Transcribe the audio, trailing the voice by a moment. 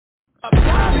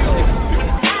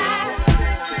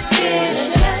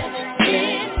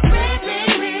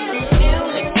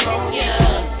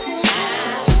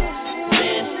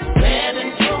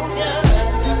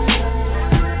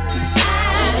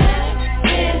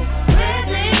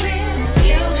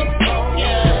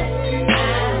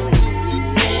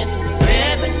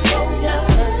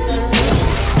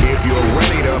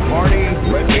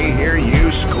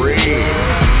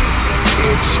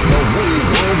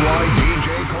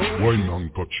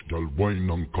Wine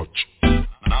and catch.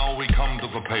 Now we come to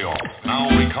the payoff.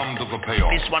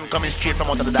 This one coming straight from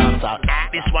out of the dancer.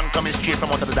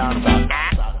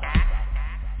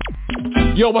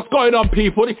 Yo, what's going on,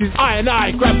 people? This is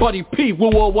I, Grab Body P,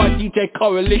 Worldwide DJ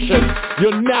Coalition.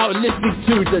 You're now listening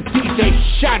to the DJ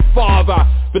Shadfather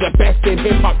for the best in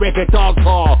hip-hop, reggae,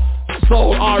 dancehall,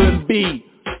 soul, R&B.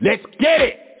 Let's get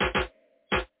it!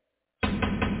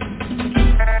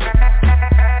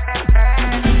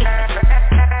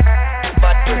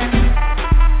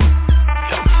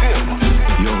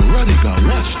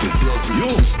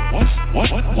 What?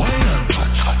 Wine and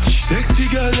touch. Sexy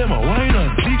girl, them a wine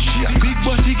and big shit, big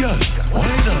body girl.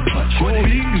 Wine and touch. Go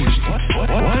English.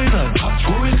 Wine and touch.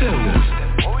 Go in there.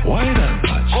 Wine and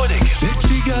touch.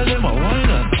 Sexy girl, them a wine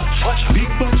and touch.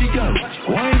 Big body girl.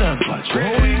 Wine and touch. Go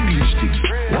English thing.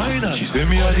 Wine and. She say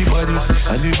me a the body,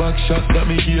 and the back shot that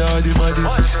me give her the body.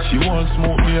 She want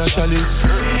smoke me a chalice.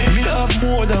 Me have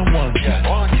more than one.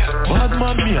 Bad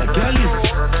man me a galley.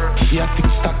 She a tick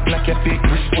tock like a fake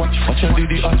wristwatch. Watch her do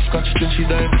the hot scotch till she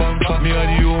die from fat. Me a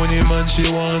the only man she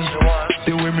wants.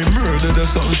 They wear me murder, there's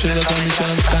something she doesn't me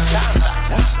can't stand.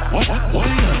 What?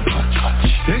 Wine and touch.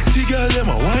 Sexy girl, them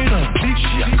a wine and big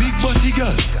shit, big body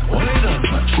girl. Wine and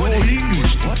touch. Go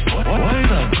English. Wine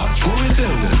and touch. Go in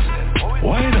there.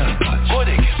 Wine and touch.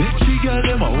 Sexy girl,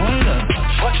 them a wine and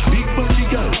touch. Big body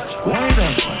girl. Wine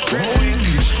and touch. Go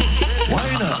English.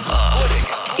 Wine and touch.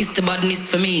 It's the badness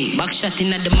for me. Back shot in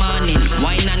the morning.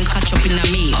 Wine and catch up in a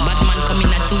me. Bad man come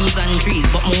in at 2s and 3s.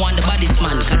 But me want the baddest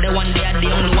man. Cause the one they are the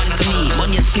only one for me.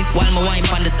 Bun your slip while me wine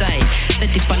on the side.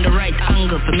 Set it on the right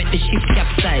angle to make the ship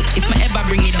capsize. If me ever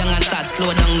bring it down and start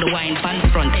slow down the wine pan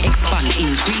front. Expand,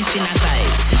 increase in a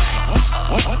size.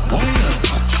 Wine and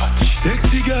touch.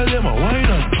 Sexy girl, them a wine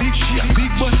and big shit,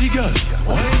 big body girl.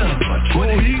 Wine and touch. Go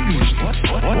English.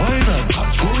 Wine and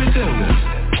touch. Go in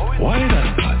there. Wine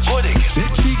and touch.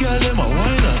 Sexy girl, them a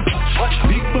wine and touch.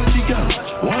 Big body girl.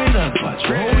 Wine and touch.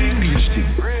 Go English thing.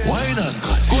 Wine and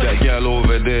touch. That girl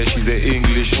over there, she's an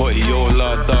English body. Yo,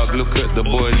 lord dog, look at the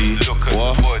body.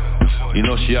 What? You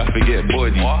know she have to get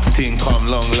body. Thing come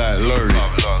long like Lurry.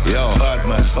 Yo, bad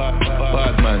man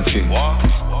thing.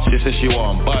 She said she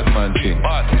want bad man thing.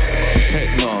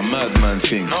 Heck no, madman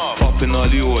thing. Popping all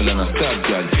the hole and a stab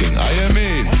girl thing. I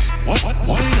mean,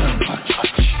 wine and touch.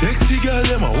 Sexy girl,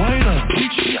 them a wine and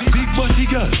big body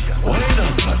girl. Wine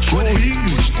and touch. Go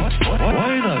English.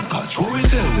 Wine and touch. Go in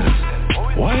there.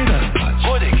 Wine and touch.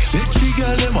 Sexy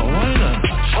girl, them a wine and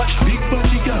touch. Big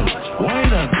body girl.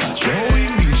 Wine and touch. Go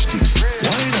English thing.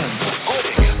 Wine and touch.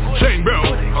 Chain Bell,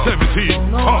 17.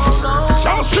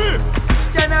 Shout shit.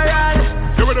 General.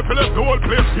 You ready for the whole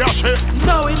place? Yeah, shit.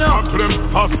 No, we know. Talk to them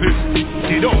hostage.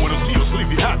 They don't want to see you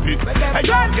sleepy happy. Hey,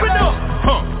 we know.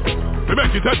 They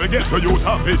make it ever get to you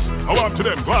happy. I want to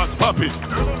them glass poppy.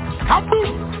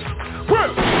 Kaboom! Well,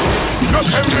 just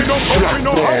tell me no talk, we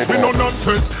no hype, we no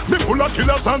nonsense. Me full of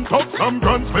killers and thugs and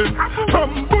guns spent.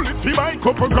 Some bullets in my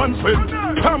couple guns spent.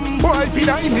 Some boys in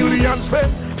 9 million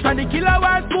spent. And the killer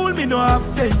was cool, me no have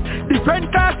sense.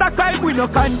 Different cars that crime, we no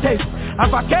contest.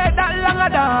 Have a care that longer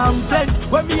than plenty.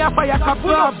 When me a fire couple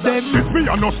of them. This me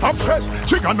a no stop press,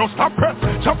 trigger no stop press.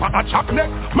 Chopper a chop neck,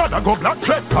 mother go black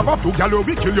dress. Have a few gallo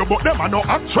we kill you, but them a no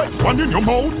actress. One in your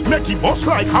mouth, make it bust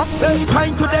like half cent.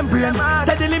 Pine to them brain,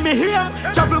 steadily me here.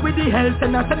 Travel with the health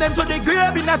and I send them to the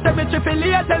grave. In a cemetery for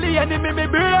later, tell the enemy me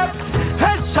brave.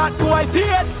 Headshot to I see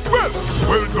it.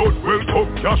 Well done,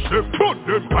 cash them. But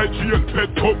them IGL pet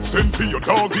come. Send to your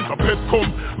dog, it's a pet come.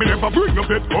 Me never bring a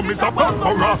pet come, it's a bad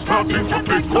for us. Nothing to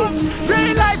pet come.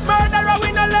 Real life murderer,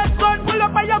 we no let gun. Pull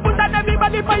up by your boot and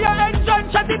everybody for your engine.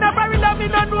 Shot in a barrel and me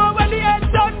no know when the head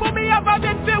done. But me have a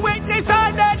bit to witness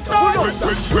on that son.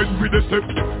 When we the step,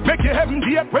 make your heaven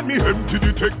dead when me empty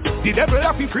the tech. The devil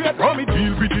have to create for me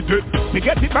deal with the dead. Me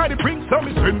get it by the prince, so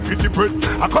me spend 50 bread.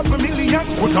 A couple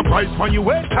million, put a price when you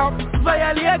wake up.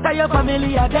 Violator your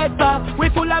family a dead pop. We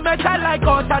full of metal like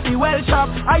out of the well shop.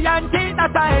 Iron teeth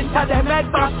that I enter them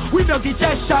head back. We don't get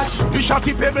chest shot. We shot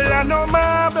the pebble and no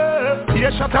marble.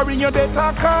 Here shattering your death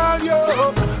I call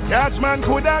you. Catchman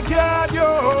coulda guard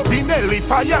you. The Nelly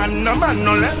fire and no man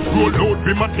no less. Roll out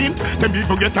with my tint, then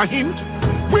people get a hint.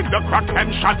 with the crack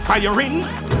and shot firing.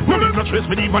 No need no trace,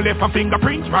 me even left a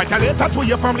fingerprint. Write a letter to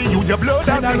your family, use your blood.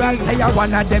 General say I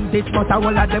one of them this, but I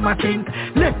all of them a think.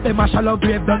 Left them a shallow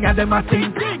grave, down and them a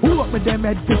sink. Who up with them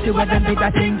head 50 where them did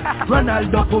a thing.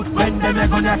 Ronaldo put when them a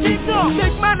gonna kick.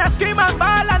 Big man a scream and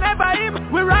ball and never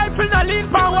him. We rifle no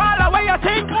link pan wall, away you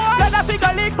think. Let a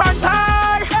figure link pan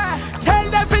tie.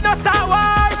 Tell them fi no start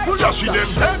war. Just see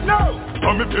them dead now.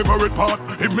 I'm my favorite part.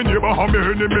 If me neighbor have me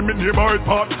enemy, me neighbor is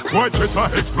part. White chest a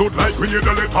explode like when you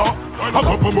the letter. A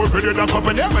couple more grenade and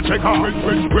couple never check out.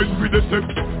 When we the step.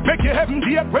 Make your heaven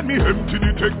deep when me empty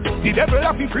the tech. The devil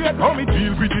have me afraid how me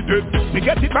deal with the dead. Me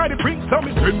get it by the prince, so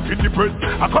me spend 50 press.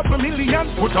 A couple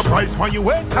million, put a price when you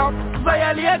wake up.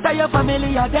 Violator your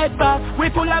family a dead back. We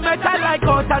full of metal like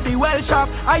out of the well shop.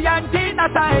 Iron tin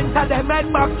that I enter the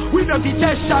med box. We no get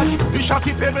chest shot. The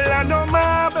shotty pebble and no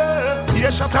marble. The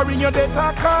shattering your death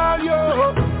I call you.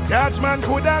 Guardsman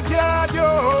could have guard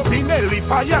you. The Nelly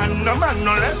fire no man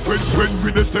no less. When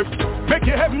we the step. Make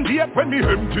your heaven deep when me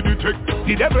empty the tech.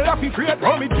 The devil have me afraid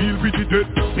how me deal with the dead.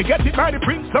 Me get it by the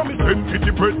prince, so me spend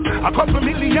 50 press. A couple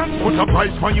million, put a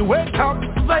price when you wake up.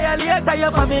 Violator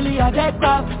your family a dead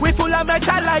back. We full of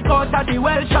metal like out of the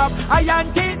well shop.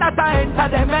 Iron tin that I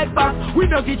enter the med box. We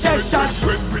no get chest shot.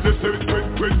 When we the step,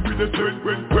 when we the step,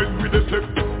 when we the step.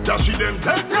 Just see them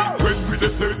dead now. When we the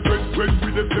step, when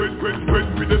we the step, when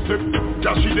we the step.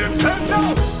 Just see them dead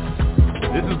now.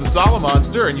 This is the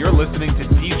Solomonster, and you're listening to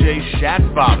DJ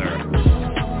Shatfather.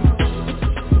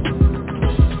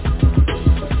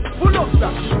 Pull up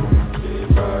that.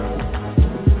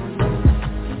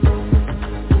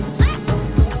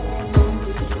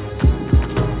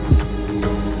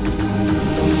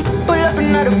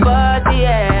 Another party,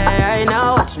 yeah. I ain't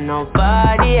not watching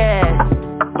nobody, yeah.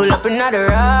 Pull up another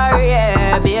Rari,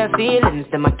 yeah. Bare feelings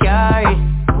that I carry.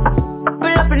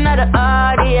 Pull up another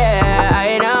Audi, yeah. I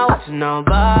ain't not watching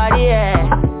nobody, yeah.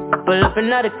 Pull up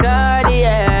another Cardi,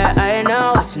 yeah. I ain't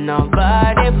not watching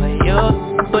nobody but you.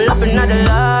 Pull up another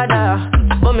Lada.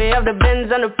 Put me off the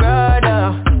Benz and the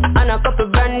Prada. And a couple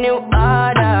brand new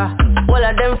order. All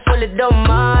of them fully don't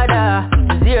matter.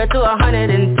 0 to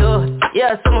 102.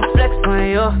 Yeah, so I'ma flex on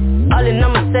you. All in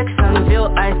on my sex and view,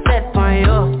 I set on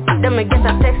you. Then me get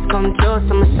a text come through,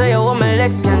 so I'ma show you what my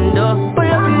legs can do. Pull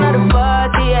up another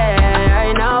party, yeah. I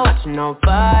ain't not watching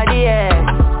nobody,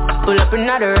 yeah. Pull up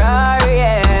another Rari,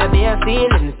 yeah. Bare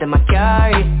feelings that I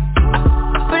carry.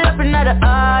 Pull up another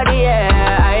Audi,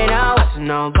 yeah. I ain't not watching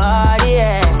nobody,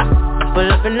 yeah.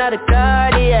 Pull up another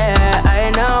Cardi, yeah. I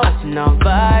ain't not watching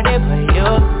nobody but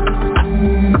you.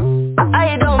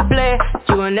 I don't play,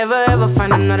 you will never ever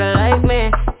find another like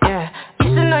me, yeah.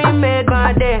 You should know you made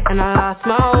my day, and I lost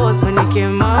my horse when you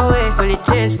came my way, but you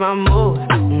changed my mood.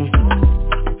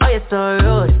 Oh, you're so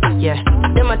rude, yeah.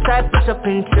 Then my type push up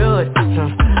intrude,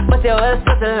 but you're well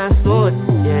subtle and smooth,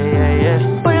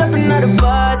 yeah. Pull up another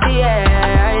party, yeah.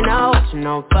 I ain't not watching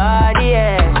nobody,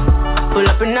 yeah. Pull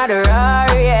up another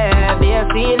Rari, yeah. Bare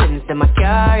feelings that I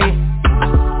carry.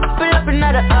 Pull up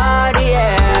another Audi,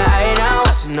 yeah. I ain't not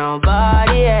watching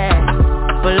nobody, yeah.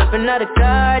 Pull up another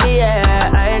Cardi,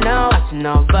 yeah. I ain't not watching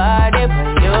nobody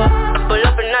but you. Pull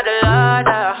up another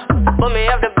Lada. Put me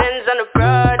off the Benz and the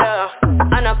Prada.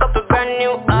 And a couple brand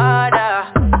new order.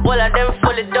 All of them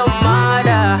fully don't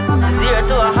matter. 0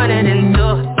 to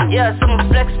 102. Yeah, so I'ma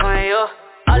flex on you.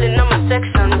 All in on my sex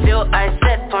and view, I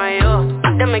set on you.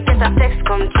 Then me get a text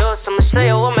come through, so I'ma show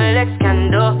you what my legs can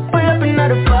do. Pull up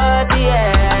another party,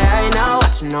 yeah. I ain't not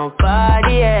watching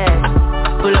nobody,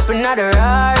 yeah. Pull up another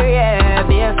Rari, yeah.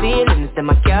 Bare feelings that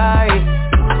I carry.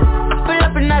 Pull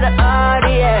up another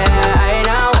Audi, yeah. I ain't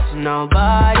not watching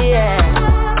nobody,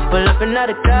 yeah. Pull up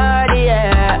another Cardi,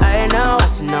 yeah. I ain't not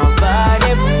watching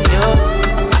nobody but you.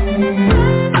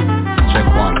 Check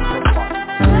one.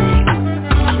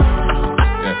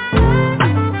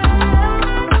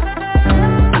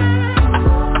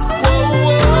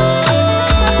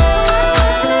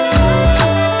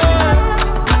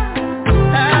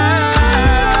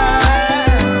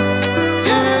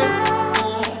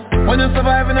 When you're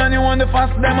surviving and you want to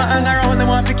fast them and hang around them,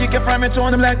 want to kick you from your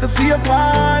throne, them like to see you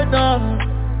fall down.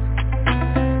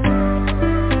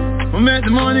 We make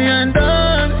the money and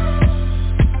done.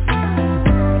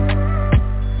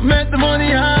 We make the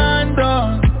money and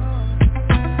done.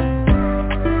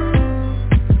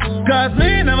 Cause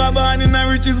me never born in the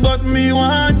riches, but me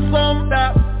want some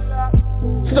that.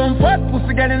 Some fat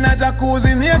pussy girl in a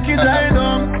jacuzzi, naked lie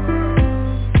down.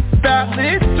 Start the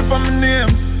history from my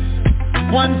name.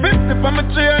 150 for my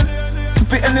chain.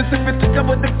 If it any if it take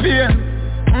about the pain.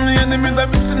 The enemies are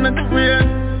missing at the rain.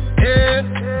 Yeah.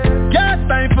 Can't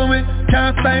time for me,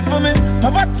 can't time for me.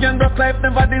 Poverty and rock life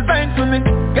never designed for me.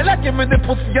 Girl, I give me the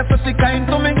pussy, you're so she kind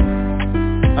to me.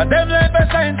 And them life a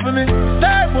shine for me.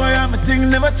 Star boy, I'm a thing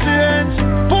never change.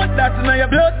 Put that in your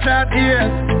blood clot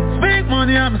ears. Speak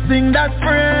money, I'm a sing that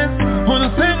friends. Wanna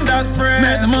sing that friends.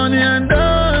 Make the money and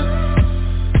done.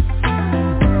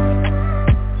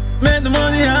 Make the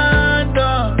money and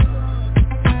done.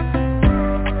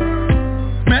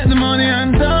 Make the money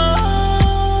and done.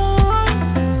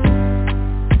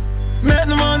 Make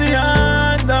the money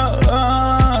and done.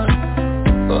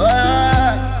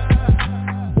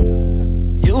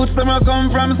 Youth some come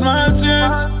from small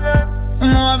streets.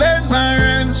 No beg my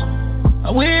range.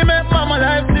 We make mama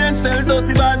life change. Tell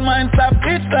dirty bad mind stop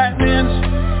bitch like binge.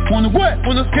 Wanna work,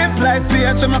 wanna skip like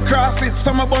PH. I'm a cross it,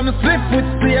 some up on the slip with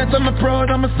stage. I'm a proud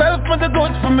of myself for the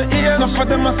good from my ears. Not for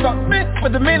them I suck me for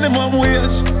the minimum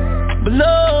wage. But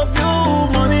love you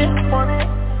money,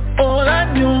 all I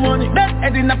new money. That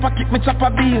head in a pocket me chop a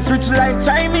bees. Rich like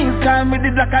Chinese, call me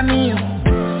the Japanese.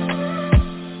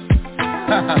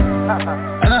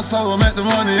 And that's how we make the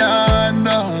money and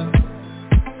done.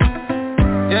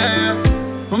 Yeah,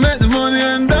 we make the money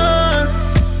and done.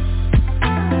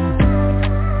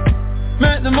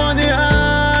 Make the money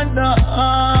and done.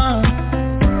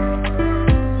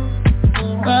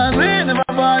 Cause we never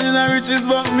born in the riches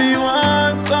but me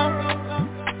want some.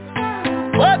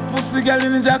 What pussy girl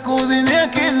in the jacuzzi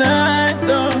naked night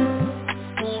down.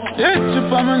 It's your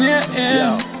family,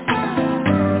 yeah.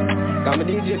 Got my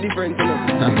DJ different, you know.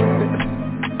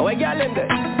 Oh, I got them there.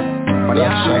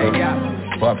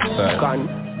 Yeah. Pop style.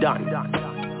 Done.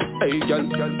 Hey, girl,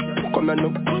 come on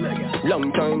up.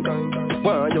 Long time,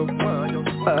 want you.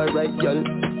 Alright, girl,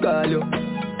 call you.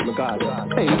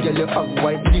 Hey, girl, you have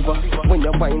white liver. When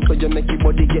you wine, so you make your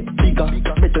body get bigger.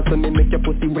 Better to me make your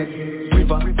pussy wet.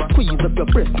 River, squeeze up your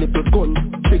breast, nipple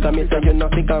gun. Trigger me, say you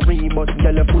not think I read, but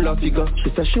girl, you full of figure.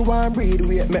 She said she want breed,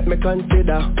 wait, make me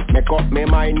consider. Make up me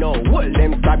mind now, hold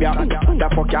them stab ya. The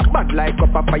fuck your bad like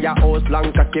up a fire house,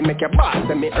 long cocky make your boss,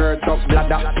 and me earth up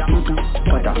bladder.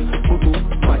 Butter.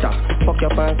 Fuck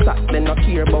your pants sack, then not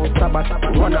care about Sabbath.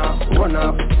 Run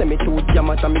up, send me to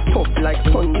Yamata, me tough like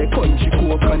Sunday country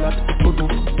coconut.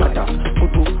 Butter.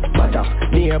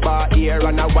 Nearby ear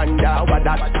and I wonder what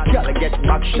that. Girl get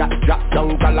back shot, drop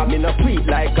down, color me no sweet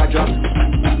like a drop.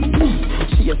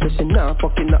 She a say she nah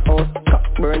fucking a house. Cock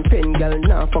burn pen, girl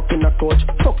nah fucking a coach.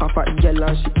 Fuck a fat girl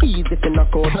and she easy for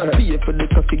knock out. Pay for the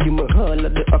cocky, give me all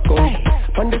of the account.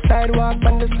 On the sidewalk,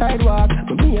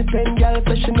 but me a 10 girl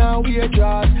so she nah wear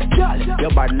drawers. Girl,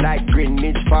 your bad like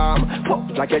Greenwich Farm.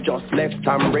 Fuck like you just left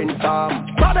Tamarind Farm.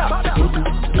 Butter.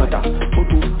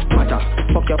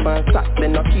 Fuck your pants sack,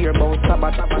 then not care about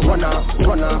Sabbath. Run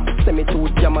up, send me to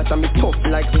Yamata, me tough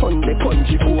like Sunday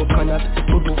country coconut.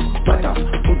 Butter.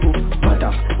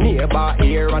 Nearby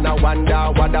ear and I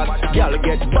wonder what that. Y'all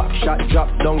get back shot, drop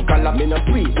down, color me no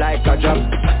sweet like a drop.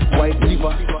 White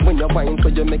liver, when you wine so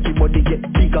you make your body get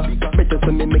bigger. Better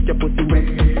to me make your pussy wet.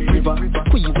 River,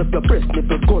 squeeze up your breast,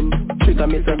 nipple gun. Trigger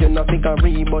me so you not think I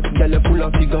read, but girl you full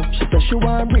of figure. She said she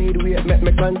want breed, wait, make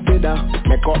me consider.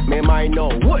 Make up me mind now,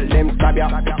 hold them stab ya.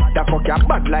 The fuck your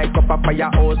bad like up a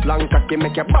fire house, long cocky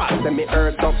make your boss, and me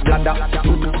earth up bladder.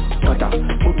 Butter.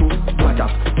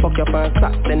 Fuck your pants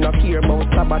sack, then not care about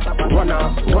Sabbath. Run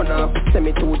up, send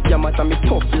me to Yamata, me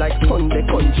tough like Sunday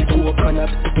country coconut.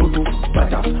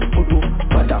 Butter.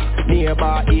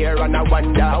 Nearby ear and I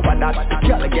wonder what that.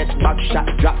 Girl get back shot,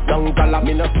 drop down, color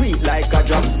me no sweet like a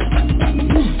drop.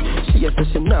 She a say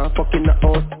she nah fucking a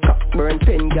house. Cock burn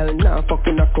pen, girl nah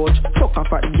fucking a coach. Fuck a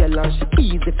fat girl and she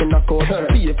easy for knock out.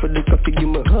 Pay for the cocky, give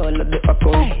me all of the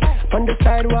account. On the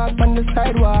sidewalk, but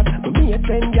me a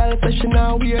 10 girl so she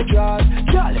nah wear drawers.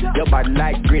 Girl, your bad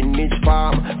like Greenwich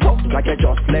Farm. Fuck like you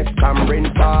just left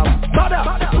Tamarind Farm. Butter.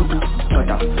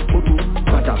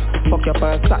 Fuck your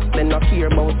pants sack, then not care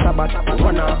about Sabbath.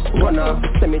 Run up,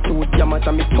 send me to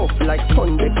Yamata, me tough like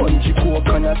Sunday country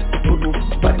coconut.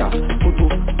 Butter.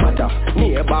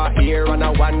 Nearby ear and I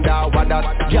wonder what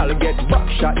that. Y'all get back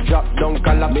shot, drop down,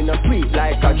 color me no sweet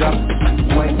like a drop.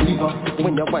 White liver,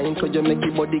 when you wine so you make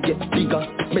your body get bigger.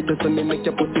 Better so me make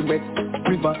your pussy wet.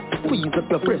 River, squeeze up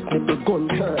your breast, nipple gun.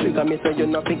 Trigger me so you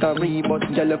not think I read, but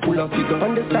y'all you full of figure.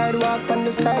 On the sidewalk, but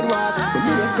me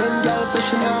a 10 girl so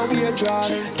she now wear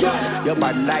drawers. Your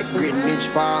bad like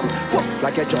Greenwich Farm. Fuck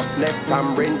like you just left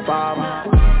Tamarind Farm.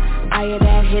 Are you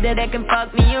that hitter that can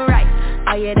fuck me right?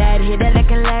 Are you that hitter that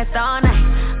can last all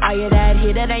night? Are you that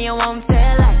hitter that you won't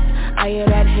feel like? Are you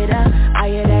that hitter? Are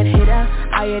you that hitter?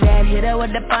 Are you that hitter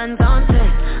with the funds on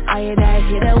twist? Are you that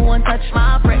hitter who won't touch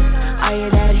my breast? Are you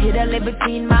that hitter live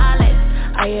between my legs?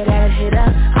 Are you that hitter?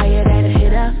 Are you that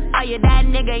hitter? Are you that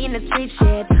nigga in the street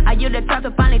shit? Are you the type to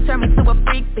finally turn me to a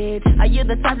freak bitch? Are you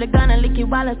the type that gonna lick you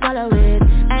while I swallow it?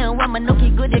 And when my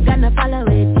nookie good, you gonna follow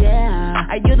it, yeah.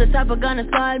 Are you the type of gonna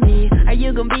spoil me? Are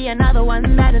you gonna be another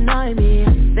one that annoy me?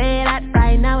 Say that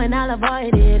right now and I'll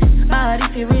avoid it. But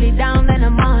if you're really down, then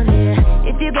I'm on it.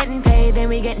 If you're getting paid, then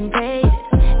we getting paid.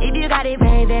 If you got it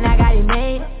paid, then I got it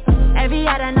made. Every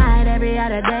other night, every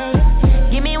other day.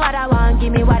 Give me what I want,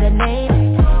 give me what I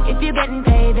need. If you getting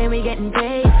paid, then we getting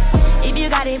paid. If you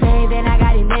got it paid, then I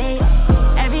got it made.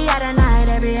 Every other night,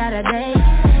 every other day.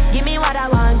 Give me what I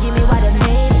want, give me what I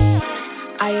need.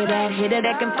 Are you that hitter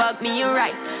that can fuck me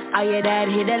right? Are you that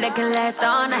hitter that can last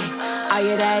all night? Are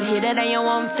you that hitter that you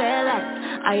won't tell us?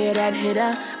 Are you that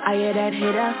hitter? Are you that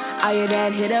hitter? Are you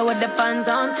that hitter with the funds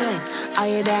on twin? Are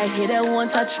you that hitter who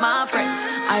won't touch my friend?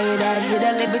 Are you that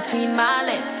hitter live between my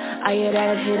legs? Are you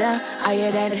that hitter? Are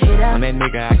you that hitter? I'm that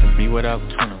nigga, I can be whatever.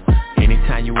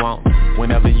 Anytime you want,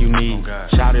 whenever you need.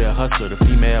 Shouty a hustler, the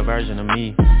female version of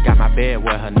me. Got my bed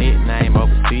with her nickname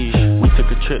overseas. We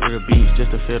took a trip to the beach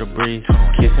just to feel the breeze.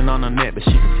 Kissing on her neck, but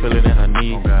she can feel it in her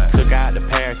knees. Took her out to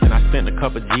Paris and I spent a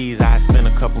couple G's. I spent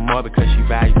a couple more because she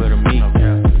valuable to me.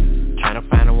 Tryna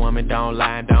find a woman, don't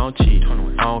lie and don't cheat.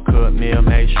 Home cooked meal,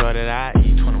 make sure that I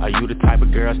eat. Are you the type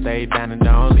of girl stay down and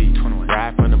don't leave?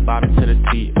 Ride from the bottom to the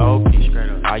T.O.P.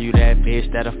 Are you that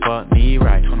bitch that'll fuck me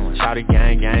right? Shawty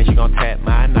gang, she gon' tap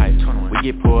my knife. We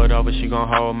get pulled over, she gon'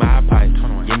 hold my pipe.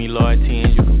 Give me loyalty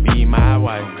and you can be my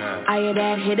wife. Are you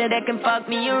that hitter that can fuck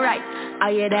me right?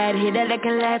 Are you that hitter that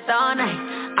can last all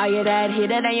night? Are you that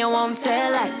hitter that you won't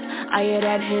tell us? Are you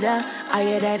that hitter? Are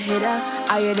you that hitter?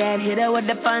 Are you that hitter with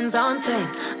the funds on twin?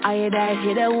 Are you that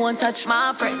hitter who won't touch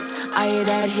my friends? Are you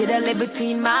that hitter live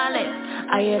between my legs?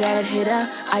 Are you that hitter?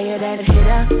 Are you that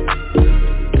hitter?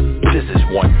 This is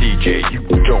one DJ you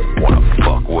don't wanna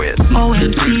fuck with.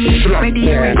 OMG,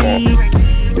 ready.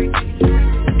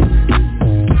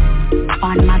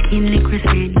 On McKinley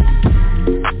Christine.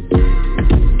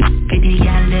 Pretty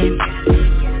girl them.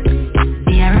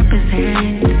 Me I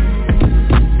represent.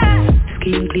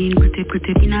 Skin clean,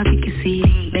 pretty in a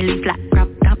vacancy. Belly flat,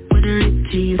 wrapped up with the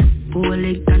ripped jeans. Four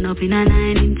legs turn up in a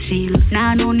 9-inch heel.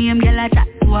 Now no name girl I chat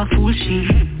to a full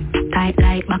sheet. Tight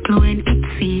like Maclo and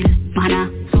it seal. Mana,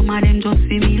 some of them just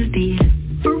see meal deal.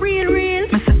 For real,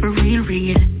 myself for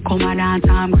real. Come a dance,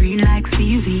 I'm green like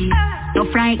CV.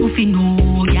 No fright if you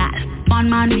know, y'all. One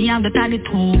man me have the tally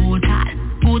total.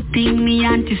 Good thing me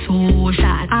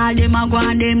anti-social. All them a go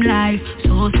on them life,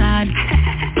 so sad.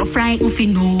 No fright if you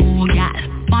know,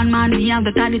 y'all. One man me have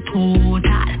the tally total.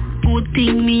 Good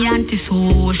thing me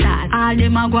anti-social. All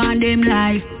them a go on them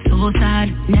life, so sad.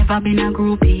 Never been a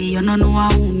groupie, you don't know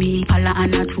how me. Pala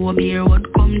and a two beer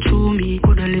would come through me.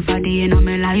 Coulda live a day in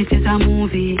my life is a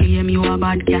movie. Claim you a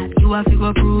bad cat, you a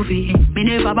figure prove it. Me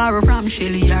never borrow from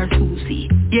Shelly or Susie.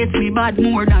 Yet me bad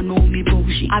more than know me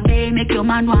bullshit. I bet make your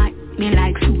man want me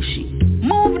like sushi.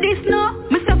 Move this now,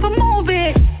 myself a move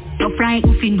it. No fright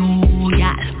if you know,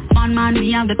 y'all. One man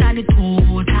me have the tally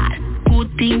total.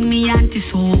 Good thing me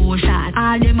anti-social.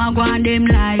 All them a go on them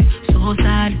life, so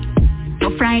sad.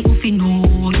 No fright if you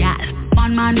know, y'all.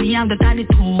 One man me have the tally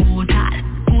total.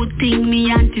 Good thing me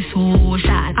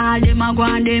anti-social. All them a go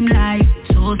on them life,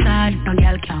 so sad. No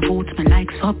girl can boot me like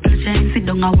supplicant. Sit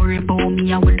down and worry about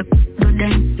me, I will do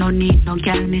them. No need no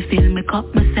girl, me fill me cup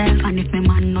myself. And if me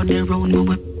man know the road, me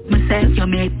whip myself. You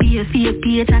make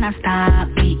page and I stop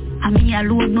me. And me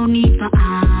alone, no need for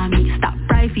army. Stop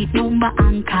private number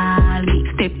and call me.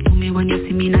 Step to me when you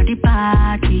see me at the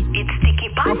party. It's sticky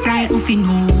party. No fright if you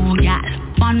know, y'all.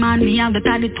 One man me have the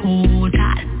tally total.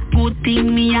 Good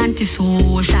thing me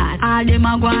anti-social. All them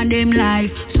a go on them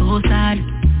life, so sad.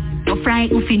 No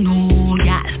fright if you know,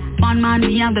 y'all. One man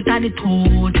me have the tally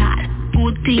total.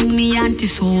 Good thing me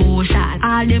anti-social.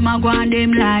 All them a go on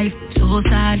them life, so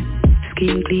sad.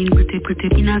 Skin clean, pretty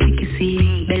in a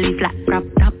vacancy. Belly flat,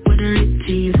 wrapped up with the ripped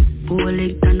jeans. Four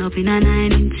legs turn up in a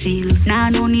 9-inch heel. Now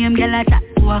no name girl I chat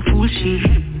to a full sheet.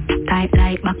 Tight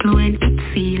like Maclo and it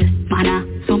seal. Mana,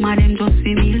 some of them just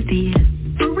see meal deal.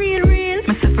 For real,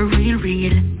 myself for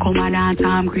real. Come a dance,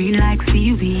 I'm green like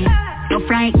CV. No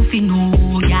fright if you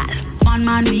know, y'all. One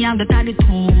man me have the tally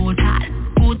total.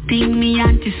 Good thing me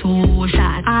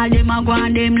anti-social. All them a go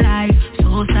on them life,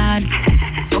 so sad.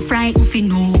 No fright if you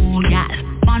know,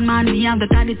 y'all. One man me have the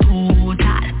tally total.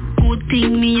 Good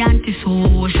thing me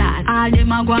anti-social. All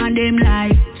them a go on them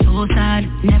life, so sad.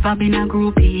 Never been a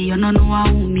groupie, you don't know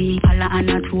how me. Pala and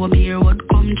a two beer would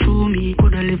come through me.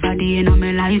 Coulda live a day in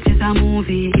my life is a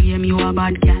movie. Claim you a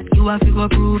bad cat, you a figure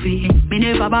prove it. Me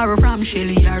never borrow from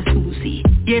Shelly or Susie.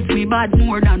 Yet me bad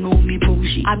more than know me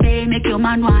bullshit. I bet make your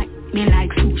man want me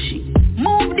like sushi.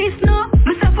 Move this now,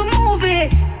 myself a move.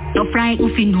 Tough right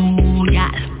if you know,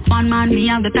 y'all. One man me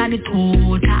have the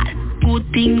total.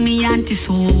 Good thing me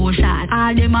anti-social.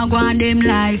 All them a go on them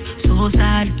life, so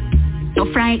sad.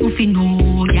 Tough right if you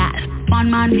know, y'all.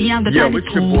 One man me have the Yo, it's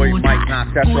your boy Mike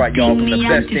Knox. That's right, y'all. From the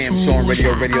best damn show on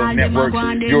radio networks.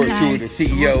 Yours truly, the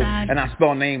CEO, and I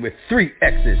spell name with 3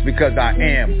 X's because I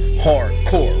am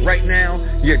hardcore. Right now,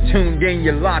 you're tuned in,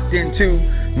 you're locked into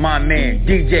my man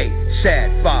DJ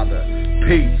Shad Father.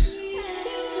 Peace.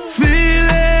 Feel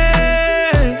it.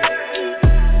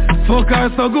 Fuck her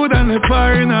so good and the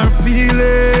fire in her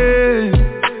feeling.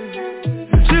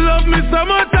 She love me so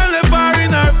much and the fire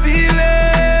in her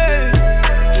feeling.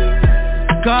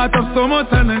 Caught up so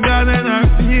much and the God in her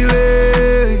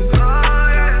feeling.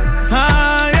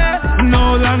 Ah yeah,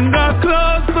 no longer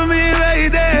close to me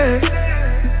lady.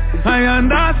 I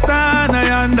understand.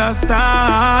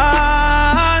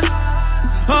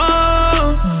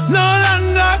 Oh, no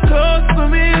longer close to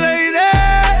me lady.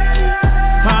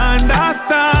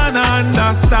 Understand.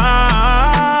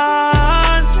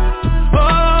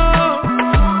 Oh,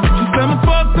 she said I'm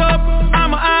fucked up,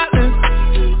 I'm a heartless,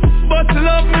 but she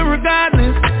love me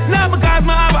regardless. Not because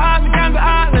my have a heart, me can't be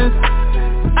heartless.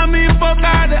 I mean fuck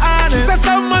her the honest. Say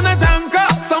some man a tank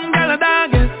up, some gal a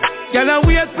dogging. Gal a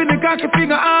wait for the cocky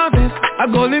finger harvest. A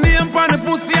golden name for the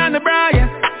pussy and the briar.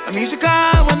 I mean she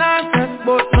call when I said,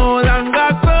 but no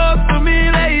longer close to me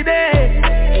lady.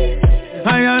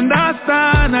 I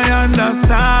understand.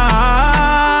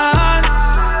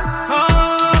 Oh,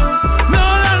 no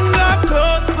longer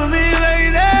close to me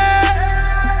lady.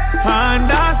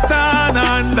 Understand.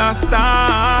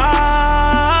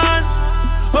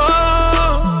 Oh,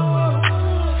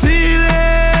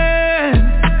 feeling.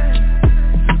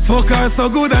 Fuck her so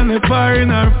good and the fire in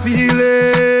her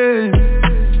feeling.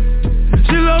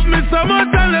 She love me so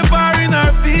much and the fire in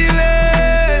her feeling.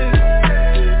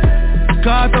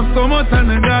 Caught up so much and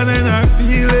the God in her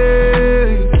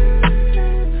feeling.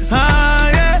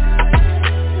 Ah yeah,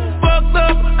 fucked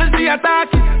up and she attack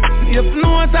it. If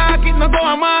no attack it, no go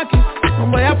and mark it.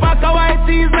 But I pack a white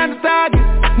tees and the target.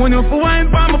 When you wine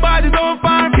for my body, don't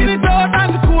farm. Feel it out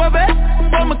and the Kobe,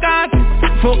 for my khaki.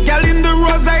 Fuck y'all in the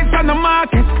rose ice on the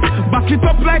market. Back it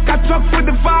up like a truck with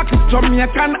the focus.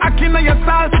 Jamaican acting on your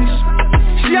saltfish.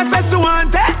 She a said she want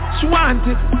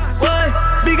it. Boy,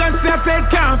 big and say I say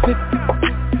can't fit.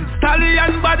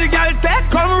 Stallion body, girl, take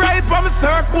come right from the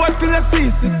surfboard till I see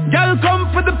it. Girl, come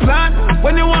for the plan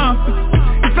when you want it.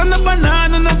 It's on the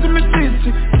banana, not to me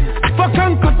see. Fuck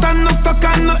and cut and no stuck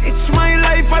and no itch. My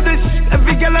life for this,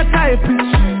 every girl a type it.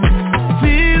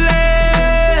 Feel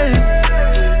it.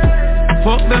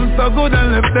 Fuck them so good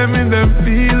and left them in them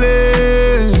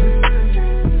feelings.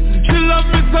 She love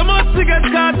me so much she get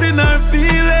caught in her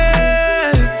feelings.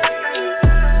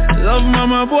 Love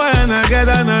mama boy and I get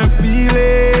on her feelings.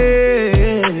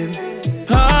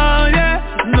 Oh yeah,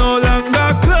 no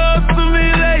longer close to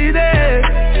me lady.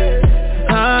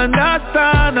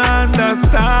 Understand.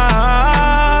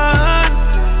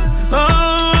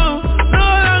 Oh, no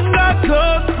longer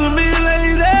close to me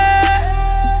lady.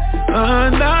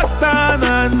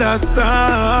 Understand.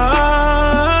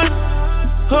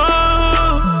 Oh,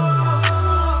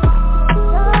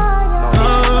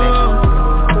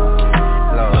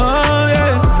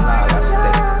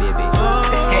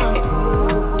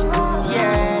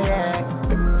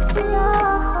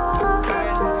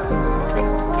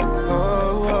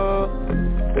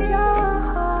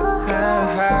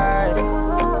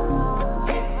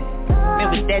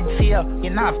 You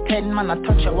know have 10 man I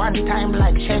touch you one time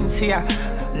like Shensia.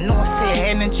 No say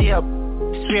energy up,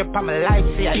 straight up my life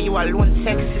here. You alone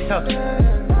sexy so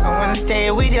I wanna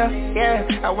stay with you, yeah.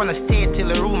 I wanna stay till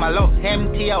the room I love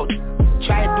empty out.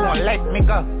 Try don't let me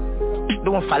go.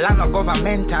 Don't fall on the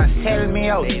government and sell me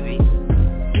out, baby.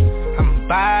 I'm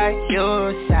by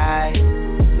your side,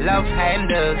 love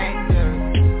handles.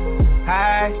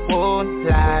 I won't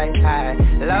lie, I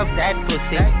love that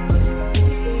pussy.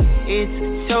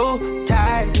 It's so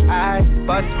tight, I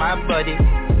bust my body.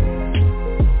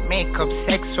 Make up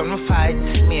sex from the fight,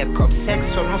 make up sex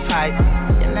from the fight.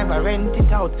 You never rent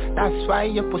it out, that's why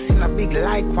your pussy in a big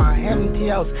like one empty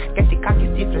house. Get the cocky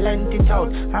stiff, lent it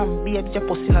out. And babe, your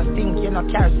pussy no stink, you no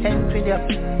carry scent with you.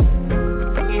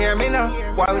 You hear me now?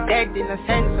 Why we dead in a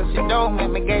sense, so you don't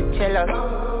make me get jealous.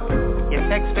 Your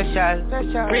sex special,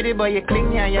 pretty boy you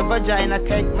clingy and your vagina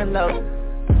take me love.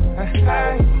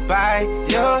 By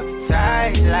your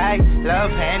side like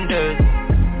love handles.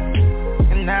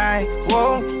 And I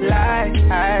won't lie,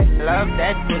 I love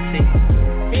that pussy.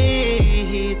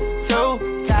 It's so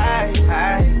tight,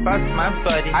 I bust my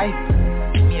body.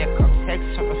 Me a cup sex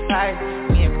from the side,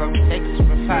 me a cup sex from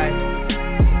the side.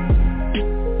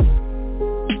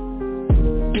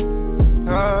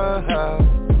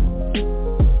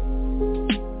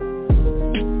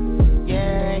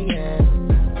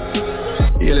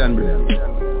 Alien Brain.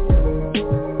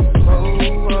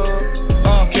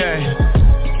 Okay.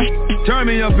 Turn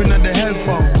me up into the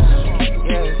headphones.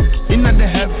 Into the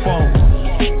headphones.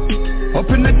 Up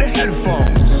into the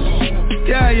headphones.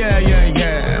 Yeah.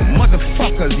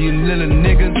 Motherfuckers, you little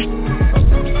niggas.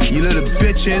 You little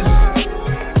bitches.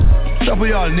 What's up with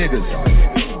y'all niggas?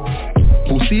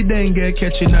 Pussy then get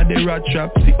catching at the rat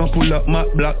trap. See me pull up my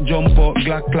black jump out,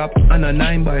 glock clap. And a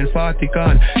 9x40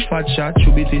 can. Fat shot,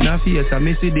 shoot it in a face. I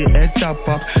miss it the head chop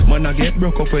pop. Man I get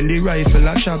broke up when the rifle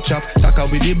a chop chop. Taka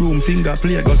with the broom finger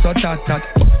play go so tat tat.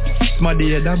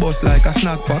 Smaddy head a bust like a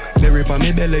snack pack. Berry pa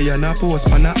me belly and a post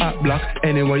pan a hot block.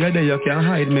 Anywhere you there you can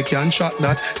hide, me can shot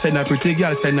that. Send a pretty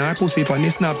girl, send her pussy pan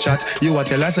the Snapchat. You a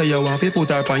tell her say you want to put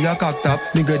her pan your cock top.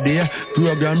 Nigga there,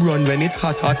 program run when it's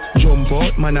hot. Jump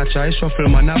out, man a try shuffle,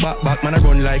 man a back. Man a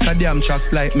run like a damn track,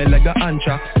 like me like a hand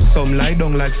track. Some lie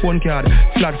down like phone card.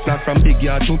 Flat from big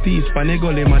yard to piece, pan a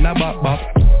gully, man a back.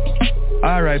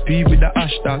 R.I.P. with the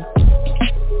hashtag.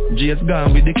 J's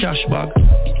gone with the cash bag.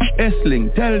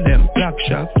 S-Link, tell them, black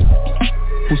shop.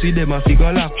 Pussy them a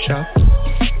figure lock shop.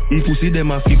 If pussy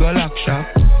them a figure lock shop.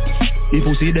 If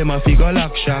pussy them a figure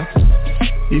lock shop.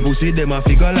 If pussy them a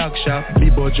figure lock shop.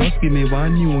 People just give me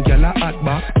one new gal a hot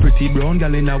back. Pretty brown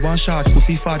gal in a one shot.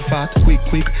 Pussy fat.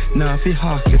 Quick. Nah fi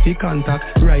hawk, get the contact.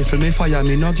 Rifle me fire,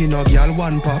 me no gal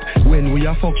one pop. When we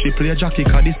a fuck, she play Jackie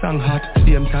cause the song hot.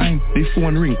 Same time, the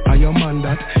phone ring, I your man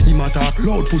that. He ma talk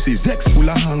loud pussy, vex full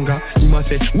of hunger. He ma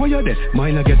say, where you there?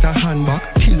 Mine a get a hand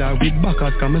back. Killer with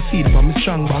backers, come a seed from me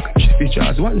strong back. She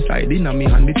features one side, inna me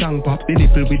hand the tongue pop. The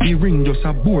nipple with the ring, just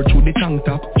a board through the tongue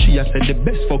top. She a said the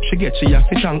best fuck she get, she a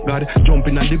fi thank God.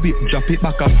 Jumping on the whip, drop it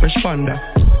back a fresh panda.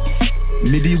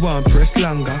 Me the one press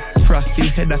longer. Frosty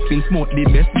head a spin smoke the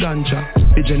best ganja.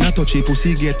 The jenna touchy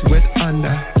pussy get wet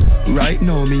under. Right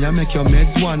now me a make your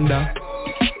meds wonder.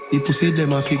 The pussy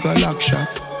them a figure lock shop.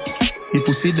 The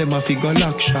pussy them a figure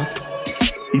lock shop.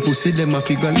 The pussy them a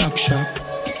figure lock shop.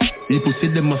 The pussy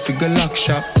them a figure lock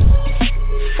shop.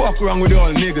 Fuck wrong with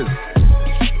all niggas.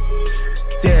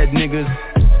 Dead niggas.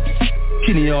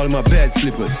 Killing all my bed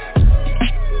slippers.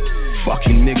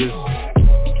 Fucking niggas.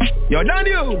 Yo,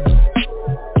 Daniel!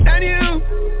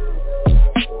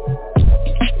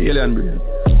 Alien Brain.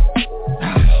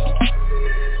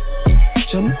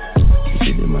 Chum, you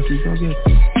see them a figure get.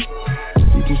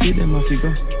 You see them a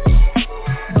figure.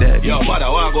 Dead. Yo, mother,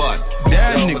 what go on?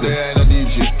 Dead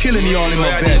niggas. Killing me all in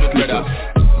my bed slippers.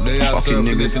 Fucking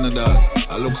niggas in the dark.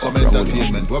 I look some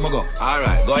entertainment. Where I go?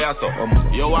 Alright, go yourself.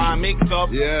 You want mix up?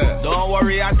 Yeah. Don't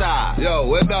worry at all. Yo,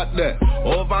 where that there?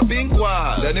 Over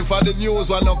BDSIR. Then if I the news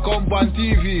wanna come on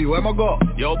TV, where I go?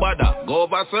 Yo, brother, go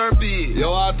over Serpy.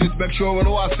 Yo, artist, make sure when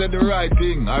I said the right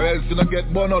thing, or else you don't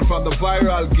get burned out from the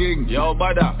viral king. Yo,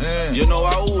 brother, you know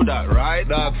I who that, right?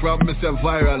 That from Mr.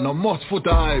 Viral, no must foot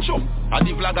hype. Sure. And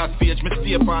the vlogger's page, me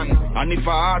stay on. And if an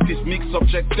artist mix up,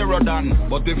 check terror done.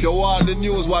 But if you want the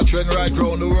news, what trend right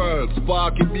round the world,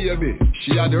 Sparky baby,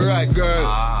 she had the right girl.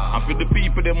 And for the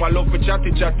people, them will love for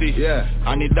chatty. Yeah.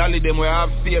 And the dolly, them will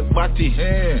have fake body.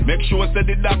 Make sure say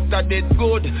the doctor did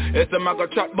good. It's them I go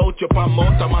chat about you per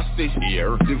mouth of my stitch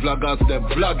here. The vloggers, them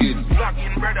vlogging.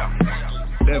 Vlogging, brother.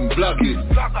 Them vlogging.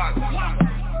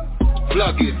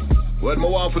 Vlogging. When me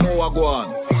want to know what go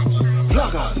on.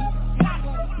 Vloggers.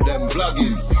 Them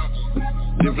vlogging.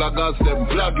 The vloggers, them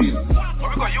vlogging.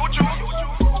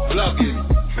 Vlogging.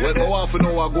 When me want to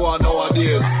know what go on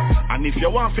nowadays. And if you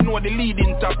want to know the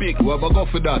leading topic, where me go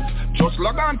for that? Just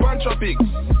log on punch topic.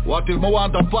 What if me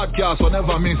want a podcast I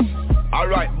never miss?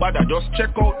 Alright, brother, just check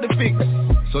out the fix.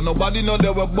 So nobody know they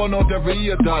will burn out every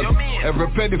haters, every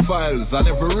pedophiles and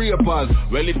every rapers.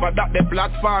 Well, if I that the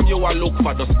platform you will look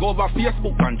for, just go over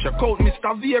Facebook and check out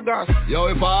Mr. Vegas. Yo,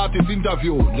 if I artist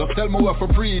interview, just tell me where for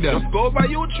free them. Just go over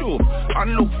YouTube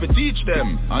and look for teach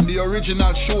them. And the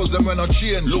original shows them when not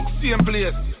change. Look same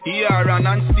place, here and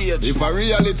on stage. If a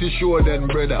reality show then,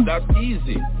 brother, that's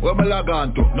easy. Where me log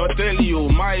on to? Not tell you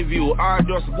my view, or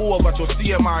just go over to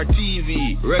CMR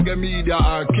TV. Reggae Media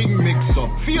or King Mix Up.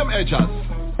 Fame Edgers.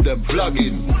 Them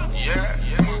vlogging. Yeah.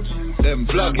 Them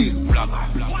vlogging.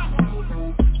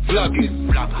 Vlogging.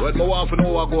 When me want to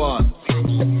know what go on.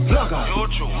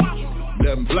 Vloggers.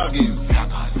 Them vlogging.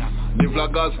 The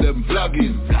vloggers, them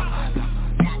vlogging.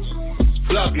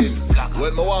 Vlogging.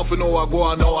 When me want to know what go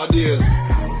on nowadays.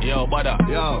 Yo, brother.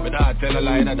 Yo, me not tell a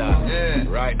lie of that. Yeah.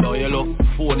 Right now, you look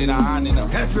phone in a hand, you know.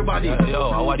 Everybody. Yo,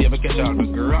 I want you to catch on my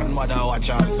grandmother watch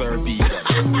on Serpy.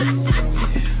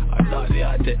 I thought they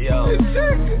had Yo.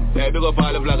 Yeah, big up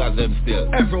all the vloggers them still.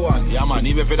 Everyone. Yeah, man,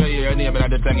 even if you don't hear your name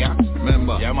in the thing, yeah?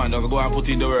 Remember. Yeah, man, don't go and put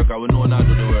in the work, and we know not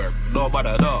do the work. No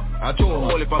bother, no. I told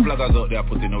you, only for vloggers out there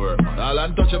put in the work, man. All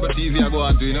untouchable TV I go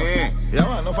on to, you know? Yeah,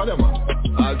 man, no for them, man.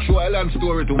 I'll show Island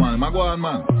story to, man. Go on,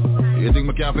 man. You think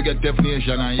we can't forget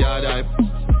definition and yard hype?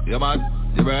 Yeah, man.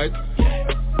 You right? Yeah.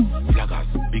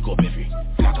 Vloggers, big up every.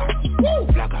 Vloggers. Woo!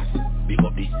 Vloggers, big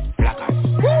up the. Vloggers.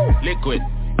 Woo! Liquid.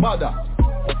 Mother.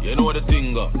 You know the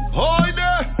thing go. Hold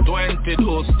there. 20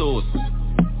 toast.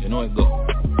 You know it go.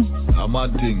 A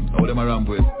mad thing. How them a ramp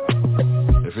with?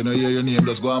 If you don't hear your name,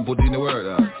 just go and put in the word.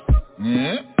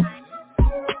 Yeah?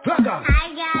 Vloggers. Hi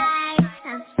guys,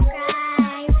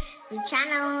 subscribe to the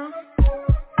channel.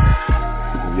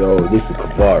 Yo, this is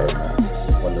Kabara,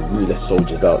 man. One of the realest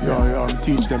soldiers out there. Yo,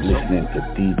 teach them listening to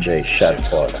DJ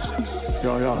Shadfather. Yo.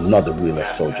 Another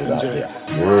realest soldiers out there.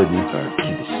 You heard me?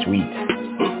 Keep it sweet.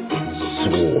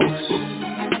 Swords.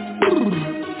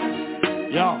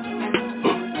 Yo,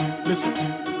 listen.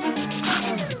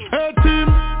 Hey team,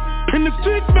 in the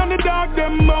streets man the dog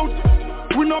them out.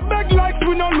 We no beg like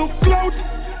we no look clout.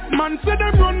 Man say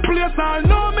them run place, I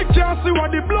know me can't see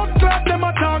what the blood clot them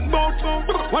a talk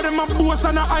about. What them a boss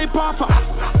and a hype offer.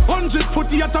 100 foot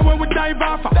theater where we dive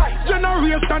off.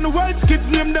 Generation wealth kids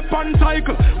name the pan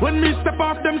cycle. When me step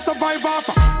off them survive off.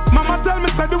 Mama tell me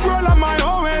say the world are my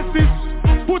oasis.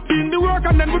 Put in the work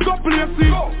and then we go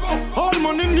places. All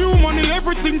money, new money,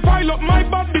 everything pile up. My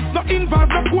body not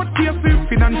involved the court cases.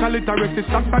 Financial literacy,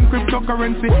 stocks and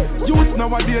cryptocurrency. Youth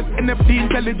nowadays, NFT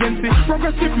intelligence.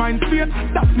 Progressive mind state,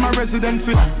 that's my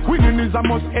residency. Winning is a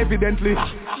must evidently.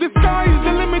 The sky is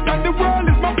the limit and the world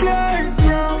is my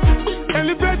playground.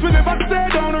 Elevate, we never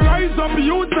stay down. Rise up,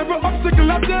 youth, every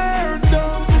obstacle I tear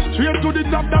down. Straight to the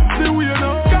top, that's the way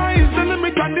now. Sky is the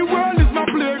limit and the world is my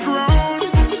playground.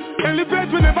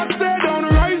 Elevate, we never stay down.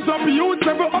 Rise up, youth,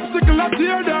 every obstacle I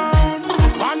tear down.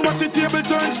 And watch the table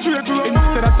turn straight round.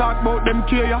 Instead of talk about them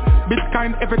care,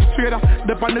 Bitcoin FX trader.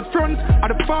 They on the front, of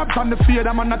the fobs and the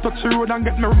fader. Man, I touch the road and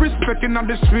get me respect in on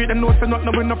the street. And know say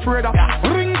nothing we no afraid of.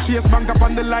 Ring chase, bank up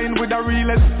on the line with a real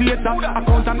estate.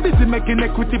 Accountant busy making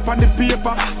equity on the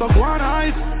paper. So one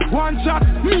eyes, one shot,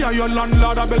 me or your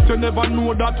landlord. I bet you never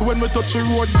know that when we touch the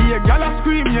road. Be a gal a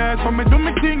scream, yeah, so me do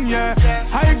me thing, yeah.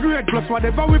 High grade plus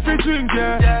whatever we fi drink,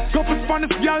 yeah. Couple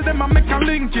Spanish gal, them a make a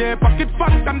link, yeah. Pocket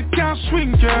fat and it can't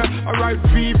swing, yeah. Alright,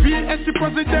 VPS the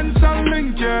presidential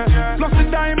link, yeah. Plus the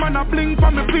diamond a blink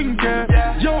from me finger,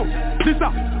 yeah. Yo, this a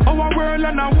our world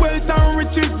and our wealth and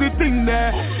riches the thing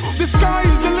there. The sky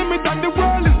is the limit and the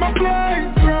world is my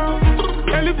playground.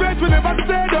 Elevate, we never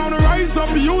stay down. Rise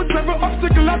up, youth, every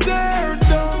obstacle I tear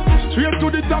down. Straight to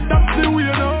the top, that's the way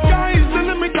now. Sky is the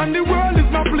limit and the world is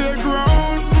my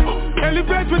playground.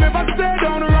 Elevate, we never stay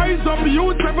down. Rise up,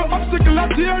 youth, every obstacle I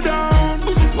tear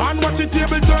down. One watch the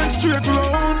table turn straight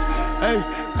round. Hey,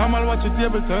 come on, watch the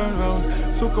table turn round.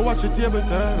 Suka, watch the table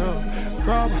turn round.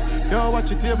 Crab, yo, watch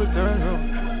the table turn round.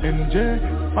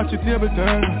 MJ, watch the table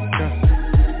turn round,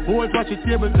 yeah. Boys, watch the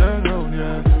table turn round,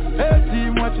 yeah. Hey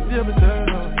team, watch the table turn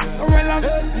round, yeah.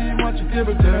 Hey team, watch the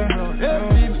table turn round, hey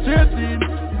team, straight team.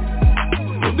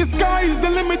 The sky is the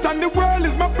limit and the world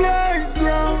is my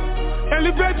playground.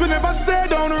 Elevate, we never stay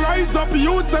down. Rise up,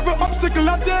 youth, every obstacle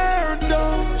I tear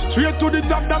down. Straight to the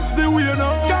top, that's the way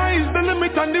now. Sky is the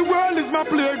limit and the world is my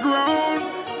playground.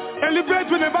 Elevate,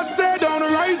 we never stay down.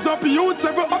 Rise up, youth,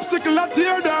 every obstacle I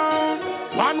tear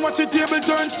down. One watch the table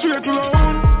turn straight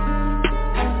round.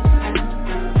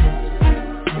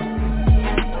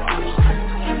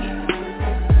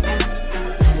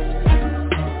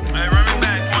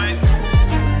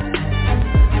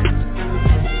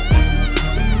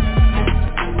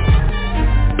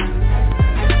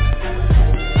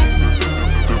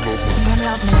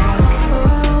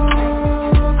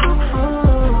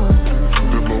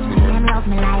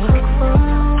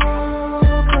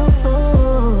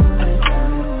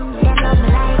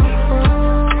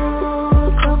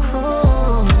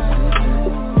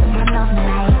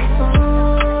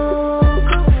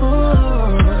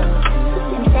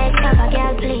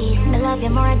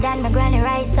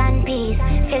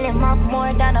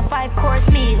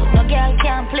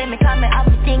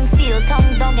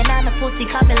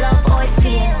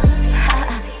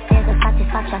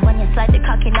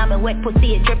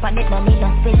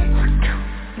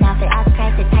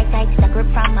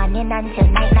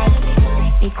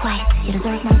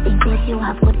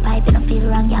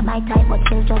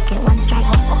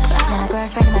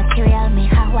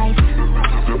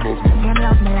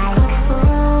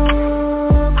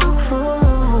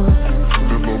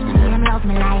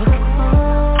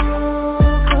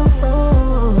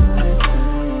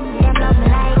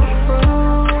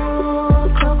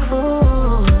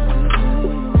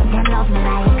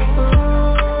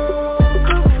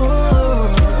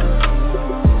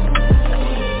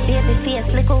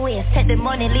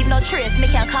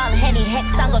 ball, Henny, Hex,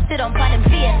 and go sit on for them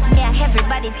face. Me and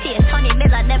everybody chase, Honey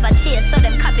Miller never chase. So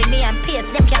them copy me and paste,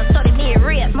 them can't study me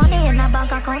erase. Money in a bank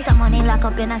account and money lock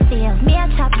up in a safe. Me a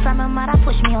chop from a mother,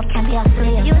 push me up, can be a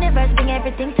slave. Universe bring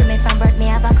everything to me from birth, me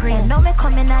have a crave. Now me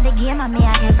coming out the game and me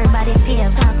and everybody pay.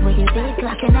 Talk with you big,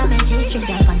 locking up and G-string.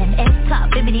 Girl on them X-top,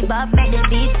 bibbidi bob, make the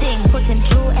beat sing. Put him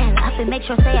through hell, I feel make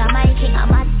sure say I'm my king, I'm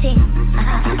my thing.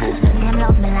 Them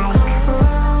love me like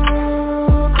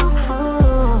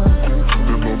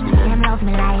them love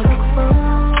me like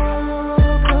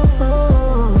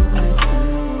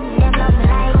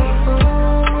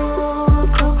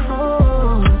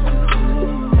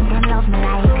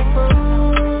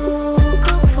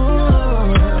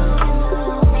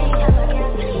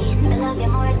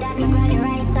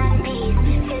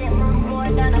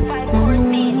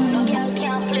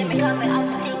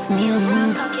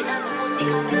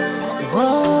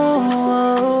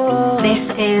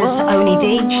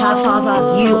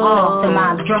Father, you are the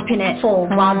man, dropping it for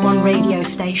Wild One radio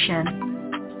station.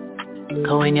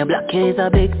 Cause when your black hair is a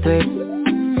big threat,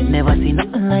 never seen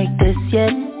nothing like this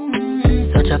yet.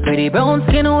 Such a pretty brown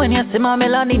skin, when you see my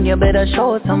melanin, you better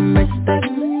show some respect.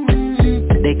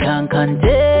 They can't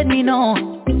contain me, no,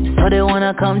 so they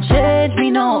wanna come change me,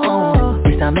 no.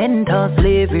 It's a mental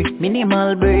slavery,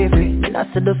 minimal bravery, and I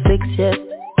see the fix yet.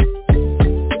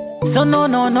 So no,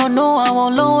 I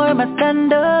won't lower my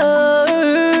standards.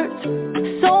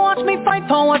 So watch me fight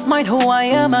for what's mine, who I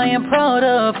am proud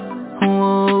of.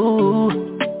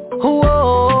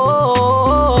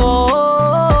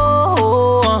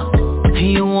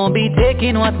 You won't be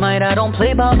taking what's mine, I don't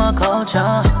play by my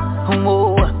culture.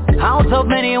 Out of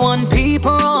many, one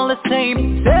people all the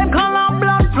same. Same color,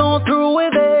 blood flow through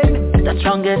within. The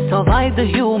strongest survive the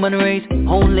human race.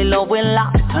 Only love will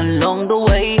last along the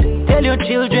way. Tell your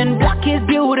children black is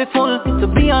beautiful. To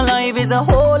be alive is a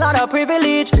whole lot of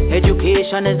privilege.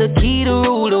 Education is the key to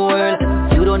rule the world.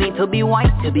 You don't need to be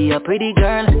white to be a pretty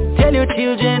girl. Tell your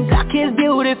children black is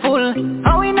beautiful.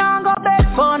 How we now go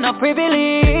back for no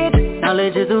privilege.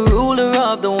 Knowledge is the ruler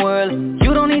of the world.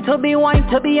 You don't need to be white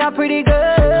to be a pretty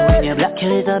girl. When your black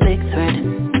is a big threat,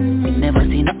 never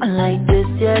seen nothing like this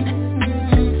yet.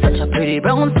 Such a pretty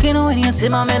brown skin, when you see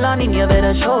my melanin, you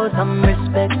better show some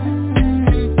respect.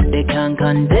 They can't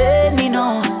condemn me,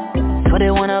 no, so they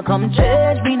wanna come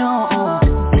change me, no.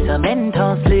 It's a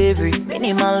mental slavery,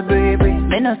 minimal bravery,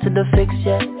 may not see the fix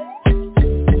yet.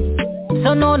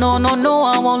 So no,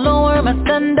 I won't lower my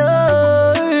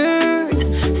standards.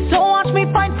 So watch me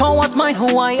fight for what's mine,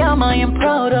 who I am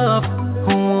proud of.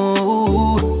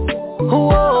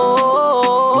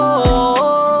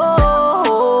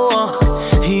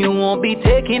 You won't be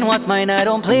taking what's mine, I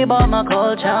don't play by my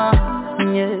culture.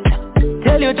 Yeah.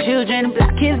 Tell your children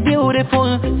black is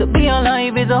beautiful. To be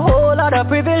alive is a whole lot of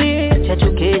privilege.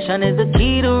 Education is the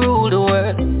key to rule the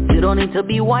world. You don't need to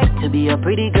be white to be a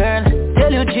pretty girl.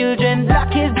 Tell your children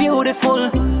black is beautiful.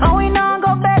 And we now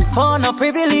go back for no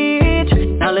privilege.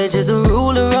 Knowledge is the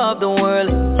ruler of the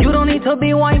world. You don't need to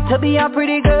be white to be a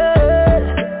pretty girl.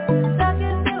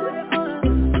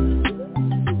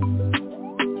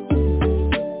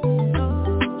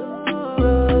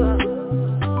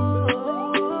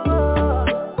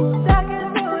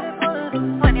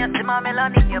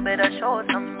 You better show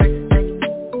some respect.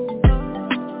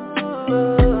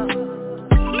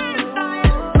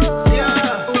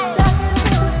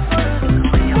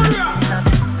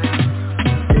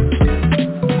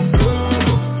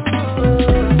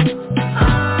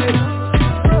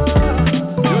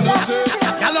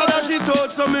 She told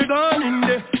some me gone in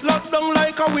there. Locked down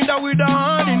like a window with a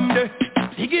hand in there.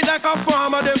 Diggy like a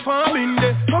farmer, they farm in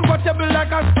there. Comfortable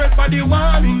like a spread for the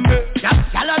warm in there.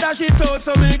 Galada she told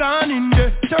so me gone in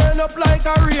there. Turn up like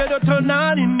a radio, turn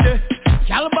on in there.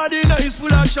 Gal body nice,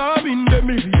 full of charm in there.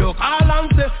 Me video call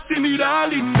and say, see me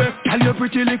down in there. Gal your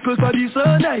pretty little body so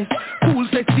nice. Cool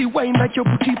sexy wine like you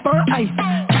put it on ice.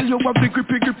 Gal you have the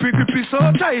grippy so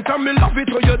tight. And me love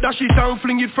it when you dash it and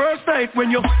fling it first night.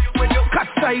 When you cut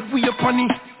side with your pony.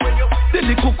 The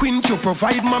little queen you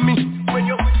provide mommy. When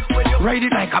you ride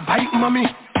it like a bike mommy.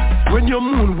 When you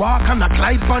moonwalk and a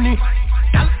glide bunny.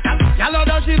 Yalla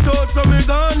that she told so me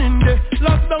gone in there.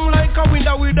 Locked down like a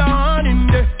window with a hand in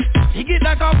there. Dig it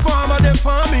like a farmer, they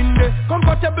farm in there.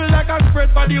 Comfortable like a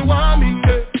spread body warm in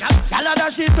there. Yalla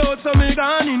that she told so me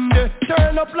gone in there.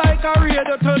 Turn up like a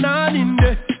radio, turn on in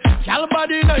there. Gal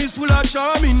body nice, full of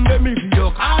charm in there. Me video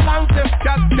call and say,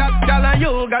 gal and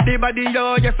you got the body,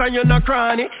 yo, yes and you not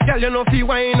cranny. Gal you know fi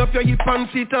wind up your hip and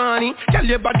sit on it. Gal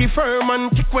your body firm and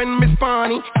kick when me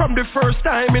spawny. From the first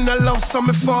time in the love so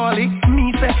me fall it.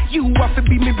 Me say, you have to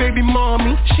be me baby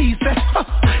mommy. She say,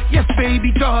 yes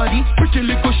baby daddy. Pretty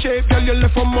little shape, girl, you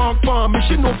left a mark for me.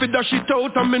 She know fi dash it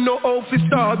out and me know how fi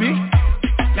starby.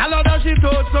 Y'all dash it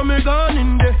out so me gone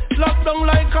in there. Locked down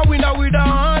like a winner with a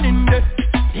hand in there.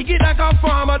 Dig it like a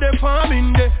farmer, they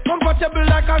farming there. Comfortable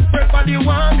like a spread body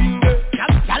warming there.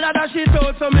 Y'all dash it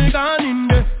out so me gone in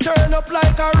there. Turn up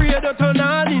like a radio, turn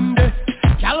on in there.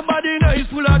 Y'all body nice,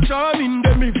 full of charm in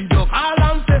there. Me video call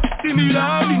and say, see me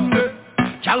loving there.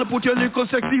 Y'all put your little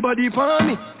sexy body for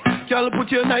me. Y'all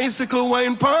put your nice little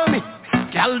wine for me.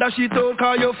 Y'all dash it out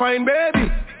cause you fine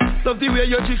baby. Love the way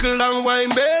you chickle and wine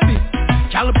baby.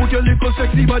 Y'all put your little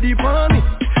sexy body for me.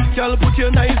 Y'all put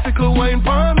your nice little wine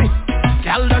for me.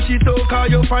 Y'all dash it out cause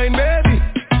you fine baby.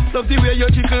 Love the way you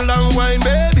chickle and wine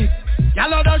baby.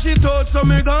 Y'all dash it out so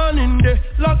me gone in there.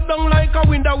 Locked down like a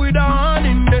window with a hand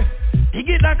in there. Dig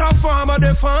it like a farmer,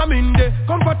 they farming there.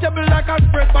 Comfortable like a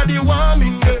spread body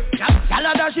warming there.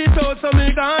 Y'all dash it out so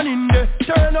me gone in there.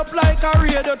 Turn up like a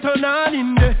radio, turn on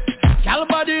in there. Y'all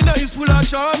body nice, full of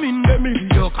charm in there. Me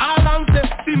video call and say,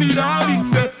 see me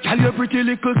darling there. Y'all your pretty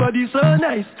little body so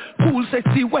nice. Cool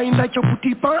sexy wine like you put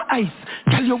it on ice.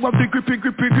 Y'all you have the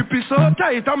grippy so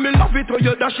tight. And me love it when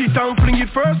you dash it and fling it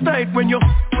first night. When you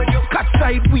cut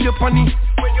side with your funny.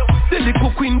 The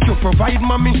little queen you provide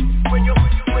mommy.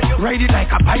 Ride it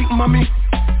like a bike mommy.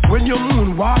 When you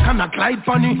moonwalk and a glide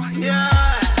funny.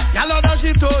 Yeah. Y'all dash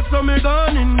it out so me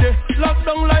gone in there. Locked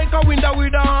down like a window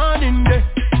with a hand in there.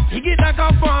 Dig it like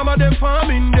a farmer, they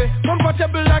farming there.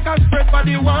 Comfortable like a spread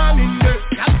body warming there.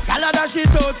 Y'all dash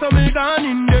it out so me gone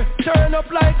in there. Turn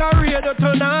up like a radio,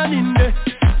 turn on in there.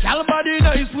 Y'all body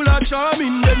nice, full of charm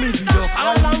in there. Me video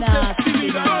call and say, see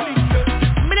me darling.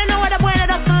 Me don't know what the boy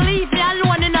that doesn't leave me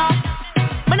alone enough.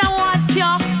 Me don't want you.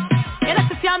 You have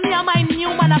to see me and my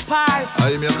new man apart.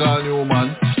 I me call new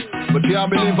man. But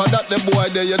can't believe that the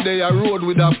boy there a road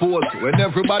with a post. When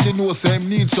everybody knows him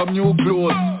need some new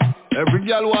clothes. Every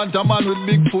girl want a man with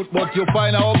big foot, but you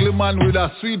find a ugly man with a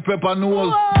sweet pepper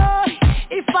nose. Whoa.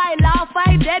 If I laugh,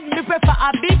 I dead. Me prefer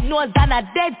a big nose than a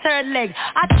dead third leg.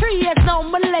 At 3 years now,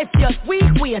 me left you weak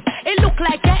waist. It look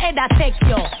like your head a take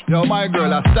you. Yo, my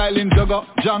girl, a styling jugger,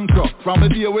 junk rock. From the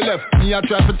day we left, me a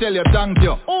try to tell you thank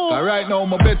you. Cause right now,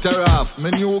 me better off.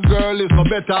 My new girl is my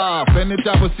better half.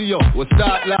 Anytime we see you, we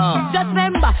start laugh. Just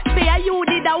remember, say you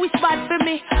did a wish bad for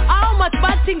me. How much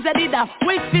bad things I did a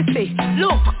wish for me.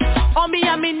 Look, on me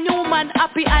and me new man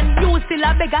happy and you still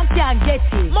a beg and can't get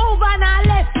it. Move on and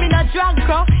left me no drunk.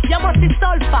 You must be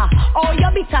sulfur, or you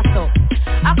bitter so.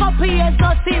 A couple years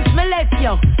ago since me left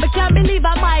you. I can't believe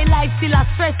that my life still a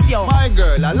stress you. My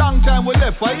girl, a long time we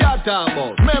left, what you talk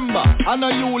about? Remember, I know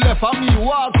you left and me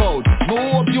walk out. Me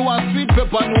hope you and sweet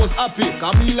pepper nose happy.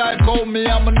 Cause me like how me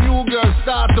and my new girl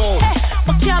start out. Hey,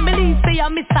 I can't believe say you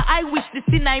mister, I wish this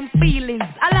in I'm feelings.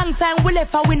 A long time we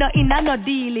left and we not in no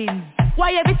dealings.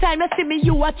 Why every time you see me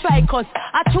you a try cuss?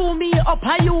 I chew me up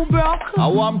and you broke. I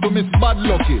want to miss bad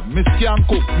lucky, miss can't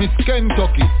cook, miss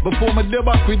Kentucky. Before me dey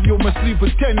back with you, me sleep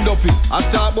with 10 duppy. I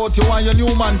talk about you and your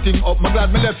new man thing up. Me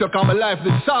glad me left you cause my life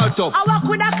is salt up. I walk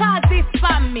with a causes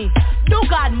from me. Do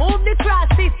God move the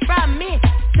crosses from me.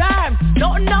 Damn,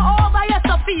 don't know over your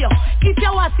Sophia. If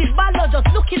you want it bad, just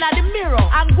looking at the mirror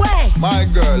and where? My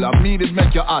girl, I mean it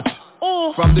make you hot.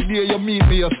 Oh. From the day you meet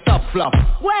me, you stop flap.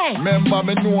 Where? Remember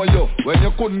me know you when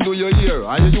you couldn't do your hair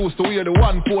and you used to wear the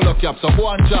one polo cap, so go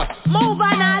and chat. Move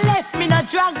on and left me no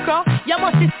drunk, you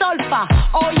must be sulfur,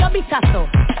 or you bitter so.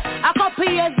 A couple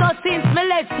years ago since me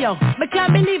left you. Me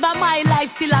can't believe that my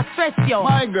life still a stress you.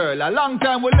 My girl, a long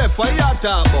time we left, what you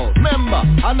talk about? Remember,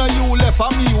 I know you left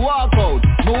and me walk out.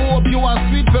 Me hope you and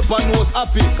sweet pepper nose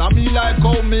happy. Cause me like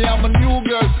how me and my new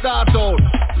girl start out.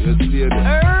 Yes, baby.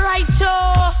 Right,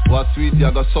 so. What sweet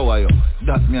you got sour you?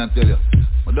 That me I tell you.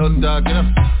 I don't talk, you know.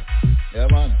 Yeah,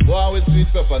 man. Go on with sweet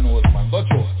pepper nose, man. Go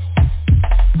through.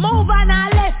 Move on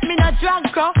and left me no drunk,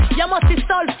 you must be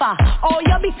sulfur, or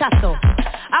you bitter so.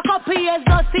 A couple years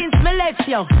ago since me left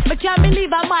you. Me can't believe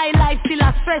that my life still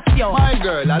a stress you. My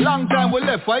girl, a long time we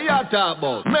left, what you talk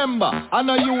about? Remember, I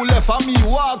know you left and me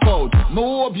walk out. Me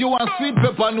hope you and sweet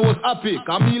pepper nose happy.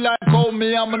 Cause me like how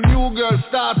me and my new girl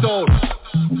start out.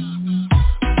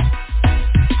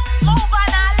 Move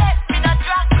on and left me no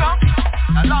drunk,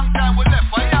 a long time we left,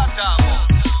 what you talk about?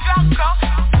 Drunk,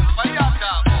 what you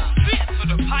talk about? Straight to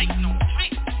the pipe, no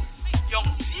trick. Young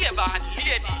Saber and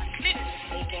Lady Clint.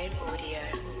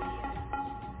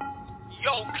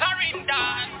 Yo,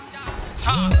 Clarendon.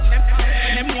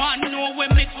 Them want know where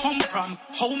me come from,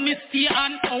 how me stay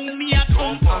and how me a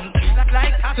come on.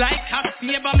 Like a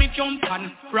saber me jump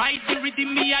on, ride the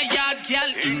rhythm me a yard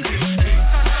girl English.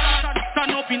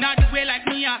 Stand up in the way like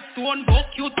me, a stone buck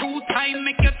you 2 times,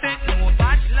 make you say no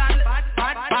bad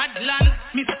land.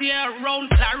 Me stay around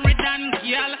Floridan,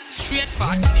 girl, straight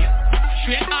badness,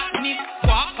 straight hotness.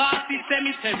 Walk past the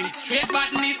cemetery, straight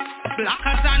badness.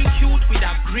 Blacker than cute with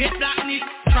a great blackness.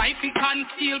 Try to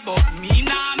conceal, but me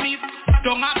nah miss.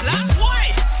 Don't a black boy,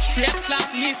 straight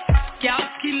flatness. Girl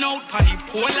skin out for the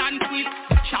pole and twist.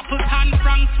 Chapelton,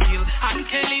 Frankfield and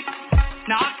Kelly.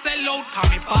 Now sell out for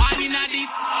me born in a this.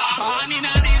 Born in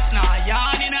a this, now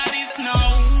yarn in a this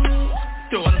now.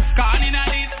 Don't scan in a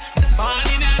this. Born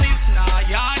in a this, now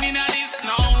yarn in a this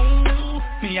now.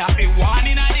 Me happy one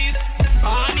in a this.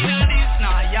 Born in a this,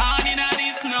 now yarn in a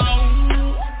this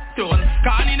now. Don't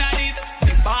scan in a this.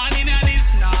 Me born in a this,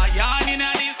 now yarn in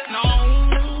a this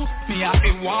now. Me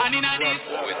happy one in a this.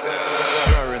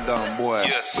 Down boy,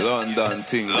 yes. London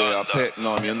thing, they a pet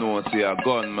now, you know, see a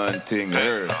gunman thing,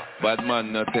 here. Bad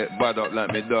man not take bad up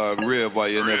like me dog raver,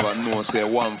 you never know, say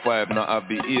 1-5 not have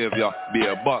behavior. Be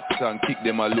a box and kick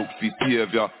them a look for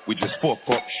savior. We just fuck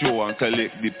up show and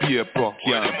collect the paper,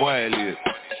 can't violate.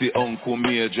 See Uncle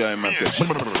Major, I'm a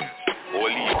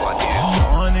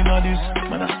on in a this,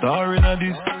 man a star in a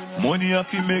this. Money I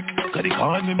fi make, cause they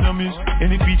can't name no miss.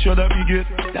 Any feature that we get,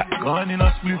 that gone in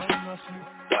a split.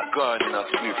 That gone in a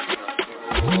split.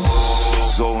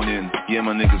 Zoning, yeah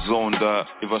my niggas zone that.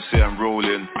 If I say I'm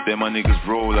rolling, then my niggas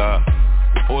roll out.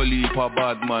 Only for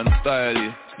bad man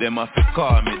style, them have to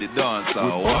call me the dancer.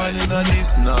 We're born in a this,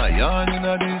 nah yarn in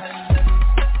a this.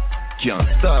 Can't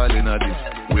stall in a this.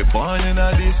 We're born in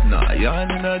a this, nah yarn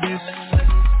in a this.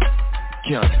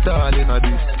 Can't stall in a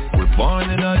this. We're born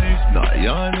in a this, nah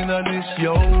yarn in a this,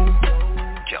 yo.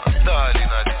 Can't stall in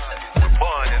a this. We're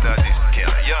born in a this,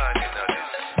 can't yarn in a this.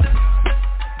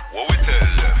 What we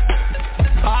tell them?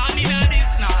 Born in a this,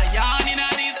 nah yarn in a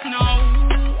this, no.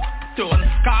 Don't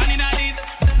scan in a this.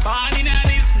 Born in a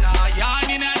this, nah yarn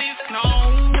in a this, no.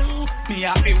 Me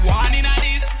happy one in a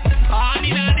this. Born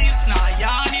in a this, nah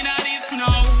yarn in a this,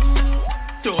 no.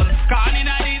 Don't scan in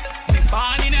a this. Me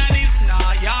born in a this,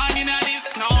 nah yarn in a this,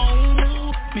 no.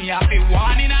 Me happy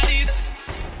one in a this.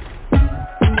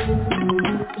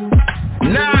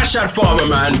 Nah, shot forward,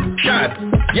 man. Shot.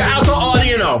 You're out of order,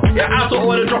 you know. You're out of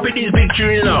order dropping these big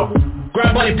tunes, you know.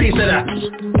 Grab on a piece of that.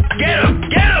 Get him!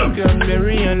 Get him!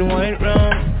 Cranberry and white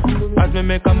rum. As me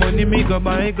make a money, me go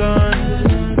buy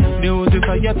gun. The house if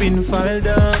I up in file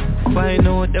down. Find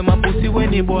out them a pussy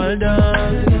when he boil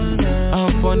down.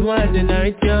 Have fun while the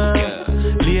night young.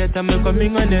 Later me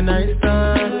coming on the night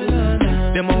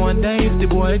stand. Them a wonder if the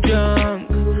boy drunk.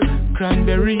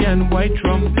 Cranberry and white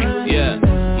rum. Yeah,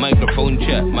 microphone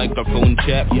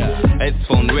check, yeah.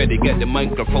 Headphone ready, get the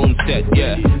microphone set,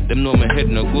 yeah. Them know my head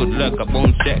no good like a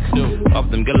bone check. Of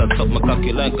them girls suck my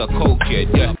cocky like a coke kid,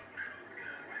 yeah.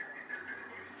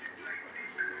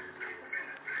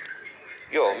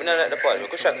 Yo, me not let the part, we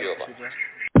could shut you over.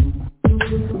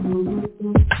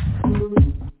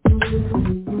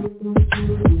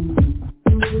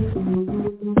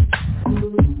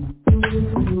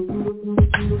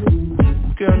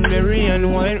 Cranberry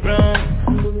and white rum.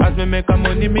 As me make a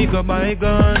money, me go buy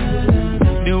gun.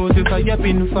 The house if I up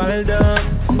in file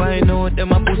down. Find out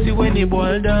them a pussy when he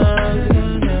boil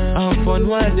down. Have fun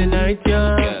while the night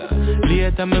young.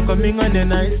 Later me coming on the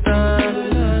night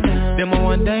stand. Them a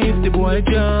wonder if the boy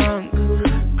drunk.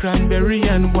 Cranberry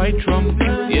and white rum.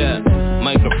 Yeah,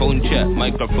 microphone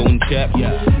check,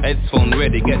 yeah. Headphone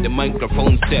ready, get the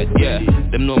microphone set, yeah.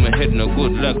 Them know my head no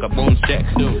good like a bone check.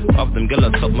 Of them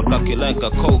girls suck my cocky like a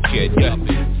coke kid, yeah.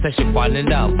 Session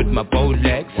falling out with my bow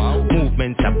legs.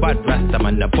 Movements are bad, rasta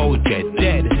man the bow jet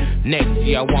dead. Next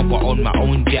year I want for on my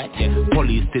own jet.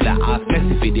 Police still a ask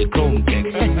me if they chrome check.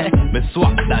 Me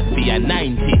swap that for a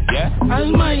 90, yeah.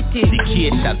 Almighty. The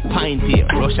case shot pinty.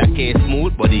 Russia case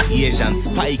smooth, but the Asian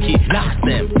spiky. Last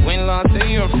them. When last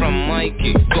day you're from Mikey.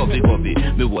 Gobby,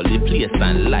 me want the place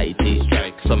and light it.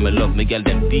 Strike. Some me love me girl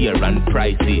them dear and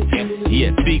pricey.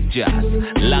 Yeah, big jazz,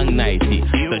 long nighty.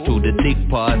 So through the thick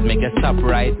paws, make a stop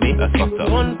right me.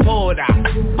 One powder,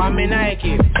 on me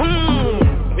Nike.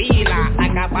 Wheeler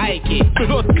like a bikey.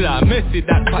 Blood clot, messy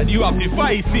that part you have the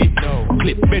feisty.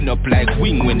 Clip bend up like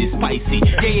wing when it's spicy.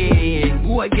 Yeah,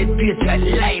 boy get paid like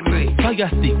library. Fire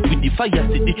stick with the fire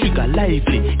stick, the trigger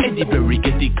lively. Eddie Berry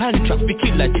get the contract, be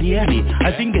killer Gianni.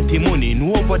 I think get the money,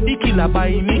 no over the killer buy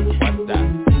me. What's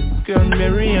that?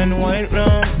 Cranberry and white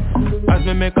rum. As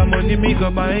me make a money, me go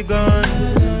buy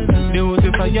gun. The house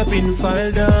if I up in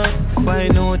file down.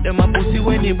 Find out them a pussy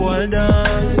when he boil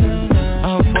down.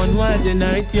 Have fun while the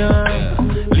night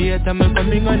young. Later me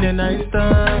coming on the night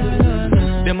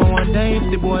stand. Them a wonder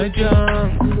if the boy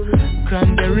drunk.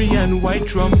 cranberry and white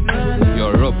rum.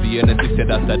 You're roughie and the said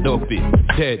that's a dopey.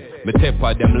 Dead, me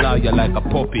temper them liar like a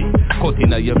puppy. Cut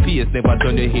in your face, never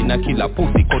turn you in a killer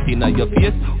pussy. Cut in your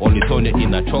face, only turn you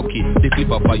in a chucky. The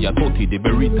clipper fire totty, the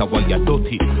berita while you're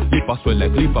dirty. Lip a swell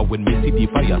like liver when me see the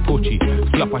fire touchy.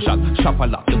 Slap a shot, chop a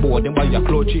lock, the boy them by your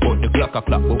clutchy. But the clock a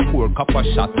clock before copper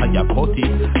shot and your cutty.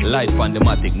 Life on the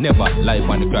matic, never life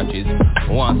on the scratches.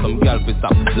 Want some girl to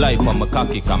stop, life on my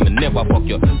cocky. Come and never fuck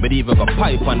you, but even got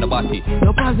pipe on the body.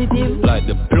 No positive. Like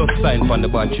the plus sign from the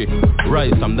battery.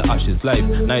 Rise from the ashes, life,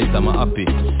 nice I'm happy.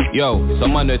 Yo,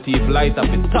 some man with teeth light up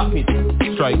and stop it.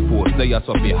 Strike force, they are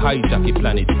so be hijack the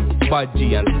planet. Bad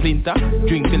G and Splinter,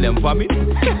 drink till them vomit.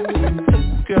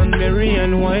 Cranberry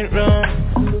and white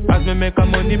rum. As me make a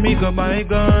money, me go buy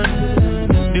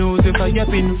gun. Use if I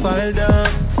pin file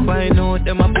down. Find out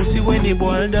them a pussy when they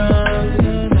boil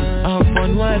down. Have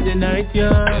fun while the night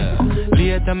young.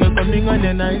 Later me coming on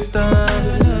the night star.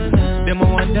 Them a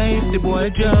wonder if the boy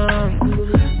jump.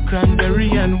 Cranberry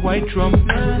and white rum.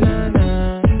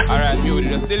 Alright, you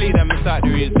just delete and me start the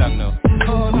real song now.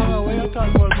 Oh no, what you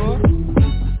talking about, bro?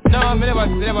 No, me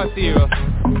never serious.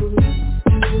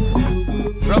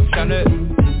 Rough channel.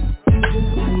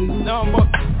 No, but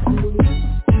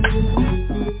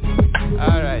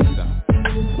alright, sir.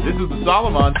 This is the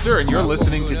Solomon, sir, and you're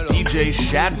listening to DJ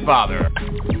Shadfather.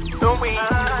 Give me a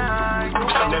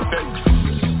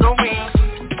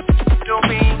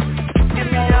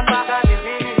bag of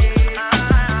disease.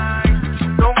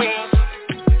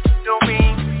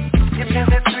 Give me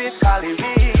the sweet Cali weed.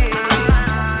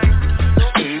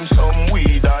 Steam some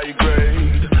weed I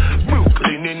grade.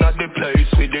 Brooklyn in the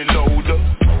place with the load.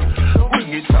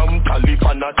 Bring it from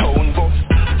California town bus.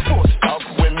 First stop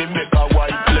when me make a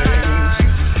white plane.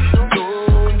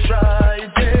 Don't try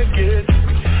take it,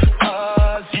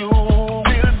 cause you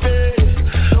will pay.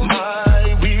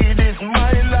 My weed is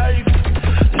my life.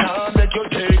 Now make you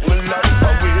take my life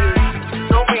away.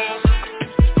 No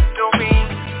weed,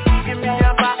 give me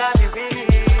a bag of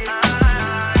disease.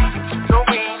 No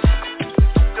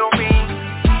weed,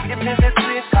 give me the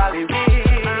sweet Cali weed.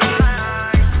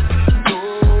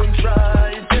 Don't try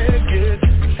take it,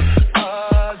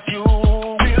 cause you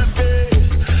will pay.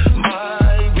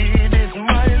 My weed is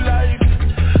my life.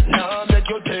 Now make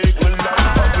you take my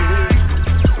life away.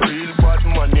 Real bad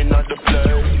man in the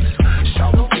place.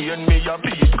 Champagne me a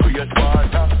beat, great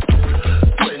water.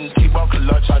 20 buckle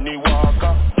of Johnny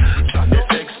Walker. Johnny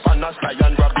X, Pana, Sly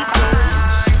and Robbie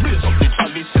Blaze. Blaze up the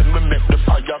chalice and me make the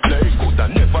fire blaze. Coulda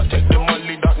never take the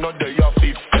money that no day of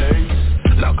 50 days.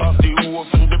 Lock off the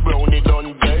roof and the brownie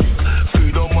done bake.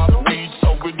 Freedom of weed, so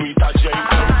we do it a J.A.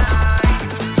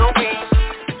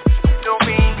 No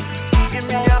weed, give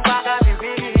me a bag of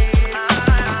disease.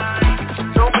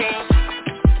 No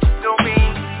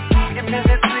weed, give me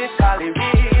the sweet Cali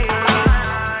weed.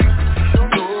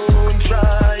 Don't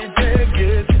try take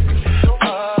it,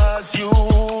 cause you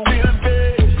will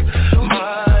pay.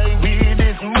 My weed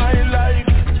is my life.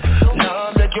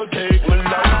 Now make you take my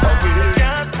life away.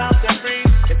 Can't stop the free,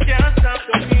 you can't stop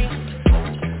the me.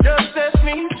 Just set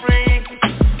me free.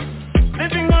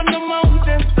 Living on the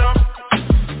mountain top,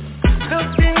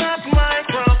 looking at my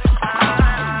crop.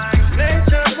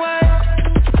 Nature's way,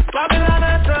 Babylon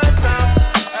at the top.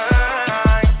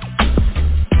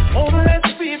 Homeless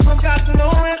people got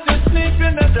nowhere to sleep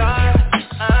in the dark.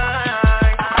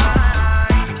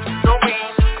 No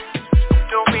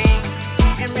weed,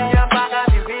 give me a bag of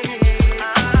disease.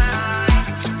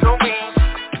 No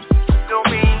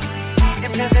weed,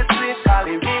 give me the sweet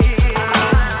Cali weed.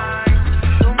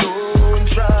 Don't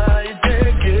try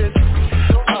take it,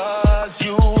 cause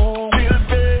you will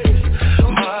pay.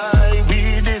 My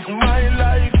weed is my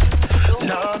life.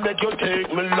 Now make you take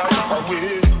my life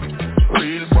away.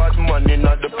 Real bad man in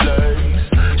the place.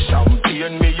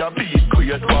 Champagne me a beat,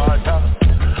 great water.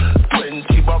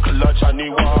 20 buckle of Johnny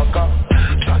Walker.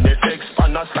 Johnny X,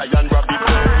 Pana, Sly and Robbie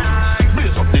Blaze.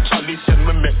 Blaze up the chalice and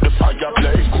me make the fire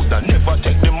blaze. Coulda never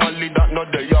take the money that no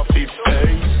day of 50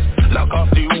 days. Lock off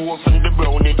the roof and the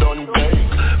brownie done bake.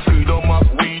 Freedom of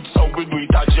weed, so we do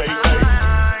it a J.A.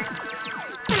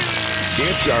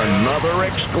 It's another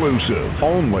exclusive,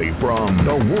 only from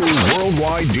the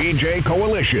Worldwide DJ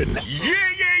Coalition.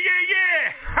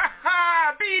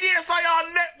 BDSIR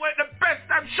Network, the best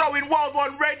damn show in World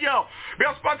One Radio. We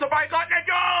are sponsored by Got the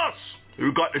Juice.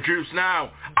 Who got the juice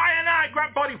now? I,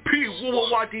 Grand Body P,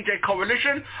 Worldwide DJ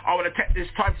Coalition. I want to take this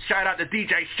time to shout out to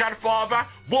DJ Shadfather,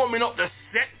 warming up the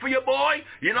set for you, boy.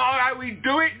 You know how we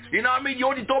do it. You know what I mean? You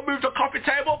already don't move the coffee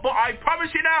table, but I promise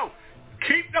you now,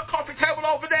 keep the coffee table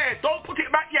over there. Don't put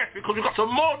it back yet because we've got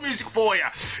some more music for you.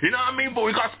 You know what I mean? But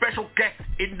we've got a special guest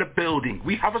in the building.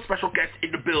 We have a special guest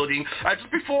in the building.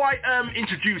 Just before I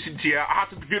introduce him to you, I have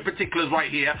to give particulars right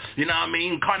here. You know what I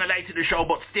mean? Kind of late in the show,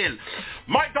 but still.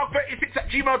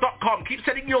 MikeDog36@gmail.com. Keep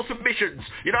sending your submissions.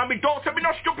 You know what I mean? Don't send me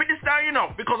no stupidness now, you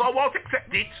know, because I won't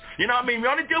accept it. You know what I mean? We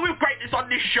only deal with greatness on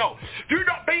this show. Do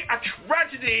not be a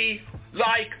tragedy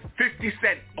like 50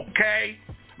 Cent, okay?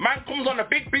 Man comes on a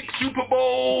big Super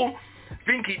Bowl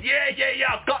thinking, yeah,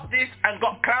 I've got this, and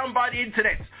got clowned by the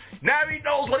internet. Now he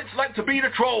knows what it's like to be the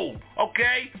troll,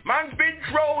 okay? Man's been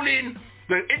trolling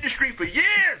the industry for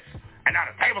years, and now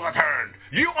the tables are turned.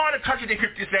 You are the tragedy,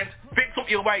 50 Cent. Fix up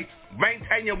your weight.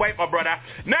 Maintain your weight, my brother.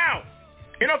 Now,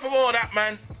 enough of all that,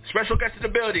 man. Special guest in the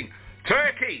building.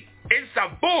 Turkey,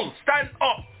 Istanbul, stand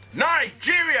up.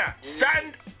 Nigeria,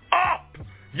 stand up.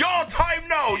 Your time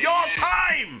now, your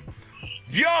time.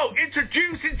 Yo,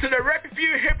 introducing to the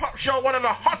RePPiN4U Hip Hop Show, one of the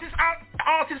hottest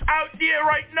artists out there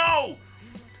right now.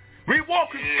 We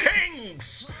walk with kings.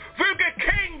 Fuga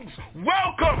Kings,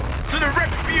 welcome to the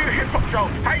RePPiN4U Hip Hop Show.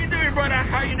 How you doing, brother?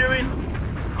 How you doing?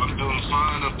 I'm doing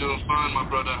fine, my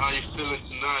brother. How you feeling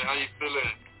tonight? How you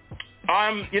feeling?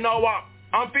 You know what?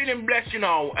 I'm feeling blessed, you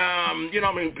know. You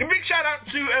know what I mean? Big shout out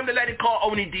to the lady called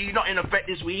Oni D, not in effect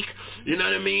this week. You know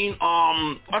what I mean?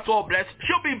 That's all blessed.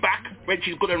 She'll be back when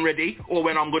she's good and ready, or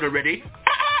when I'm good and ready.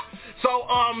 So,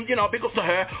 you know, big up to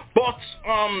her. But,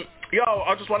 yo,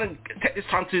 I just want to take this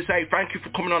time to say thank you for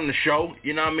coming on the show.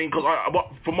 You know what I mean? Because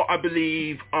from what I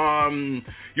believe,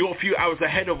 you're a few hours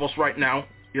ahead of us right now.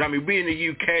 You know what I mean? We're in the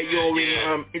UK, you're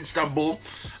in Istanbul.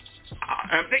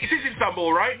 This is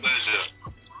Istanbul, right? Pleasure.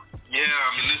 Yeah,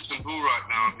 I'm in Istanbul right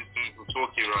now. I'm in Istanbul,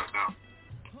 Turkey right now.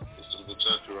 Istanbul,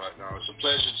 Turkey right now. It's a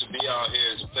pleasure to be out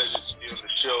here. It's a pleasure to be on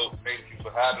the show. Thank you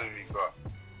for having me, bro.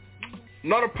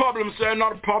 Not a problem, sir.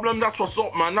 Not a problem. That's what's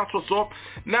up, man. That's what's up.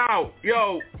 Now,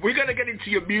 yo, we're going to get into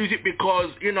your music because,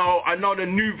 you know, I know the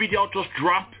new video just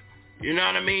dropped. You know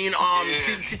what I mean?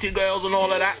 City Girls and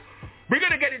all of that. We're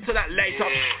going to get into that later.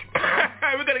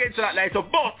 We're going to get into that later.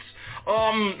 But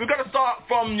we're going to start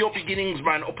from your beginnings,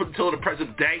 man, up until the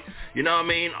present day. You know what I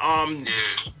mean?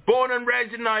 Born and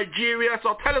raised in Nigeria.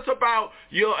 So tell us about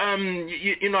your,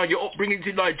 you know, your upbringing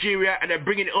in Nigeria and then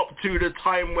bringing it up to the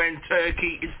time when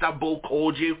Turkey, Istanbul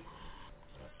called you.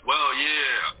 Well,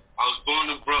 yeah. I was born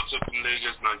and brought up in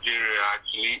Lagos, Nigeria,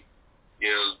 actually.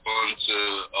 Yeah, I was born to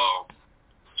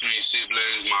 3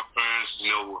 siblings. My parents, you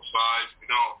know, were 5, you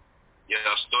know. Yeah,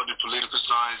 I studied political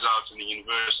science out in the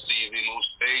University of Imo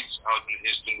State, out in the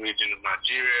eastern region of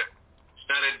Nigeria.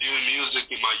 Started doing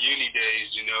music in my uni days,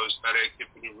 you know, started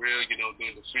keeping it real, you know,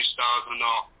 doing the freestyles and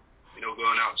all, you know,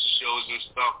 going out to shows and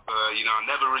stuff. You know, I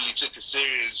never really took it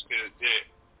serious because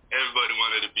everybody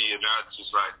wanted to be an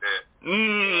artist right there.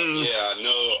 Yeah, I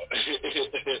know.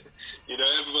 You know,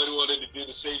 everybody wanted to do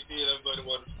the same thing. Everybody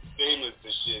wanted to be famous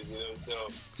and shit, you know, so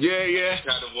I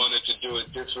kind of wanted to do it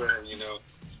different, you know.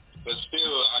 But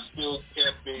still, I still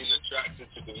kept being attracted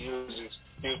to the music,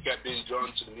 still kept being drawn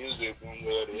to the music one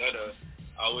way or the other.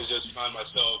 I always just find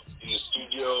myself in the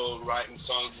studio writing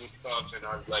songs and stuff, and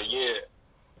I was like, yeah,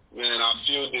 man, I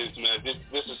feel this, man.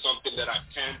 This is something that I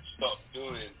can't stop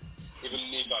doing, even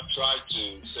if I try to.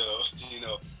 So, you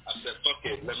know, I said, fuck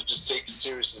it, let me just take it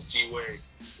serious and see where it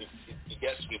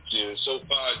gets me to. So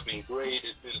far, it's been great.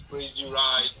 It's been a crazy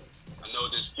ride. I know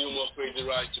there's still more crazy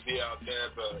rides to be out there,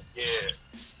 but yeah,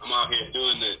 I'm out here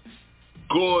doing it.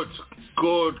 Good.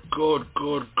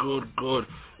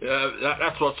 Yeah,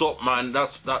 that's what's up, man.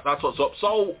 That's what's up.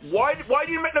 So why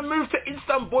do you make the move to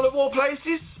Istanbul of all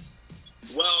places?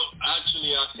 Well,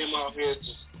 actually, I came out here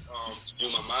to do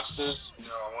my master's. You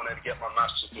know, I wanted to get my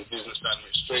master's in business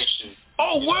administration.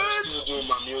 Oh, word! I'm still doing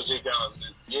my music out.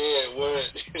 Yeah, word.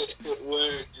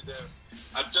 Word, you know.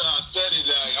 I said it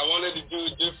like I wanted to do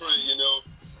it different, you know.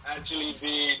 Actually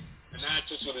be an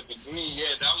artist with a degree,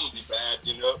 yeah, that wouldn't be bad,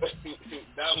 you know.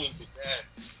 That wouldn't be bad.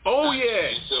 Oh, actually,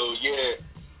 yeah. So,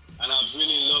 yeah. And I was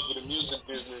really in love with the music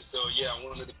business, so, yeah, I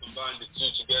wanted to combine the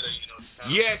two together, you know.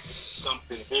 Yes.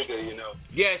 Something bigger, you know.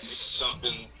 Yes.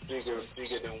 Something bigger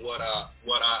than what I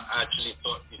actually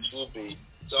thought it would be.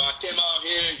 So I came out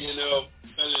here, you know,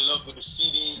 fell in love with the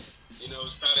city, you know,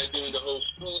 started doing the whole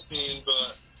school thing,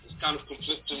 but it's kind of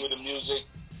conflicting with the music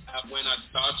when I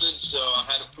started, so I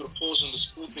had to put a pause on the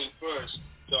school thing first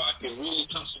so I could really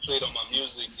concentrate on my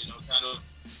music, you know, kind of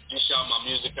dish out my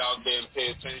music out there and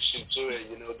pay attention to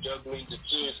it, you know, juggling the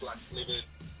two is like living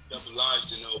double lives,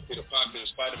 you know, Peter Parker and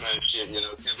Spider-Man shit, you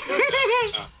know, can't do that all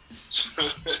the time.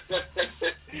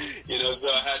 You know, so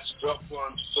I had to drop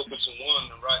one to focus on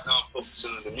one, and right now I'm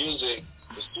focusing on the music,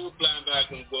 I'm still planning back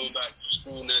and going back to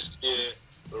school next year.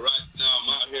 But right now, I'm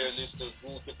out here listening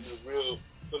to Keeping It Real,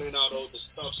 pulling out all the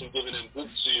stuff and giving them good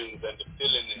tunes and they're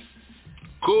feeling it.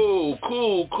 Cool.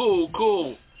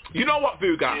 You know what,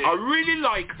 Vuga? Yeah. I really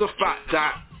like the fact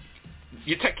that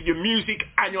you're taking your music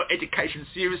and your education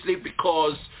seriously,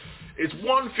 because it's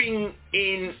one thing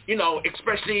in, you know,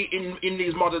 especially in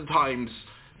these modern times,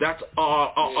 that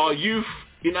our youth,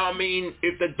 you know what I mean,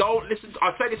 if they don't listen,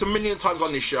 I've said this a million times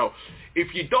on this show,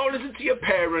 if you don't listen to your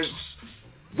parents,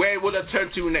 where will they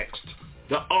turn to next?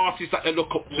 The artists that they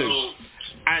look up to.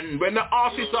 And when the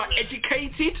artists are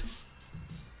educated,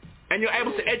 and you're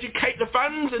able to educate the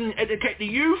fans and educate the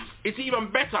youth, it's even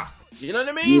better. You know what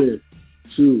I mean? Yeah,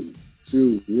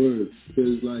 true, word.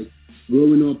 Because, like,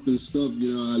 growing up and stuff,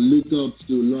 you know, I looked up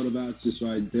to a lot of artists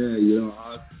right there, you know.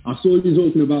 I saw you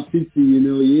talking about 50, you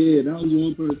know, yeah, that was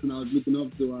one person I was looking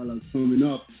up to while I was coming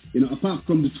up. You know, apart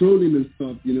from the trolling and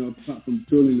stuff,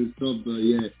 but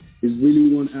yeah, it's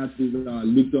really one artist that I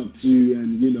looked up to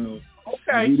and, you know,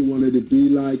 I really wanted to be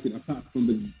like it, apart from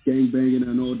the gangbanging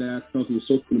and all that stuff he was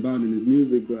talking about in his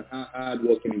music, but how hard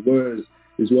working words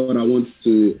is what I want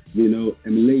to, you know,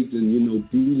 emulate and, you know,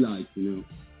 be like, you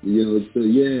know, so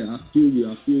yeah, I feel you.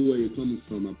 I feel where you're coming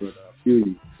from, my brother. I feel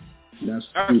you. That's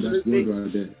true. That's word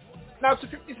right there. Now, to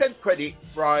 50 Cent credit,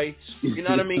 right? You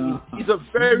know what I mean? He's a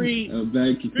very,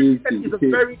 50 Cent is a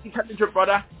very intelligent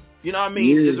brother. You know what I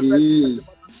mean? Yeah, he's a very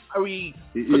how he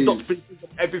conducts business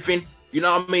and everything. You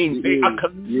know what I mean? I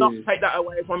cannot take that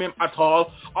away from him at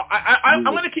all. I'm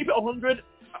going to keep it 100,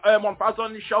 1,000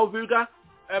 on the show, Vuga.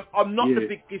 I'm not the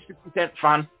biggest 50 Cent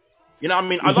fan. You know what I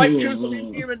mean? I like tunes of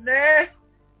him here and there,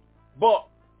 but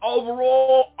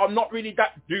overall, I'm not really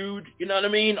that dude. You know what I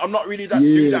mean? I'm not really that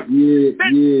dude.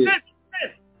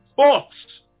 But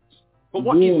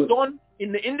what he's done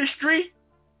in the industry,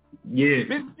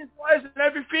 business-wise and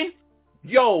everything,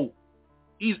 yo,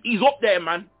 he's up there,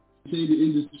 man. Change the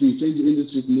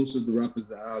industry. Most of the rappers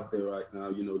that are out there right now,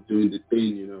 you know, doing the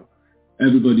thing, you know.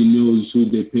 Everybody knows who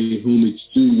they pay homage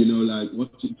to, you know, like what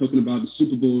you're talking about, the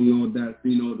Super Bowl and all that,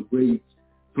 seeing all the greats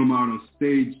come out on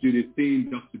stage, do their thing,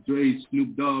 Dr. Dre,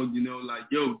 Snoop Dogg, you know, like,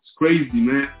 yo, it's crazy,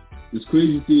 man. It's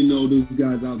crazy seeing all those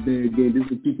guys out there again.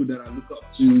 These are people that I look up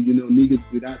to, you know, niggas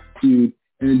with attitude,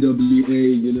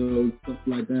 NWA, you know, stuff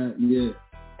like that, yeah.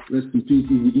 Rest in peace,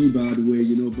 Easy E, by the way,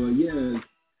 you know, but yeah.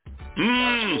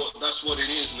 That's what it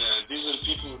is, man. These are the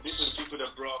people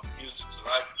that brought music to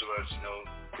life to us, you know.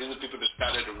 These are the people that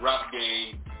started the rap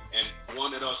game and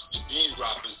wanted us to be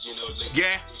rappers, you know.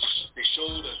 They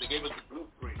showed us, they gave us the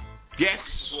blueprint. Yes.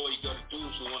 This is what you got to do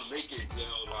if you want to make it, you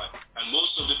know. Like, and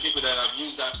most of the people that have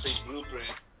used that same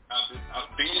blueprint have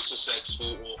been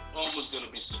successful or almost going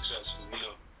to be successful, you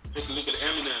know. Take a look at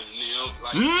Eminem, you know.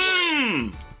 Like,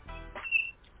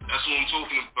 that's what I'm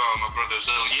talking about, my brother.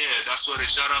 So, yeah, that's what they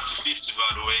shout out to 50, by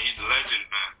the way. He's a legend,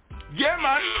 man. Yeah,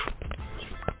 man.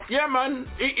 Yeah, man.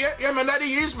 Yeah, man, that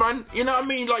he is, man. You know what I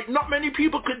mean? Like, not many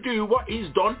people could do what he's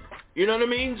done. You know what I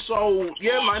mean? So,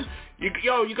 yeah, man. You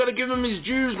got to give him his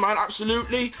dues, man.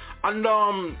 Absolutely. And,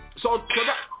 so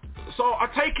I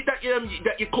take it that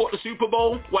you caught the Super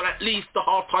Bowl. Well, at least the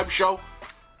halftime show.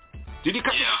 Did you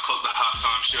catch I caught the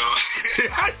halftime show.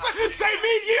 Say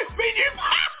me and you.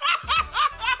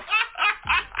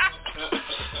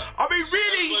 I mean,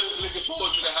 really. Looking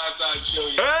forward to the halftime show.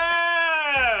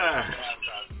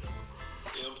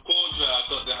 Of course, I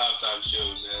thought the halftime show,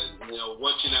 man. You know,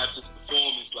 watching artists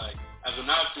perform is like, as an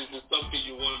artist, it's something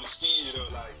you want to see. You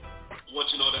know, like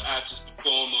watching all the artists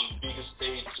perform on the biggest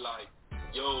stage. Like,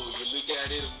 yo, you look at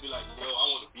it and be like, yo, I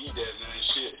want to be there, man.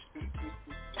 Shit.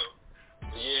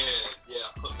 Yeah,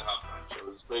 I thought the halftime show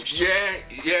was great.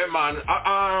 Yeah, man.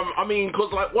 I mean, cause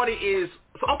like what it is.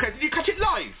 So, okay, did you catch it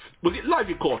live? Was it live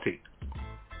you caught it?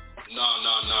 No.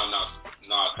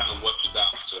 I kind of watched it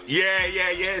after. Yeah.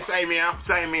 Same here.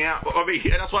 I mean,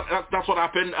 yeah, that's what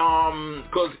happened.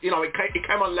 Cause you know it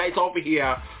came on late over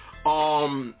here.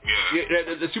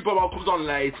 The Super Bowl comes on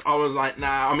late. I was like,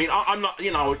 nah. I mean, I'm not,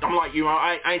 you know, I'm like you.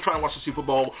 I ain't trying to watch the Super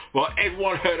Bowl, but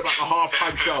everyone heard about the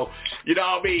halftime show. You know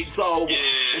what I mean? So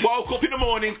woke up in the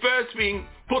morning, first thing,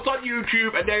 put on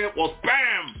YouTube, and then it was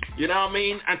bam. You know what I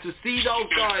mean? And to see those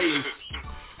guys,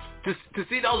 to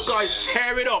see those guys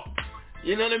tear it up.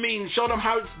 You know what I mean? Show them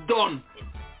how it's done.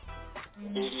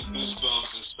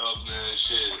 Goosebumps and stuff, man.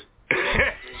 Shit.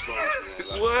 Goosebumps,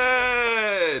 man.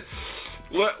 Word.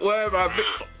 Where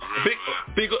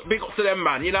big up to them,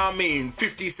 man. You know what I mean?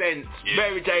 50 Cent,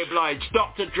 Mary J. Blige,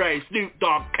 Dr. Dre, Snoop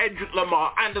Dogg, Kendrick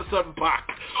Lamar, Anderson .Paak.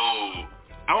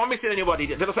 I won't missing anybody.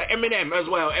 Did I say Eminem as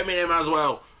well? Eminem, man.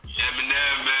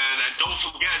 And don't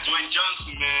forget Dwayne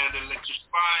Johnson, man. The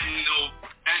electrifying, you know,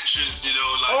 entrance, you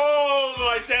know, like. Oh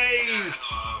my days!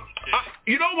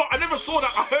 You know what? I never saw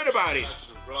that. I heard about it.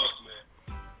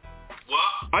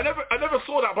 What? I never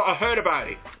saw that, but I heard about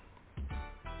it.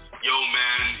 Yo,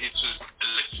 man, it's just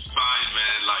electrifying,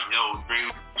 man. Like, yo,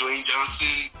 Dwayne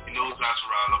Johnson, he knows how to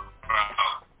rile up a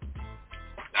crowd.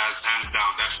 That's hands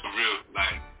down. That's for real.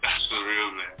 Like, that's for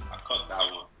real, man. I caught that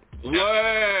one.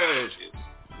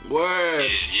 Word.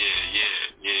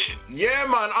 Yeah. Yeah,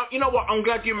 man. You know what? I'm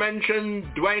glad you mentioned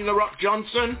Dwayne The Rock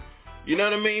Johnson. You know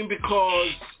what I mean?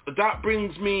 Because that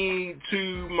brings me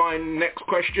to my next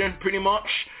question, pretty much.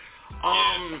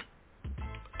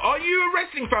 Are you a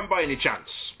wrestling fan by any chance?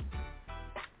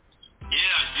 Yeah,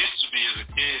 I used to be as a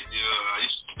kid. You know, I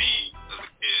used to be as a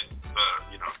kid.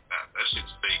 You know, that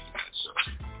shit's fake, man. So.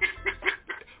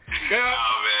 Yeah.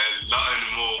 Nah, man, not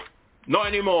anymore. Not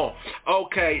anymore.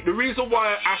 Okay, the reason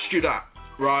why I asked you that,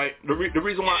 right? The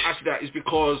reason why I asked you that is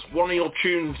because one of your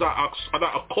tunes that I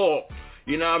caught,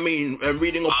 you know what I mean,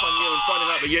 reading up on you and finding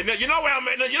out that you know where I'm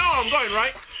going,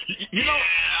 right? You know. Yeah,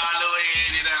 I know where you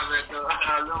headed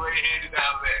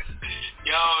out, man.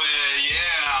 Yo, man,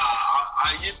 yeah.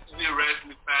 I used to be a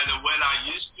wrestling fan, and when I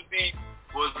used to be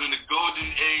was in the golden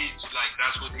age, like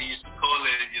that's what they used to call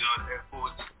it, you know,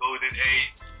 therefore it's the golden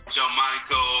age. Shawn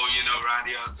Michaels, you know,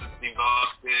 Randy Orton, Steve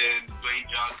Austin, Dwayne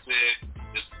Johnson,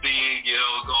 The Sting, you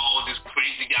know, got all these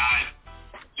crazy guys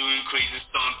doing crazy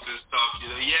stunts and stuff, you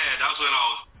know. Yeah, that's when I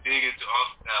was big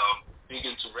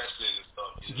into wrestling and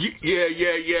stuff. You know?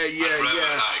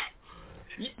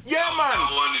 Yeah, man.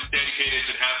 That one is dedicated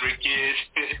to Heartbreak Kid.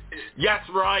 That's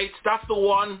right. That's the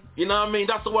one. You know what I mean?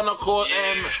 That's the one I call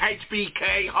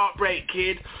HBK, Heartbreak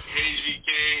Kid.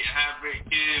 HBK, Heartbreak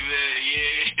Kid, man.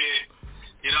 Yeah.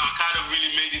 You know, I kind of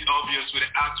really made it obvious with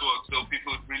the artwork so people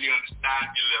would really understand,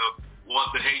 you know, what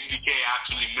the HBK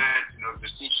actually meant. You know, to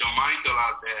see Shawn Michaels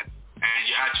out there and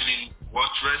you actually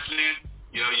watch wrestling,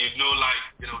 you know, like,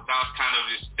 you know, that's kind of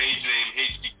his stage name,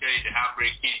 HBK, the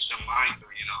Heartbreak Kid, Shawn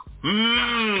Michaels, you know.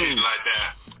 Kind of like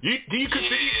that. Do you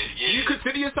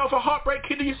consider yourself a Heartbreak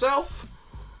Kid yourself?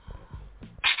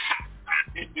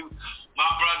 My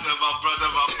brother.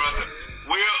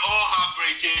 We're all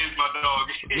Heartbreak Kids, my dog.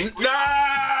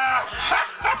 Nah!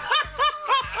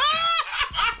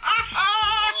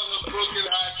 All the broken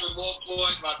hearts at one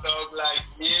point, my dog. Like,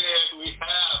 yeah, we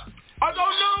have. I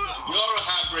don't know. You're a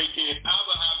Heartbreak Kid. I'm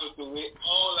a Heartbreak Kid. We're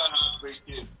all a Heartbreak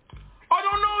Kid. I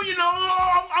don't know, you know.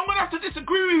 I'm gonna have to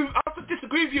disagree.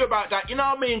 With you about that. You know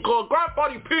what I mean? Cause Grand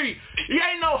Body P, he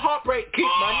ain't no Heartbreak Kid,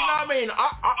 man. You know what I mean?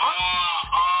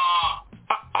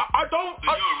 I don't.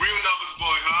 So you're a real numbers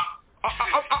boy, huh?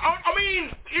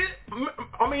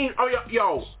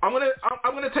 Yo, I'm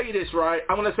gonna tell you this, right?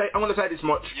 I'm gonna say this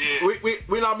much. Yeah.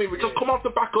 We know what I mean? We just come off the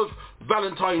back of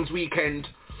Valentine's weekend,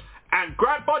 and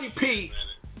Grand Body P,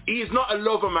 he is not a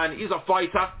lover, man. He's a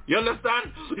fighter. You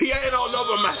understand? He ain't no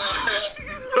lover, man.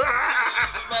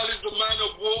 Man is the man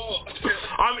of war.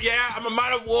 I'm a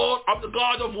man of war. I'm the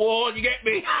god of war. You get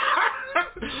me?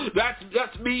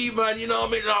 That's me, man. You know what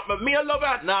I mean? Like, me a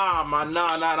lover? Nah, man.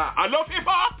 Nah. I love hip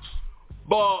hop,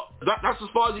 but that's as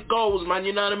far as it goes, man.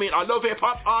 You know what I mean? I love hip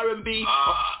hop, R&B,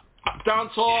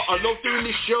 dancehall. I love doing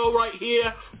this show right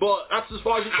here, but that's as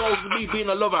far as it goes with me being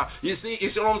a lover. You see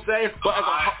what I'm saying? But as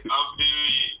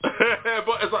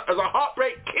a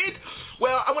Heartbreak Kid,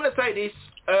 well, I want to say this.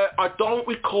 I don't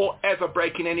recall ever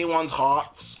breaking anyone's hearts.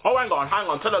 Oh, hang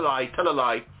on. Tell a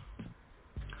lie.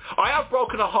 I have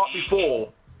broken a heart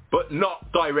before, but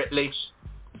not directly.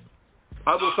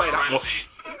 I will say that much.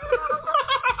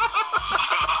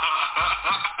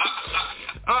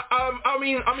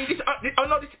 I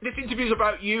know this interview's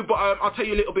about you, but I'll tell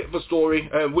you a little bit of a story,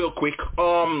 real quick.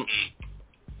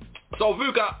 So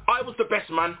Vuga, I was the best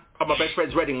man at my best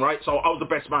friend's wedding, right? So I was the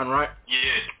best man, right?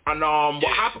 Yeah. And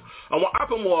what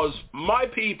happened was my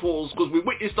peoples, because we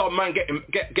witnessed our man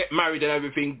get married and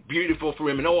everything, beautiful for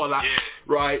him and all that,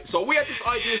 right? So we had this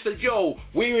idea, said, yo,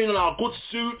 we're in our good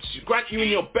suits, Grant, you in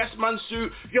your best man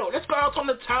suit, yo, let's go out on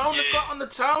the town,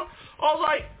 I was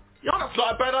like, yo, that's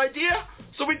not a bad idea.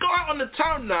 So we got out on the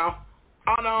town now,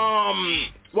 and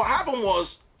what happened was,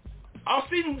 I've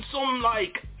seen some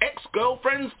like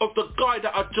ex-girlfriends of the guy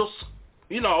that I just,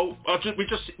 you know, we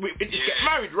just get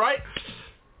married, right?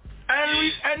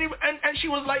 And she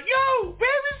was like, yo,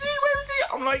 where is he?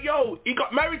 I'm like, yo, he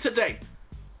got married today.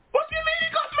 What do you mean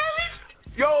he got married?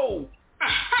 Yo,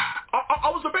 I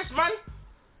was the best man.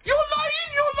 You're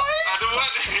lying.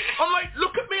 I'm like,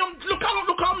 look at me, look how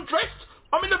I'm dressed.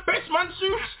 I'm in the best man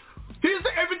suit. Here's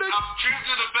the evidence. I'm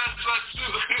choosing the best one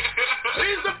too.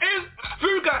 Here's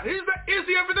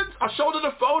the evidence. I showed her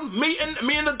the phone. Me and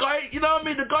the guy. You know what I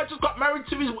mean? The guy just got married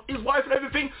to his wife and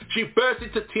everything. She burst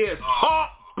into tears,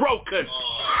 heartbroken.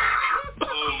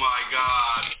 Oh my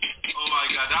God.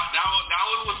 That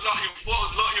one was not your fault. It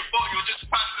was not your fault. You were just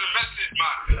passing the message,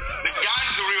 man. The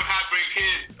guy's a real heartbreak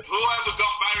kid. Whoever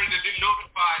got married and didn't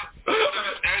notify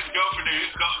his ex-girlfriend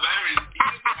who's got married,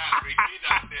 he's a heartbreak kid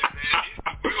out there, man.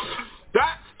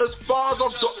 That's as far as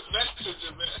I've gone.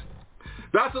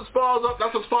 That's as far as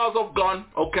I've gone.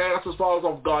 Okay, that's as far as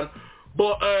I've gone.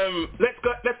 But let's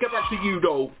get back to you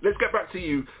though. Let's get back to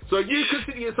you. So you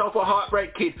consider yourself a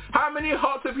heartbreak kid. How many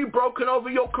hearts have you broken over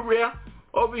your career,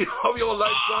 over your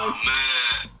lifetime?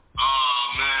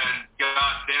 Oh man,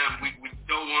 goddamn, we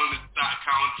don't want to start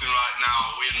counting right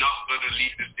now. We're not gonna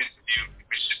leave this interview.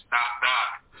 We should start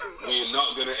that. We're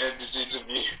not gonna end this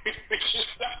interview. We should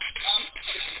start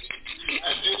counting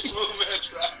at this moment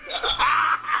right now.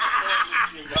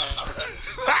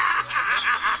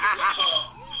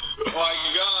 Oh my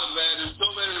God, man, there's so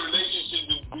many relationships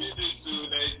you've been into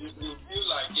that you feel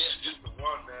like, yeah, just the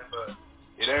one, man, but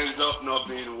it ends up not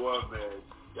being the one, man.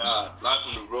 God, life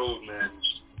on the road, man.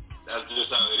 That's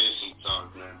just how it is sometimes,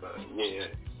 man, but yeah.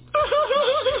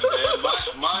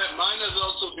 Mine has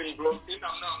also been broken.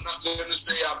 I'm not going to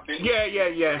say I've been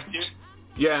broken.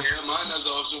 Yeah, mine has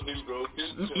also been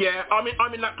broken. So. Yeah, I'm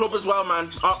in that club as well,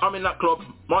 man. I'm in that club.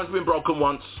 Mine's been broken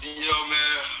once. Yo,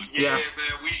 man. Yeah, man.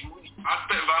 I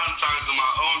spent Valentine's on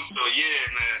my own, so yeah,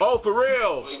 man. Oh, for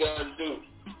real? What you gotta do?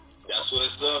 That's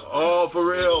what's up. Oh, for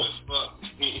real?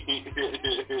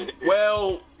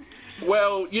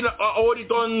 Well, you know, I already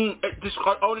done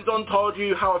told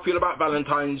you how I feel about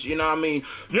Valentine's, you know what I mean?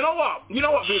 You know what,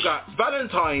 Vuga?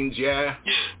 Valentine's,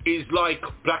 is like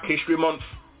Black History Month.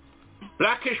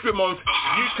 Black History Month,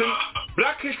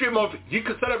 you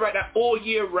can celebrate that all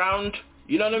year round,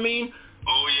 you know what I mean?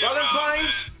 Oh, yeah.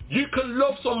 Valentine's, you can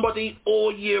love somebody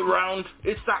all year round.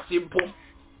 It's that simple.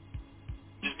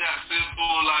 It's that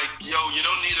simple, like, yo, you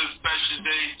don't need a special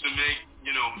day to make,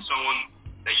 you know, someone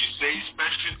that you say is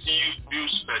special to you feel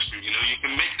special. You know, you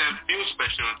can make them feel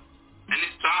special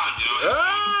anytime, you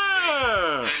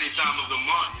know. Any time of the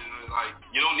month, you know, like,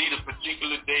 you don't need a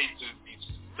particular day to be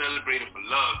celebrated for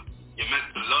love. You're meant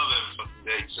to love every fucking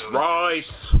day, so. Right.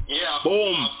 Yeah,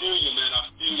 Boom. I feel you, man. I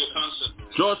feel your concept, man.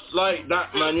 Just like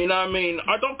that, man, you know what I mean?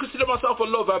 I don't consider myself a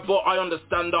lover, but I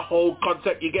understand the whole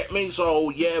concept, you get me? So,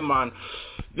 yeah, man.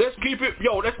 Let's keep it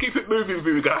moving,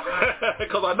 Vuga.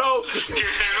 Because I know.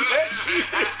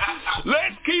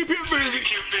 Let's keep it moving.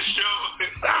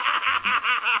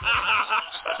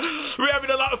 We're having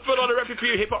a lot of fun on the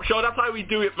RePPiN4U Hip Hop Show. That's how we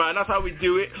do it, man. That's how we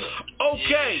do it.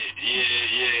 Okay.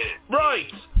 Yeah.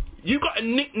 Right. You got a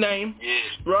nickname. Yeah.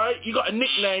 Right? You got a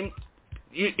nickname.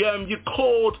 You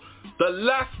called the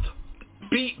Last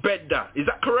Beat Bender. Is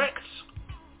that correct?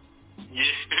 Yeah.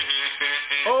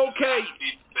 Okay.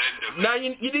 Now you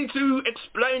need to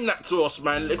explain that to us,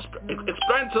 man.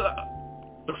 Explain to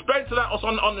us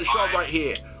on the show right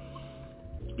here.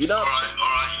 You know.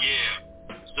 Alright, yeah.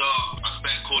 So I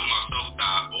spent calling myself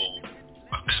that, or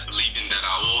I spent believing that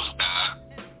I was that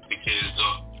because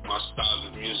of my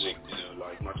style of music. You know,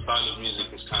 like my style of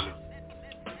music is kind of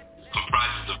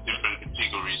comprises of different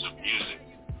categories of music.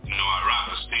 You know, I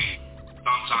rap, I sing.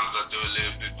 Sometimes I do a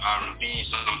little bit R&B,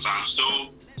 sometimes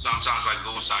soul, sometimes I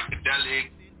go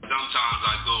psychedelic, sometimes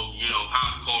I go, you know,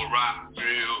 hardcore rap,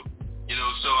 drill, you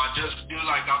know, so I just feel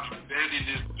like I'm bending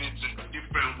these bits in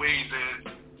different ways,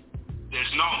 and there's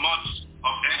not much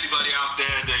of anybody out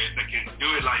there that can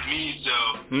do it like me,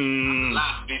 so I'm the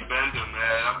last beat bender,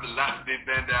 man. I'm the last beat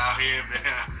bender out here,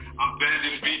 man. I'm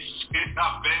bending beats,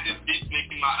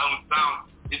 making my own sound,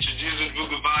 introducing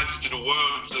Google vibes to the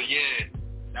world, so yeah.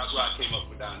 That's why I came up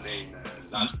with that name,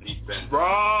 Last Beat Bender.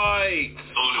 Right.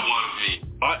 Only one of me.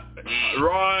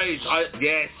 Right.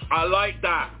 Yes, I like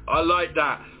that. I like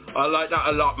that a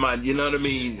lot, man. You know what I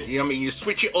mean? You know what I mean? You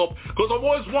switch it up. Because I've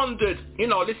always wondered, you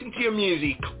know, listening to your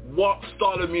music, what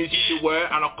style of music you were,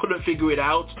 and I couldn't figure it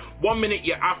out. 1 minute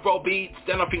you're Afrobeats,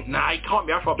 then I think, nah, it can't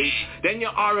be Afrobeats. Then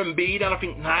you're R&B, then I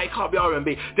think, nah, it can't be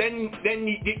R&B. Then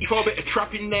you throw a bit of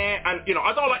trap in there, and, you know,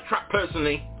 I don't like trap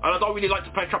personally, and I don't really like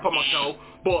to play trap on my show,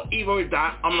 but even with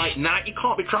that, I'm like, nah, it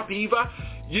can't be trap either.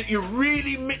 You're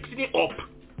really mixing it up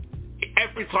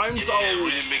every time, so... Yeah,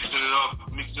 really mixing it up,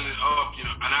 you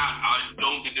know, and I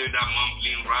don't be doing that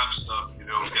mumbling rap stuff, you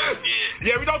know,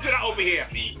 Yeah, we don't do that over here.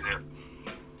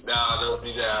 Nah, don't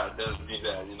be that,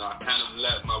 you know, I kind of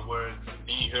let my words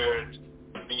be heard,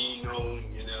 be known,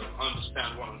 you know,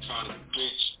 understand what I'm trying to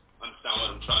preach, understand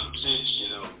what I'm trying to teach, you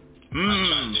know, I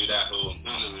try to do that whole,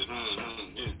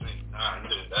 I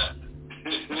do that.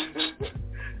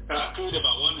 I could if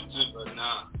I wanted to, but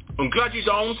nah. I'm glad you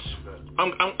don't.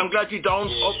 I'm glad you don't.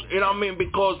 Yeah. You know what I mean?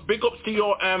 Because big ups to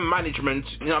your management.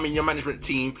 You know what I mean? Your management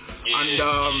team. Yeah.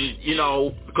 And you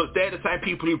know, because they're the same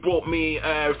people who brought me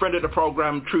a friend of the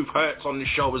program, Truth Hurts, on the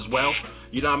show as well.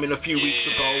 You know what I mean? A few weeks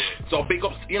ago. So big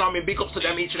ups. You know what I mean? Big ups to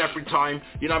them each and every time.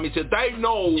 You know what I mean? So they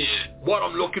know what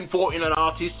I'm looking for in an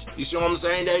artist. You see what I'm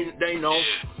saying? They know.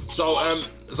 So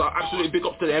absolutely big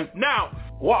ups to them. Now,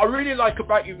 what I really like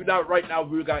about you right now,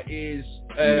 Ruga, is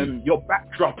your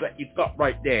backdrop that you've got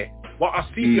right there. What I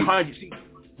see behind you, see,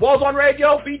 Walls on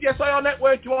Radio, BDSIR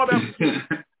Network, you won't be able to see this.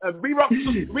 Rerock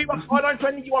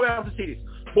 4920, you won't be able to see this.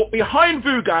 But behind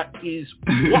Vuga is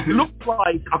what looks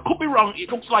like, I could be wrong, it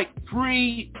looks like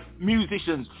 3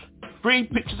 musicians, 3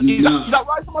 pictures. Is that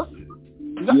right, Thomas?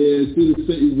 It's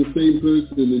the same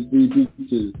person in 3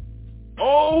 pictures.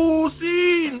 Oh,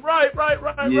 scene! Right. Yeah.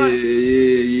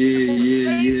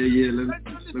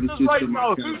 Let me right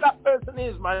now. Who that person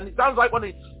is, man? It sounds like one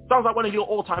of your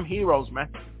all-time heroes, man.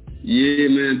 Yeah,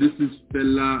 man. This is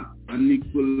Fela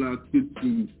Nicola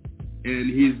Kuti, and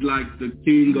he's like the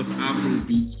king of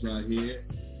Afrobeats right here.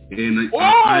 And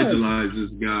I idolize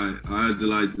this guy.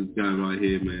 Right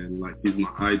here, man. Like, he's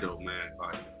my idol, man.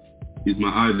 Like, he's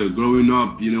my idol. Growing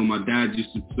up, you know, my dad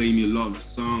used to play me a lot of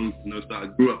songs, you know, so I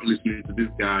grew up listening to this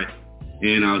guy,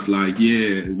 and I was like,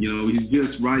 yeah, you know, he's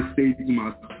just right staging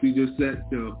my studio set,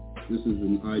 so this is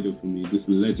an idol for me, this is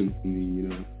a legend for me, you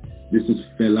know. This is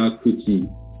Fela Kuti,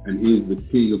 and he's the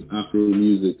king of Afro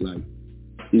music, like,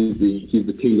 he's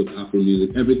the king of Afro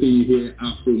music. Everything you hear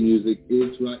Afro music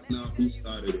is right now, he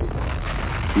started it.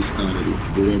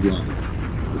 Worldwide.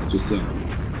 It's just up.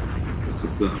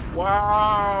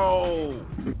 Wow.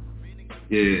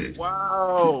 Yeah.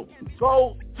 Wow.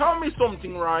 So tell me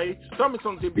something, right?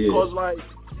 Because like,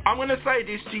 I'm gonna say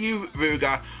this to you,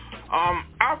 Ruga.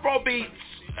 Afrobeats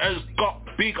has got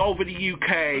big over the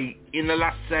UK in the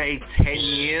last, say, 10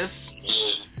 years.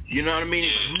 You know what I mean?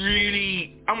 It's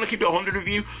really, I'm gonna keep it 100 with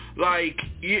you. Like,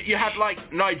 you had like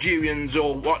Nigerians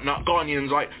or whatnot, Ghanaians,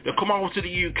 like, they come over to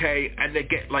the UK and they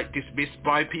get like dismissed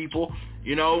by people.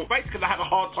 You know, basically they have a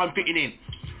hard time fitting in.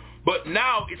 But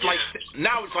now it's like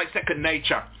second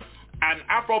nature. And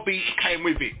Afrobeats came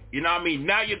with it. You know what I mean?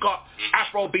 Now you got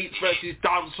Afrobeats versus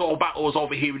dancehall battles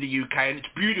over here in the UK, and it's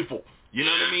beautiful. You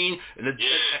know what I mean?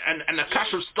 And the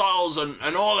clash of styles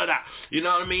and all of that. You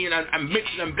know what I mean? And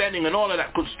mixing and blending and all of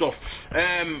that good stuff.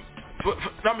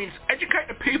 That means educate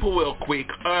the people real quick.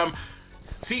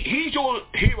 See, he's your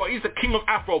hero. He's the king of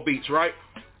Afrobeats, right?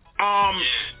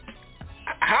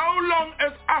 How long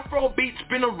has Afrobeats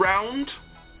been around?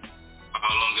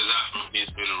 How long has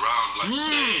Afrobeats been around? Like I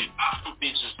say,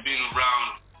 Afrobeats has been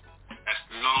around as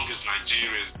long as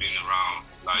Nigeria has been around.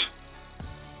 Like,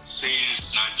 since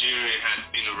Nigeria has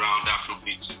been around,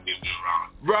 Afrobeats has been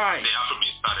around. Right. The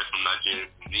Afrobeats started from Nigeria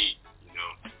for me, you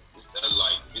know. It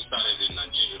started in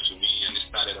Nigeria for me, and it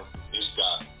started off with this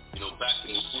guy. You know, back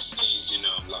in the 60s, you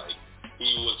know, like, he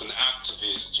was an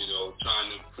activist, you know, trying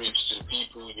to preach to the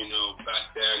people, you know, back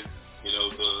then. You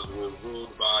know, they were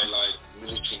ruled by, like,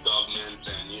 military governments,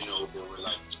 and, you know, there were,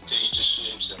 like,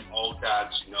 dictatorships and all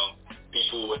that, you know.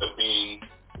 People were being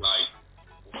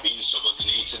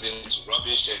subordinated into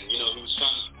rubbish, and, you know, he was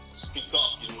trying to speak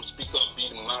up, be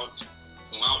the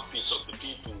mouthpiece of the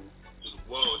people to the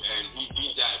world, and he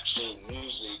did that through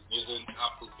music, using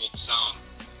Afrobeat sound,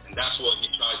 and that's what he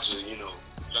tried to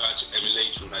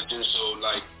emulate from Nigeria. So,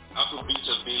 like, Afrobeats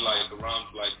has been, like,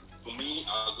 around, like, for me,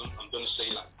 I'm going to say,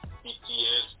 like, 50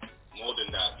 years, more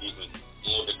than that,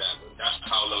 but that's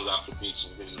how long Afrobeats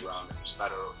has been around. It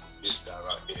started off with this guy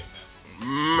right here, man. So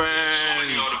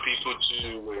many other people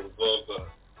too were involved, but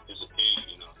it's a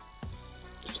pig, you know.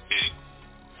 It's a pig.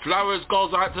 Flowers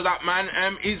goes out to that man.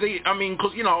 Is he? I mean,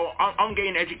 because you know, I'm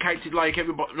getting educated like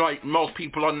everybody, like most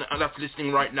people on that's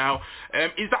listening right now.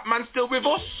 Is that man still with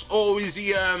us, or is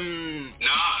he? Nah,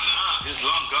 he's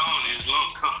long gone.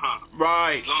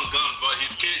 Right. He's long gone, but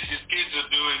his kids are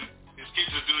doing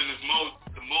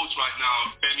the most right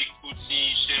now. Femi Kuti,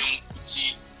 Shem Kuti,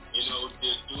 you know,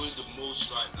 they're doing the most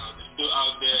right now. They're still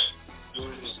out there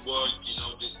doing his work. You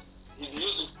know, his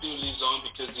music still lives on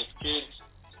because his kids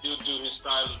still do his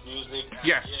style of music. And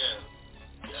yeah,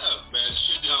 man.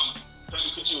 Femi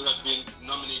Kuti has been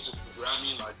nominated for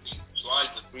Grammy like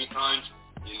twice or 3 times.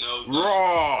 You know,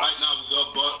 right now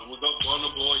we got Burna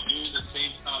Boy doing the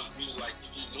same style of music. Like,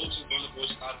 if you notice Burna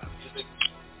Boy's style of music,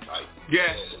 like,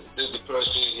 this is the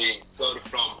person he got it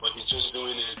from, but he's just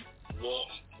doing it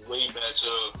way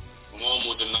better, more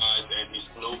modernized, and he's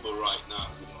global right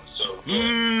now. You know, So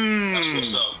yeah, that's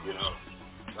what's up, you know.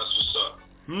 That's what's up.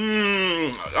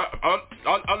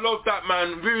 I love that,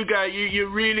 man. Vuga, you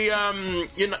really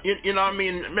you know what I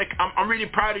mean. I'm really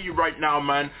proud of you right now,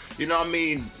 man. You know what I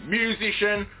mean,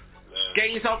 musician,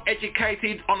 getting yourself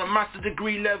educated on a master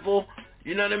degree level.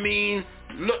 You know what I mean.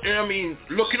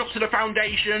 Looking up to the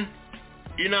foundation.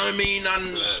 You know what I mean,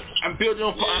 and building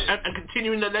up and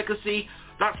continuing the legacy.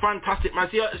 That's fantastic, man.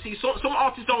 See, some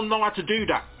artists don't know how to do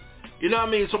that. You know what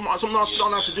I mean? Some artists don't know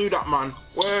how to do that, man.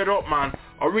 Word up, man.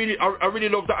 I really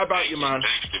love that about you, man.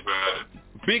 Thank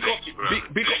you, brother.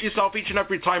 Big up yourself each and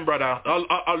every time, brother.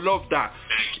 I love that.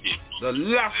 Thank you. The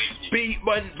last beat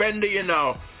bender, you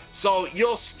know. So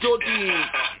you're studying.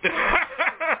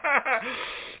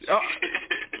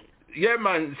 Yeah,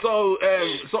 man. So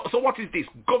what is this?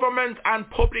 Government and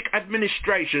public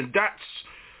administration. That's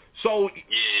so.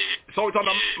 Yeah. So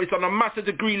it's on a master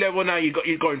degree level now.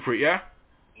 You're going for it, yeah.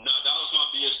 No, that was my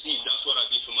BSc. That's what I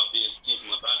did for my BSc,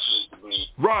 my bachelor's degree.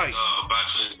 Right. A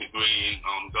bachelor's degree in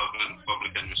government and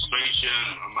public administration.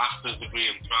 A master's degree.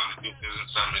 I'm trying to do business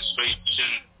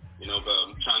administration. You know, but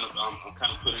I'm kind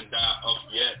of putting that up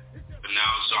yet. But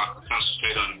now, so I can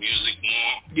concentrate on the music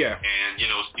more. Yeah. And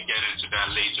to get into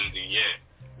that later in the year.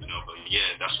 You know, but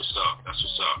yeah, that's what's up. That's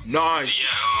what's up. Nice. So,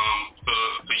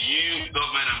 yeah. For you,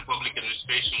 government and public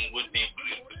administration would be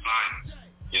political science.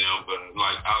 You know, but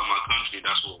like out of my country,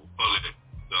 that's what we call it.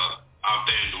 Out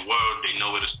there in the world, they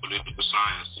know it as political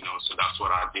science, you know, so that's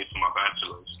what I did for my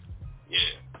bachelor's.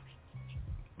 Yeah.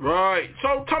 Right.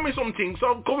 So tell me something.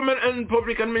 So government and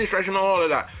public administration and all of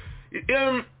that.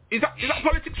 Is that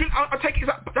politics? I take it,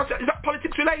 is that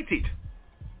politics related?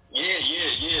 Yeah.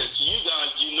 So you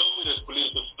guys, you know it as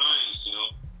political science, you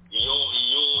know. Your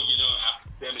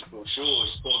academic brochure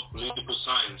is called political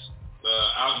science.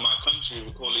 Out of my country,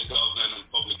 we call it government and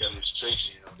public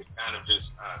administration. You know, they kind of just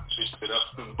twist it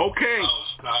up. Okay.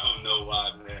 I don't know why,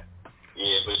 man.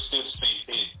 Yeah, but it's still the same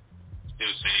thing.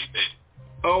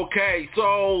 Okay,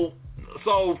 so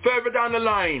further down the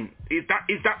line, is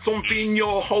that something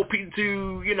you're hoping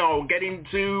to, get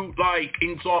into, like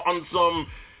on some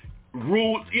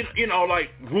rule,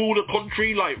 like rule the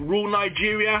country, like rule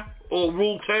Nigeria or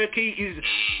rule Turkey?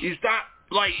 Is that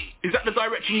the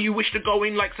direction you wish to go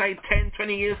in, like, say, 10,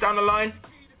 20 years down the line?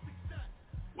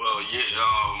 Well, yeah,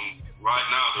 right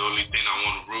now the only thing I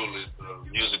want to rule is the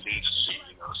music industry,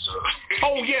 so...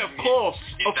 Oh, yeah, of course,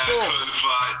 If that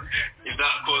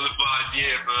qualified,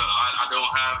 yeah, but I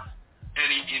don't have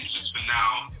any interest for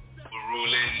now for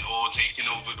ruling or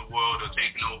taking over the world or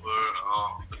taking over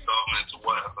the government or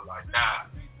whatever like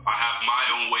that. I have my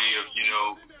own way of,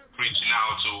 reaching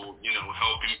out to,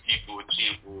 helping people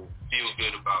achieve or feel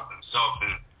good about themselves,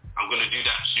 and I'm going to do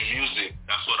that through music.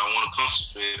 That's what I want to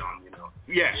concentrate on,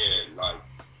 Yeah. Yeah, like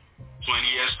 20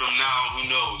 years from now, who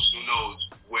knows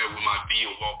where we might be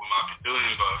or what we might be doing,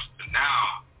 but for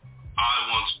now, I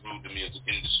want to rule the music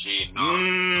industry, not a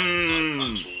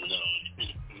country,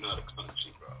 not a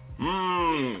country,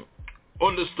 bro.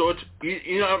 Understood.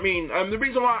 You know what I mean? The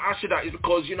reason why I asked you that is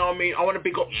because, I want to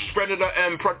pick up friend of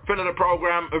the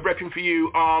program,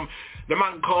 RePPiN4U, the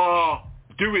man called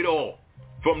Do It All,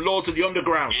 from Lords of the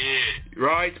Underground,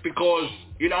 right? Because,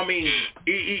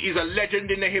 he's a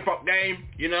legend in the hip-hop game,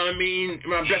 you know what I mean?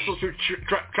 Blessed us with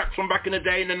tracks from back in the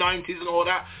day in the 90s and all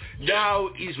that.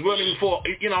 Now he's running for,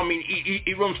 he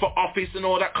runs for office and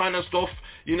all that kind of stuff,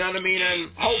 you know what I mean? And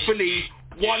hopefully,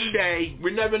 one day,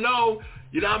 we never know,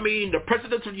 the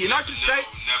President of the United States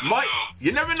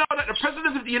you never know that the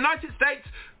President of the United States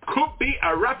could be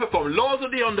a rapper from Lords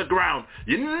of the Underground.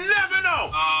 You never know.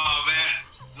 Oh, man.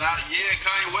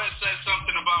 Kanye West said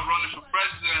something about running for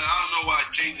president. I don't know why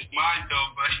he changed his mind, though,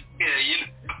 but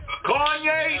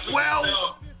Kanye,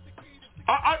 well,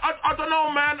 I don't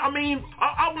know, man. I mean,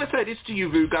 I'm going to say this to you,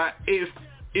 Vuga.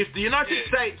 If the United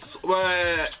States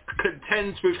were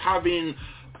content with having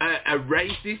a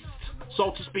racist,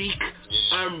 so to speak,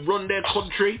 run their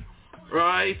country,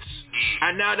 right?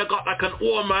 And now they got like an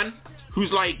old man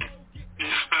who's like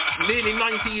nearly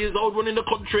 90 years old running the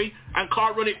country and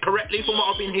can't run it correctly from what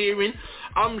I've been hearing.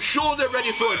 I'm sure they're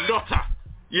ready for a nutter.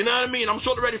 You know what I mean? I'm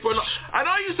sure they're ready for a nutter. And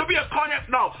I used to be a Kanye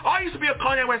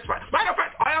West fan. Matter of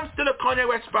fact, I am still a Kanye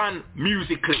West fan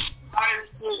musically. I am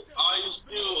still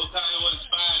a Kanye West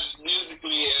fan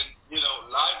musically, and,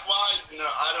 life-wise,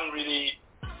 I don't really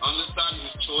understand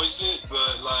his choices,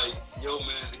 but man,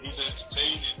 he's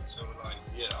entertaining, so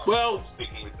I'm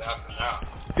sticking with that for now.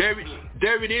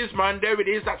 There it is, man. There it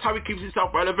is. That's how he keeps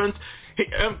himself relevant.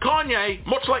 Kanye,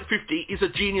 much like 50, is a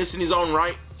genius in his own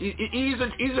right. He's a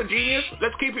genius.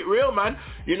 Let's keep it real, man.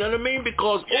 You know what I mean?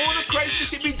 Because all the craziness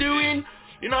he be doing,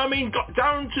 you know what I mean, got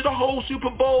down to the whole Super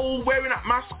Bowl, wearing that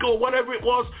mask or whatever it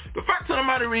was. The fact of the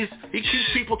matter is, he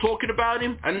keeps people talking about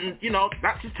him, and, you know,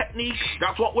 that's his technique,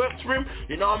 that's what works for him,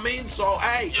 you know what I mean? So,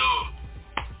 hey. Yo,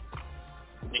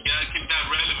 you gotta keep that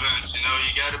relevance, you know,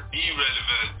 you gotta be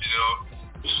relevant, you know.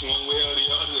 It's one way or the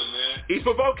other, man. He's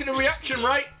provoking a reaction,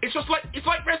 right? It's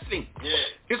like wrestling. Yeah.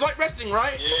 It's like wrestling,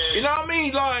 right? Yeah. You know what I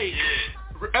mean? Like,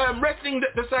 wrestling,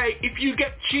 that they say, if you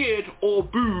get cheered or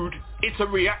booed, it's a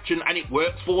reaction and it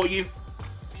works for you.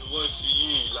 It works for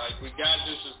you, like,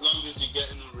 regardless, as long as you're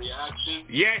getting a reaction.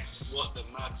 Yes. What that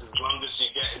matters, as long as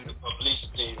you're getting the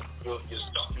publicity, you're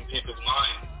stuck in people's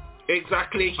mind.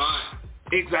 Exactly. You're fine.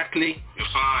 Exactly.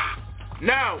 You're fine.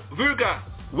 Now, Vuga,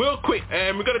 real quick,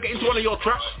 we're going to get into one of your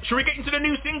tracks. Right. Should we get into the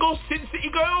new single, Sin City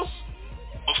Girls?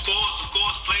 Of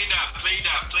course, play that.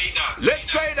 Let's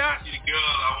play that. City Girl,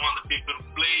 I want the people to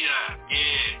play that,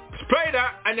 yeah. Let's play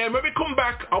that, and then when we come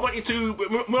back, I want you to,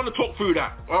 we're going to talk through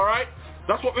that, alright?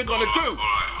 That's what we're going to do.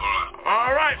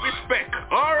 Alright, respect.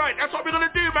 Alright, that's what we're going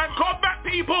to do, man. Come back,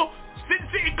 people. Sin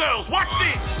City Girls, watch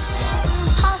this.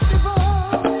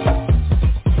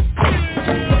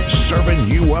 Serving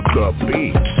you up the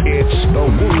beats. It's the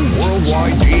Woo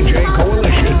Worldwide DJ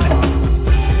Coalition.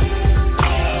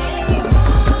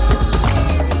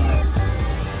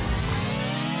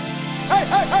 Hey.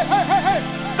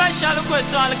 Special request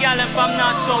to all the girls from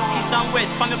north, south, east and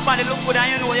west. From your body look good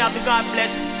and you know you have to God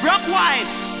bless. Rock wine,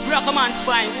 rock a man's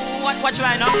fine. Watch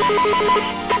right now.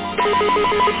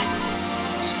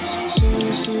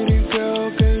 City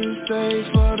girl, can you stay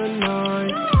for the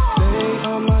night? Stay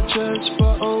on my chest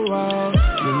for a while.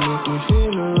 You make me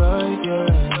feel alright, yeah.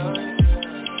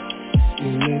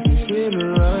 You make me feel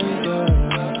alright, yeah.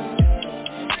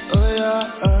 Oh yeah,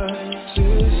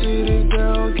 city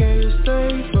girl, can you stay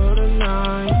for the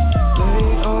night? Stay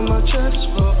on my chest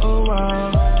for a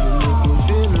while. You make me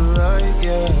feel alright,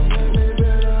 yeah.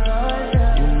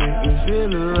 You make me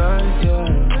feel alright, yeah.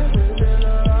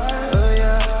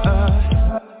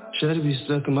 Should be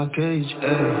stuck in my cage,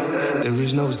 ayy. There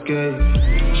is no escape.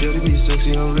 Should be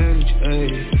sexy on rage, ayy.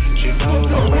 She down with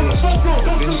my waist.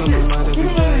 Bitch on my mind every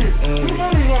day, ayy.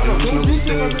 There is no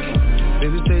mistake.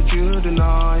 Baby, stay true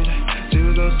tonight. Till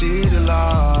we gon' see the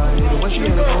light. When she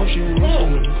in the phone, she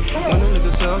listening. When the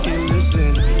niggas talk, you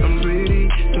listen. I'm pretty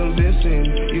convincing.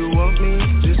 You want me,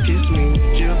 just kiss me.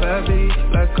 She a bad bitch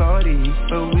like Cardi.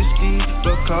 A whiskey,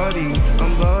 Bacardi.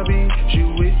 I'm Bobby, she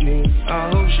with me. I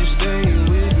hope she staying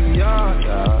with me. Yeah.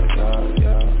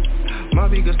 My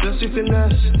biggest sexy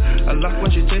finesse. I like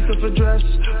when she take off her dress.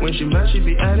 When she mad, she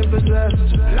be adding possessed.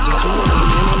 Just two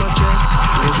on my chest.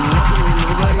 And she walking with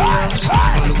nobody else.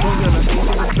 On the phone, girl, I think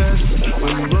you're the best.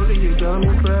 When you roll it, you got me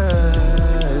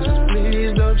pressed.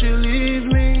 Please don't you leave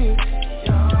me.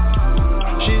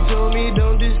 She told me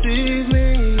don't deceive me.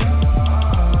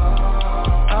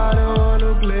 I don't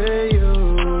wanna play you.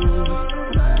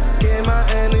 Can my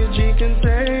energy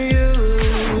contain you?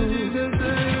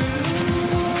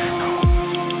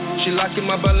 She liking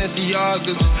my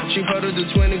Balenciagas. She heard of the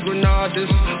 20 Granadas.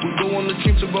 We go on the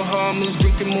trip to Bahamas,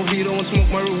 drinking mojito and smoke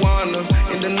marijuana.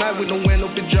 In the night we don't wear no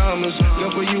pajamas.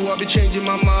 Girl, for you I'll be changing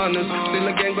my manners. Still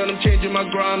a gang, but I'm changing my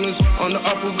grammars. On the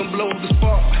up we gon' blow up the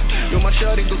spark. Yo, my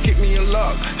shawty gon' kick me in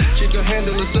lock. She can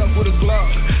handle us up with a Glock.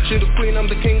 She the queen, I'm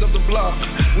the king of the block.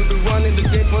 We been running the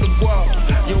game for the guap.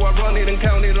 Yo, I run it and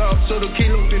count it up. So the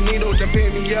kilo finito that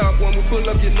pay me out. When we pull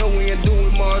up, you know we ain't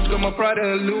doing much. Got my Prada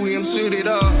and Louis, I'm suited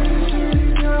up.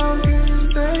 Girl, can you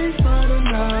stay for the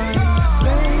night?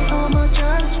 Stay on my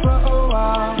chest for a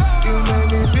while. You make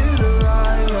me feel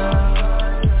alright, yeah.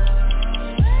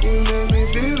 You make me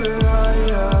feel alright,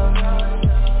 yeah.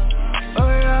 Oh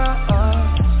yeah,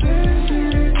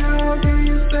 city girl, can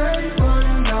you stay for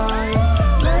the night?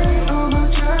 Stay on my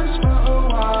chest for a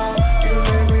while. You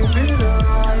make me feel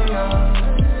alright, yeah.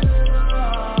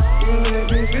 You make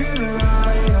me feel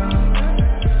alright, yeah.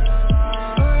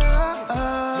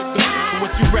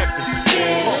 What you reppin'?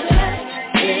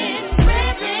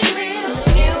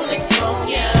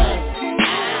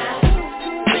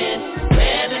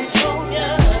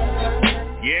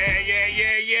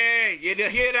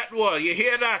 You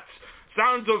hear that?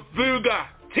 Sounds of Vuga,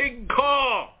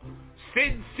 Tingcar,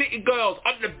 Sin City Girls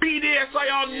on the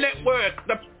BDSIR network,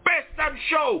 the best damn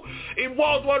show in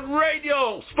Worldwide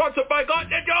Radio, sponsored by Got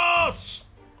the Juice.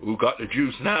 Who got the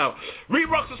juice now?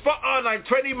 Re-Rocks the spot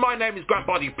R920. My name is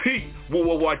Grandbody P.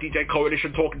 Worldwide DJ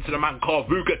Coalition, talking to the man called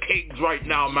Vuga Kings right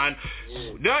now, man.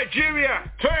 Yeah.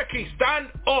 Nigeria, Turkey,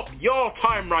 stand up your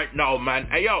time right now, man.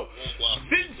 Hey, yo.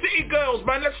 Sin City Girls,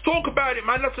 man. Let's talk about it,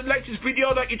 man. That's the latest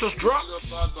video that you just dropped.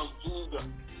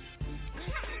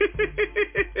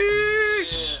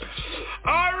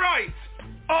 All right.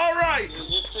 Right.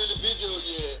 You see the video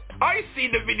yet? I see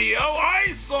the video.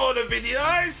 I saw the video.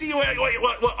 I see what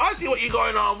I see what you're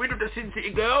going on with the Sin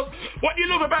City Girls. What do you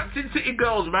love about Sin City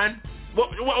Girls, man?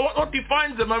 What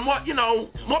defines them, and what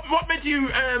made you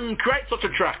create such a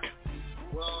track?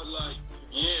 Well,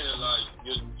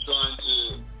 you're trying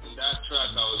to, in that track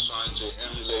I was trying to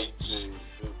emulate to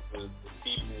the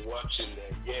people watching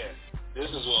that, this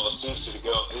is what a Sin City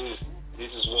Girl is.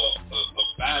 This is what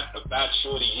a bad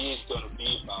shorty is going to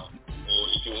be about. Or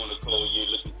if you want to call,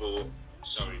 you're looking for,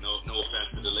 sorry, no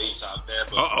offense to the ladies out there,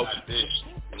 but a bad bitch.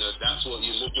 You know, that's what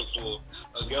you're looking for.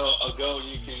 A girl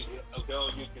you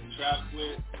can trap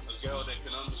with, a girl that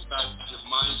can understand your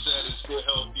mindset and still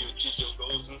help you achieve your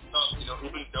goals and stuff. You know,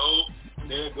 even though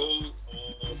their goals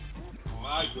or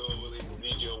my goal in the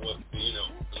video was to,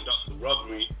 conduct the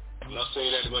robbery. I'm not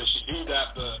saying anybody should do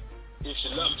that, but if she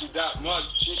loves you that much,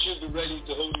 she should be ready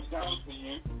to hold it down for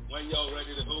you when you're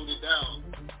ready to hold it down.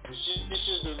 She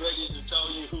should be ready to tell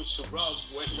you who to rub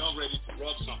when you're ready to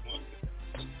rub someone.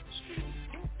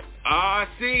 I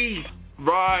see.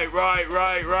 Right.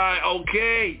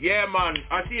 Okay. Yeah, man.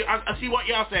 I see what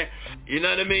y'all say. You know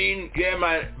what I mean? Yeah,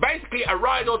 man. Basically, a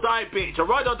ride or die bitch, a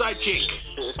ride or die chick.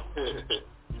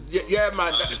 Yeah,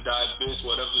 man. Ride or die bitch,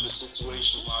 whatever the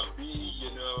situation might be,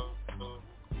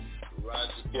 ride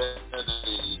together.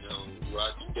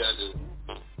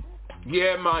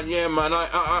 Yeah, man.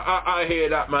 I hear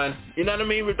that, man. You know what I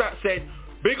mean? With that said,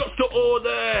 big ups to all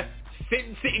the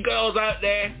Sin City Girls out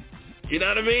there. You know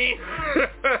what I mean?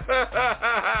 Shout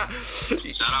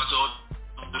out to all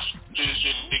the Sin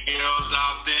City Girls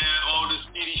out there, all the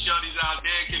city shorties out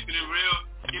there, keeping it real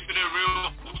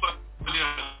for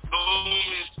their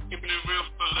homies, keeping it real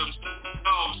for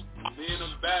themselves. Being a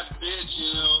bad bitch,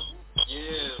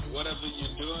 whatever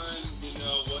you're doing,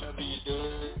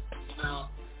 now,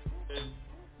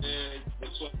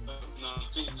 it's on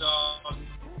TikTok,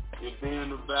 you're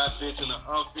being a bad bitch in the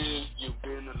office, you're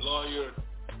being a lawyer.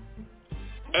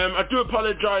 I do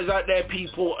apologize out there,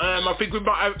 people. I think we're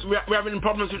having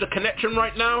problems with the connection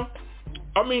right now.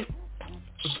 I mean,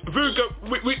 Vuga,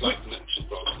 we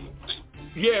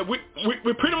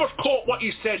pretty much caught what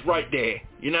you said right there.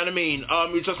 You know what I mean?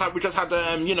 We just had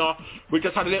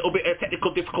a little bit of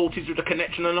technical difficulties with the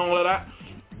connection and all of that.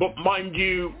 But mind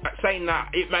you, saying that,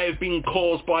 it may have been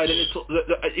caused by the little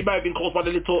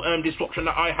disruption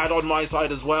that I had on my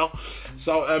side as well.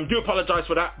 So do apologize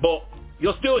for that, but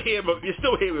you're still here with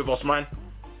us, man.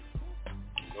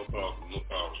 No problem.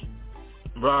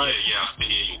 Right. Yeah, I still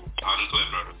hear you. I'm clear,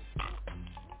 brother.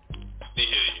 Still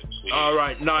hear you. All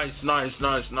right, nice.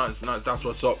 That's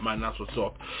what's up, man. That's what's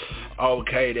up.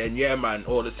 Okay, then, yeah, man.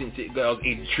 All the Sin City Girls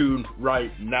in tune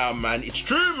right now, man. It's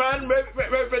true, man.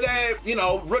 Whether they're,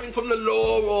 running from the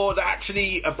law or they're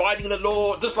actually abiding the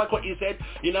law, just like what you said.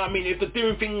 You know what I mean? If they're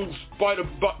doing things by the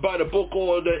book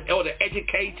or they're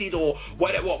educated or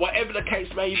whatever the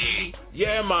case may be,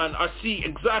 yeah, man. I see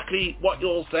exactly what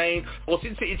you're saying. Or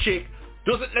Sin City chick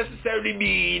doesn't necessarily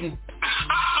mean.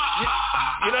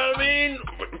 You know what I mean?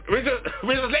 We're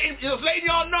just letting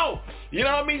y'all know. You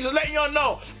know what I mean? Just letting y'all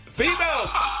know. Females,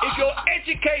 if you're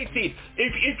educated,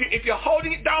 if you're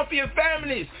holding it down for your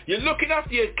families, you're looking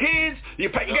after your kids,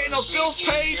 you're getting those bills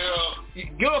paid,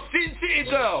 you're a Sin City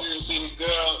girl. Sin City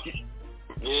girl.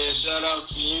 Yeah, shout out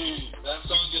to you. That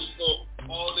song is for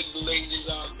all the ladies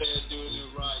out there doing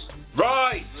it right.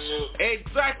 Right.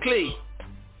 Exactly.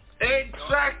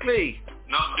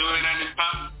 Not doing any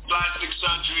plastic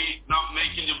surgery, not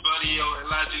making your body or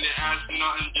enlarging your ass,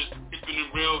 nothing, just keeping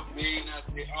it real, being as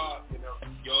they are,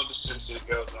 You're the Sin City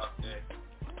girls out there.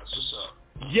 That's what's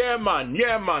up. Yeah, man.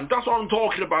 That's what I'm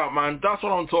talking about, man.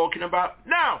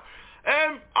 Now,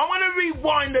 I want to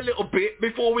rewind a little bit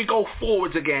before we go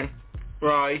forwards again,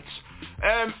 right?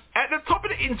 At the top of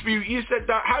the interview, you said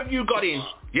that, have you got in?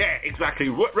 Yeah, exactly.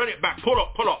 Run it back. Pull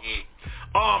up.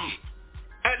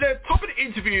 At the top of the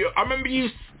interview, I remember you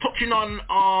touching on,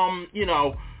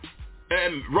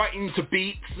 writing to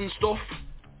beats and stuff.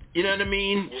 You know what I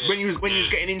mean? When you was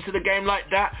getting into the game like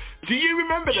that. Do you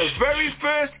remember the very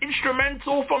first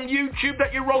instrumental from YouTube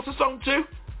that you wrote a song to?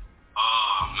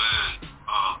 Oh, man.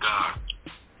 Oh, God.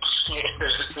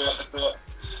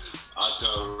 I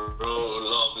don't wrote a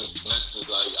lot of instrumentals.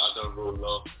 I don't wrote a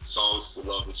lot of songs to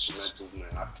love instrumentals,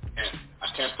 man. I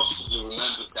can't possibly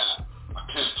remember that. I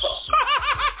can't possibly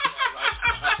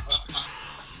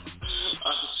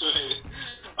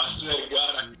I swear to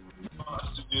God, I can't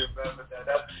possibly remember that.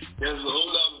 There's a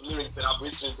whole lot of lyrics that I've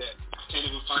written that I can't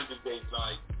even find today.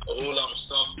 Like a whole lot of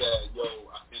stuff that,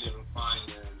 I can't even find,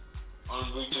 and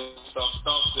unwritten stuff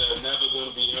that are never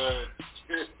gonna be heard.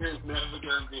 It's never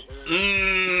gonna be heard.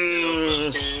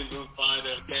 Can't even find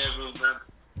it. Can't even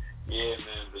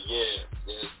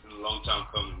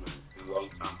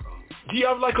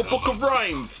have like a book of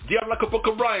rhymes? Do you have like a book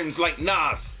of rhymes like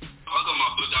Nas? I got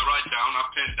my book, I write down, I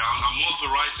pen down. I'm more of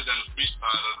a writer than a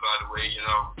freestyler, by the way, you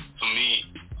know. For me,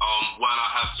 when I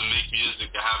have to make music,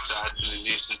 I have to actually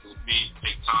listen to the beat,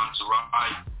 take time to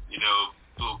write, you know,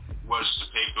 put words to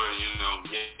paper, you know,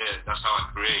 yeah, that's how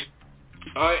I create.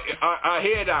 I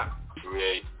hear that.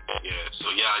 Create, yeah,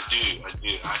 so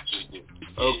yeah, I actually do.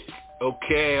 Yeah.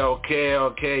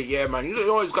 Okay, yeah, man. You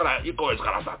always gotta have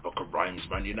that book of rhymes,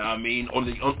 man. You know what I mean?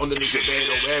 Underneath your bed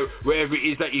or wherever it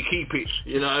is that you keep it.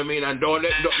 You know what I mean? And don't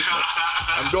let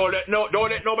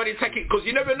nobody take it, because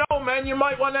you never know, man. You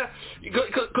might wanna,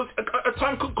 because a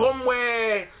time could come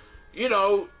where, you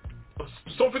know,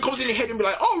 something comes in your head and be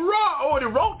like, oh right, I already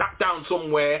wrote that down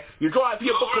somewhere. You draw out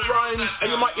your book of rhymes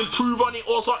and you might improve on it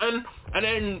or something, and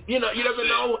then you know you never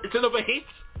know, it's another hit.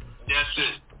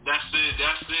 That's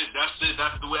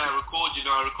the way I record, you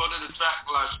know. I recorded a track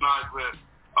last night with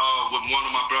one of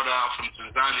my brother out from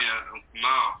Tanzania,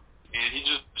 Mao, and he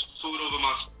just put over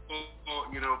my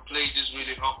spot, you know, played this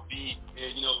really upbeat,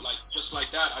 and you know, like just like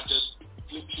that, I just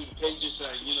flipped through the pages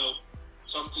and, you know,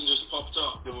 something just popped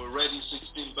up. They were ready,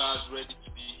 16 bars ready to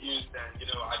be used, and you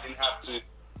know, I didn't have to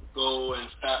go and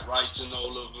start writing all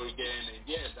over again, and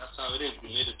yeah, that's how it is.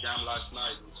 We made a jam last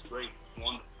night. It was great,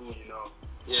 wonderful, you know.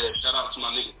 Yeah, shout out to my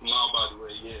nigga Kamal, by the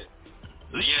way, yeah.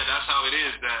 So yeah, that's how it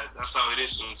is, that's how it is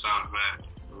sometimes, man.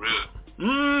 For real.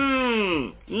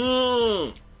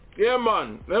 Yeah,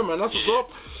 man, that's what's up.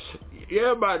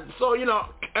 Yeah, man, so, you know,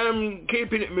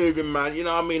 keeping it moving, man, you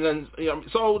know what I mean, and, you know,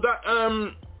 so that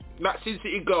Sin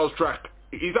City Girls track,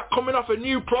 is that coming off a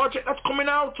new project that's coming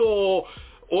out, or?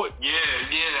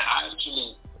 Yeah,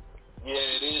 actually,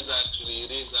 it is actually,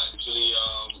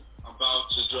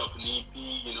 about to drop an EP,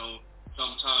 you know,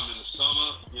 sometime in the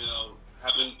summer, you know,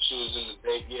 haven't chosen the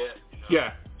date yet, you know,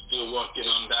 yeah. Still working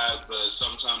on that, but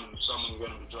sometime in the summer we're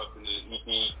going to be dropping an EP,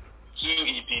 2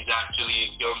 EPs actually.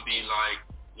 It's going to be like,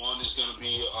 one is going to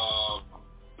be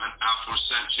an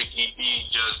Afro-centric EP,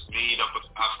 just made up of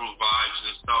Afro vibes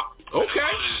and stuff. Okay. And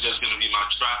the other is just going to be my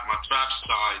trap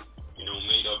side, you know,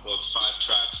 made up of 5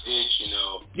 tracks each, you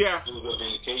know. Yeah. Booga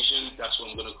Vindication, that's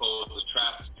what I'm going to call the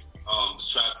trap. The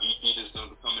trap EP that's going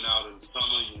to be coming out in the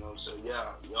summer, you know, so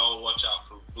yeah, y'all watch out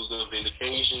for Booga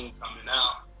Vindication coming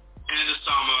out in the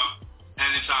summer,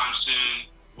 anytime soon,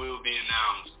 will be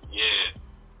announced, yeah.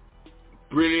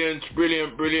 Brilliant.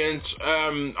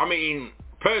 I mean,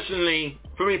 personally,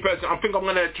 I think I'm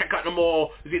going to check out the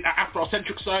more, is it the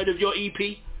Afrocentric side of your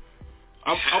EP?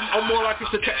 I'm more likely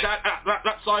to check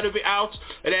that side of it out,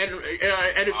 and then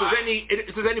and if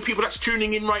there's any people that's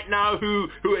tuning in right now who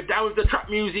are down with the trap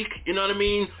music, you know what I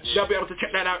mean, they'll be able to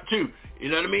check that out too, you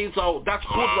know what I mean. So that's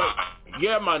good, right?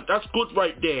 Yeah, man, that's good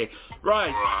right there.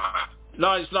 Right.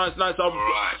 Nice.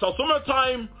 So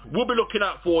summertime, we'll be looking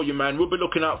out for you, man. We'll be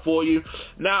looking out for you.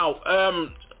 Now,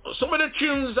 some of the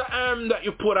tunes that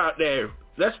you put out there,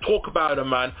 let's talk about them,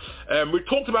 man. We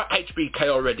talked about HBK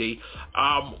already.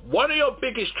 One of your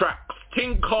biggest tracks,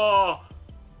 Tinker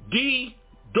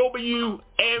DWMT.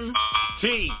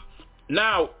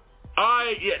 Now,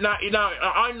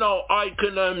 I know I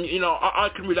can, I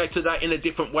can relate to that in a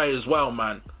different way as well,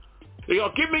 man. You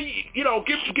know, give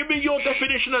me your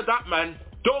definition of that, man.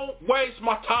 Don't waste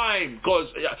my time, cause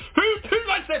who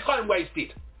likes their time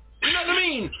wasted? You know what I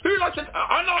mean? Who likes it?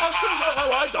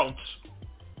 I don't.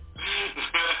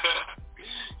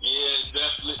 Yeah,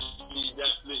 definitely.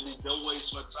 Don't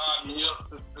waste my time. You know,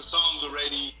 the song's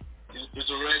already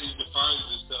defines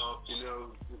itself. You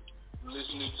know,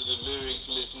 listening to the lyrics,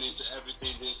 listening to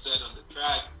everything being said on the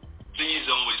track. Please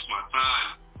don't waste my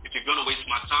time. If you're gonna waste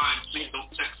my time, please don't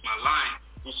text my line.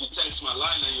 If you text my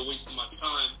line and you're wasting my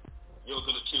time, you're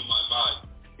gonna kill my vibe.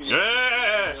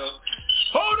 Yeah. You know?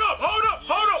 Hold up.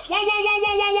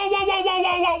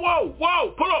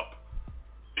 Whoa. Pull up.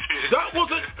 That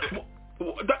was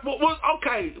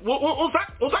okay. Was that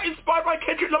inspired by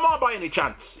Kendrick Lamar by any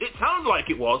chance? It sounds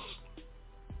like it was.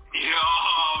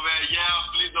 Oh man, yeah.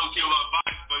 Please don't kill my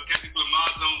vibe. But Kendrick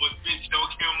Lamar's on with bitch.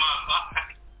 Don't kill my vibe.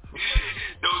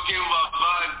 Don't kill my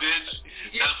vibe, bitch.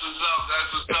 That's what's up.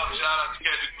 Shout out to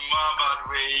Kendrick Lamar, by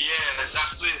the way. Yeah,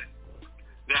 that's it.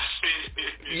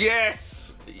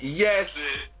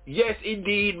 Yes,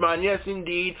 indeed, man. Yes,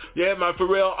 indeed. Yeah, man, for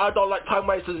real. I don't like time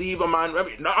wasters either, man. I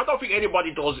mean, I don't think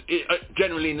anybody does,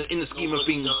 generally, in the scheme of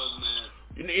things.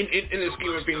 In the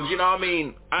scheme of things, you know what I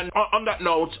mean? And on that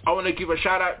note, I want to give a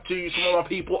shout out to some of our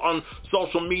people on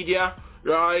social media,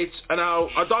 right? And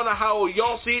I don't know how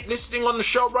y'all see it listening on the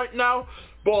show right now,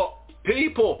 but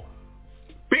people,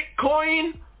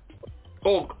 Bitcoin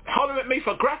or holler at me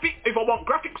for if I want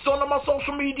graphics on my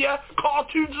social media,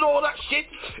 cartoons and all that shit.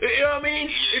 You know what I mean?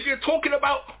 If you're talking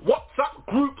about WhatsApp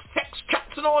group sex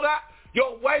chats and all that,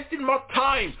 you're wasting my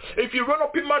time. If you run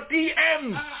up in my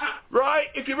DMs, right?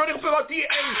 If you run up in my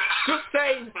DMs, just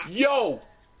saying, yo,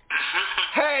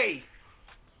 hey,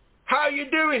 how you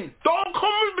doing? Don't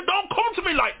come to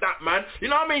me like that, man. You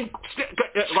know what I mean?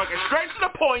 Like straight to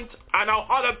the point, and I'll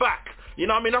holler back. You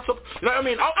know what I mean? You know what I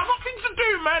mean? I've got things to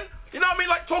do, man. You know what I mean?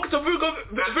 Like talking to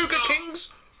Vuga Kings.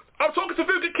 I'm talking to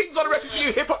Vuga Kings on the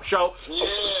RePPiN4U hip hop show.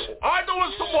 I don't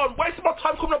want someone wasting my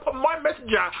time coming up on my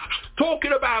messenger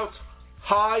talking about,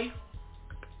 hi,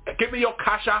 give me your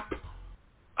Cash App.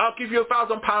 I'll give you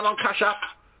 £1,000 on Cash App.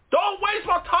 Don't waste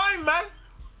my time, man.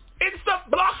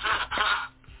 Instant block.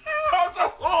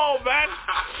 That's all, man.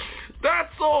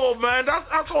 That's all, man.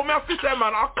 That's all, man. I feel that,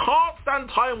 man. I can't stand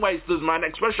time wasters, man,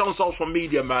 especially on social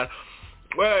media, man.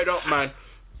 Word up, man.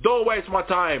 Don't waste my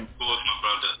time.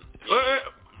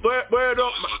 Word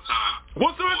up, man.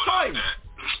 Was there a time?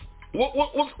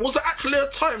 Was there actually a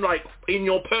time, like, in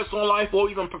your personal life or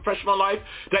even professional life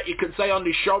that you can say on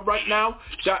this show right now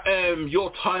that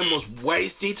your time was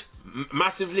wasted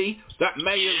massively? That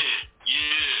may have...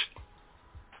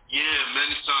 Yeah,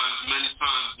 many times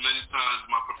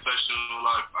my professional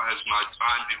life has my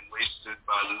time been wasted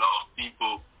by a lot of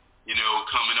people, you know,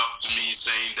 coming up to me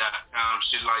saying that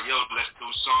shit like, yo, let's do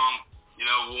a song, you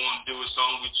know, we want to do a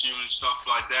song with you and stuff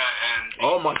like that, and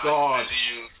oh my God,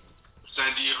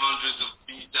 sending you hundreds of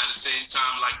beats at the same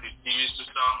time, like they serious or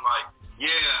something, like,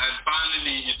 yeah, and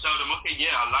finally you tell them, okay,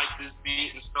 yeah, I like this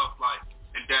beat and stuff, like,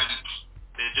 and then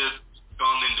they're just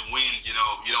gone in the wind, you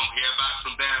know, you don't hear back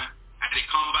from them. And they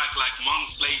come back like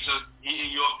months later,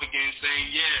 hitting you up again,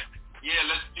 saying, yeah,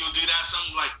 let's still do that.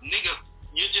 Something like, nigga,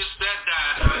 you just said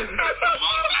that a month ago.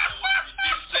 You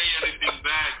didn't say anything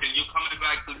back, and you're coming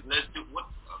back to let's do what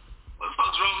the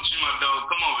fuck's wrong with you, my dog?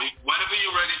 Come on, whenever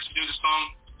you're ready to do the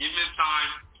song, give me time,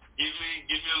 give me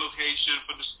a location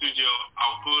for the studio.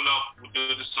 I'll pull up, we'll do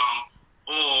the song,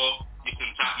 or you can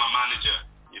tap my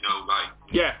manager. You know, like,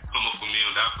 come up with me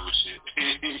on that bullshit.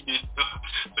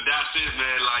 But that's it,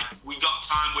 man. Like, we got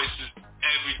time wasters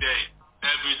every day.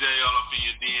 Every day, all up in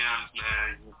your DMs,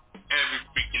 man. Every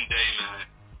freaking day, man.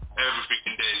 Every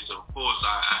freaking day. So, of course,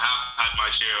 I have had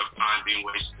my share of time being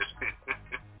wasted.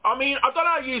 I mean, I don't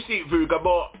know how you see it, Vuga,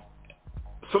 but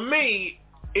for me,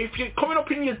 if you're coming up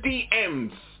in your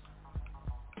DMs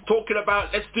talking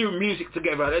about, let's do music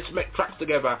together, let's make tracks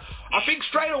together, I think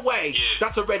straight away,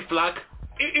 that's a red flag.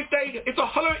 If they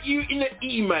holler at you in an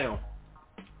email,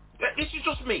 this is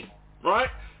just me, right?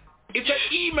 If they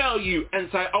email you and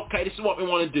say, okay, this is what we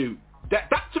want to do, that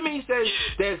to me says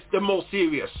they're more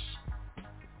serious.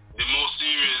 The more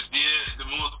serious, the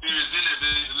more serious in it.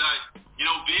 Like, you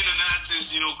know, being an artist,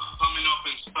 you know, coming up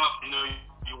and stuff, you know,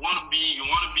 you want to be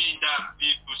that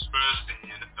people's person,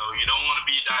 you know. You don't want to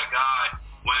be that guy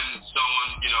when someone,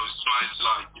 you know, is trying to,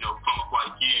 like, you know, come up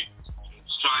like you.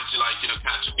 Trying to, like, you know,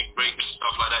 catch a big break and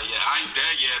stuff like that. Yeah, I ain't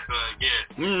there yet, but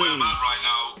where I'm at right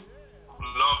now, a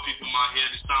lot of people might hear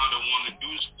the sound and want to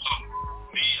do something.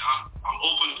 Me, I'm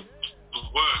open to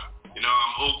work, you know,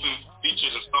 I'm open to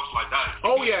features and stuff like that.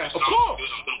 Oh yeah, of course. Good,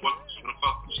 I'm gonna work with you, I'm gonna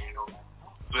fuck with you, you know.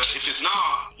 But if it's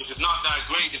not that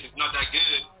great, if it's not that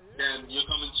good, then you're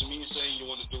coming to me saying you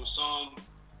want to do a song,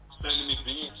 sending me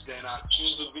beats, then I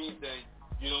choose a beat, then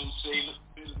you don't say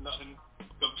nothing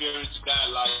comparing to that,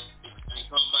 like, and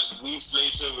come back weeks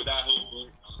later with that whole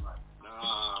group. I'm like,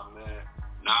 nah, man,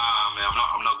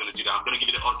 I'm not gonna do that. I'm gonna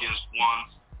give it the audience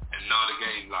once and not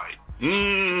again, like,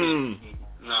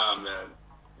 nah, man.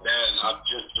 Then I've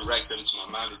just directed them to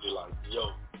my manager, like,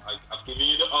 yo, I've given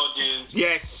you the audience.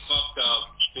 Yes. Fucked up.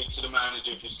 Speak to the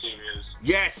manager if you're serious.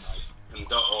 Yes. Like,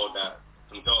 conduct all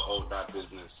that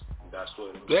business. And that's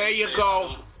what. There you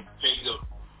go.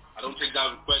 I don't take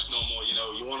that request no more. You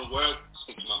know, you want to work,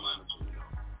 speak to my manager. You know,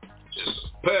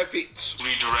 just perfect.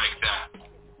 Redirect that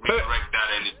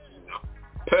energy. You know.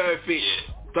 Perfect.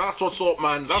 Yeah. That's what's up,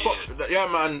 man. That's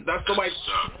man. That's the way.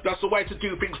 That's the way to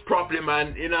do things properly,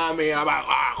 man. You know what I mean? About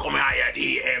come here,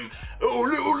 DM. Oh,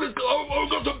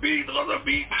 got the beat. Nah.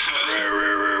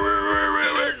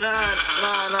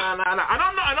 And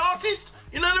I'm not an artist.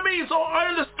 You know what I mean? So I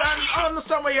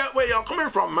understand where you're coming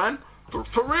from, man. For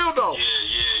real though.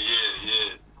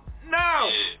 Yeah. Now,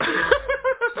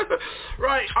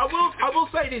 right. I will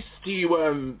say this to you,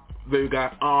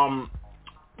 Vuga.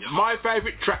 My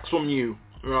favorite tracks from you.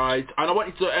 Right, and I want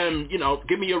you to,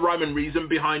 give me your rhyme and reason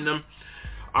behind them.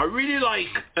 I really like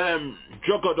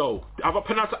Juggerdo. Have I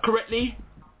pronounced that correctly?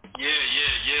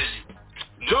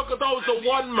 Yeah. Juggerdo's the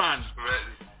one, man.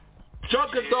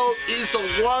 Juggernaut is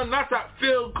the one. That's that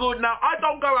feel good. Now, I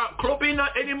don't go out clubbing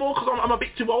anymore because I'm a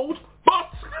bit too old.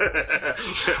 But,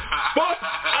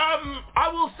 I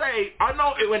will say, I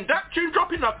know when that tune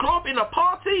drop in a club, in a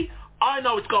party, I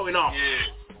know it's going on.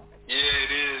 Yeah,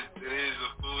 it is. It is.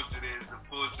 Of course it is. Of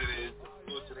course it is. Of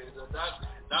course it is. And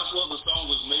that's what the song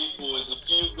was made for. It's a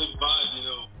feel good vibe, you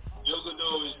know.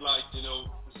 Juggernaut is like, you know,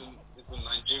 it's a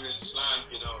Nigerian slang,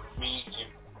 you know. It means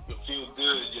you feel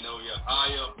good, you know. You're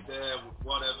high up there with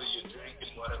whatever you're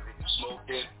drinking, whatever you're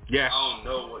smoking. Yeah. I don't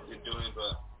know what you're doing,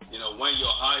 but you know, when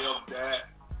you're high up in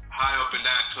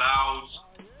that clouds,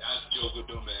 that's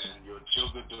Juggernaut, man. You're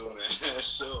Juggernaut, man.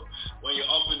 So when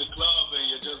you're up in the club and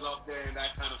you're just up there and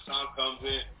that kind of sound comes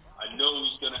in, I know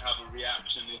it's gonna have a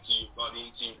reaction into your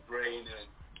body, into your brain, and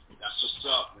that's what's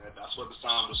up, man. That's what the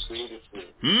sound was created for.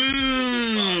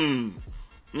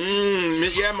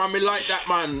 Yeah, man, me like that,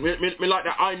 man. Me like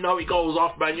that. I know it goes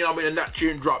off, man. You know what I mean? And that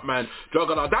tune drop, man.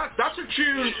 Juggernaut. That's a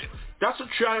tune. That's a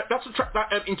track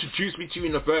that introduced me to you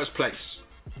in the first place.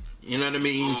 You know what I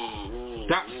mean?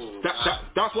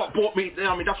 That's what brought me.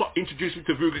 I mean, that's what introduced me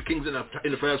to Vuga Kings in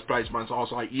the first place, man. So I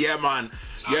was like, yeah, man.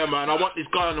 I want this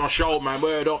guy on our show, man.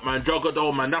 Word up, man.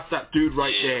 Juggernaut, man. That's that dude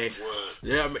right there.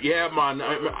 Yeah, man.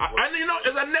 And you know,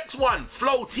 there's a next one,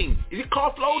 Floating. Is it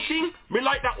called Floating? Me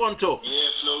like that one too. Yeah,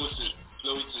 Floating.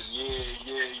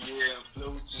 Yeah,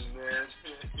 Floating, man.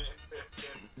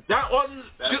 That one.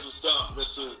 That's what's up.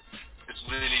 It's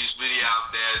really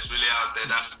out there. It's really out there.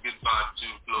 That's a good vibe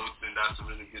too, Floating. That's a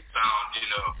really good sound, you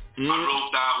know. I wrote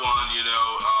that one, you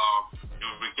know, in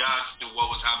regards to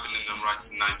what was happening in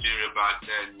Nigeria back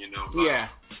then, you know. Yeah.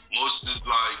 Most is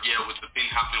like, with the thing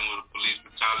happening with the police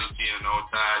brutality and all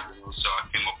that, you know, so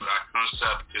I came up with that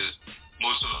concept because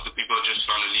most of the people are just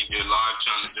trying to live their life,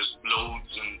 trying to just float,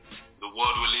 and the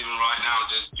world we're living right now,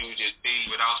 just do your thing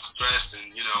without stress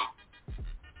and, you know,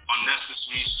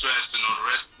 unnecessary stress and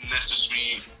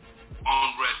unnecessary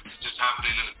unrest is just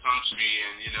happening in the country,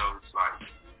 and you know, it's like,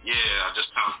 I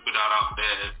just kind of put that out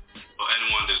there for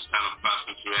anyone that's kind of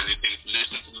passing through anything. If you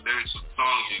listen to the lyrics of the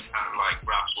song, you kind of like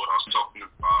grasp what I was talking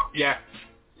about. Yeah,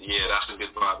 that's a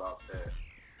good vibe out there.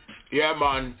 Yeah,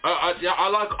 man. I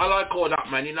like all that,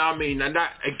 man. You know what I mean? And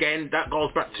that again, that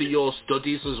goes back to your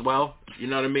studies as well. You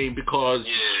know what I mean? Because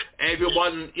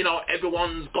everyone, you know,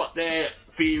 everyone's got their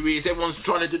theories. Everyone's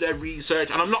trying to do their research,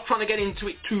 and I'm not trying to get into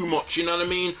it too much. You know what I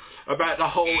mean? About the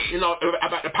whole, you know,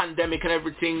 about the pandemic and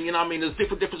everything. You know what I mean? There's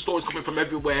different stories coming from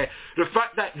everywhere. The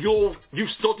fact that you've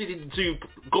studied into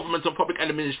government and public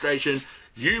administration,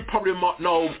 you probably might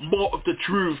know more of the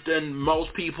truth than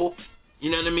most people.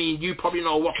 You know what I mean? You probably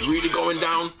know what's really going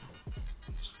down.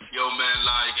 Yo, man,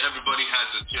 like, everybody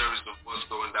has a theories of what's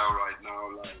going down right now.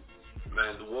 Like,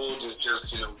 man, the world is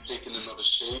just, you know, taking another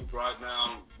shape right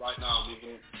now. Right now, we've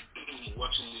been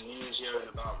watching the news, hearing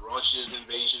about Russia's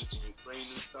invasion to Ukraine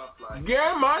and stuff. Like,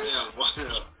 yeah, man. Yeah,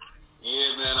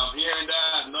 man, I'm hearing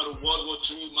that. Another World War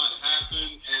III might happen,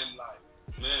 and, like,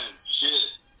 man,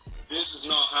 shit. This is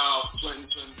not how 2022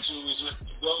 is meant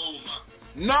to go, man.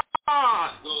 Nah.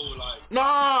 2020,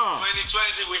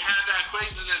 we had that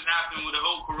craziness happen with the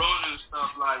whole corona and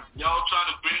stuff. Like, y'all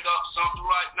trying to bring up something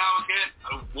right now again?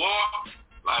 A war?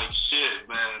 Like,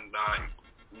 shit, man. Like,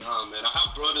 no, man. I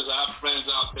have brothers, I have friends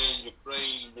out there in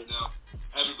Ukraine, you know.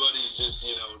 Everybody's just,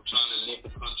 you know, trying to leave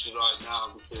the country right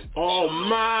now because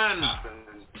man.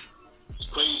 It's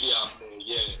crazy out there,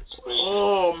 it's crazy.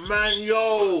 Oh man,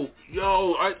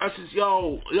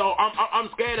 I'm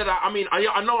scared of that. I mean,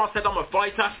 I know I said I'm a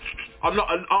fighter. I'm not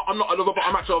a lover, but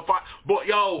I'm actually a fighter. But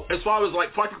as far as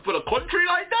like fighting for the country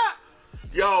like that,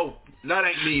 that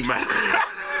ain't me, man.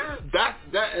 that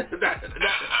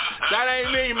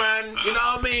ain't me, man. You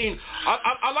know what I mean?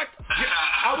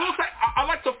 I will say I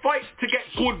like to fight to get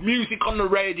good music on the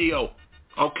radio.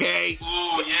 Okay.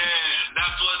 Ooh,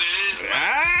 that's what it is.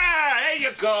 There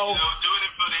you go. You know, doing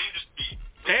it for the industry.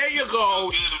 There you go.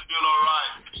 Feel good and feel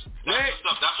alright.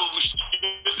 That's what we should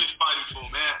be fighting for,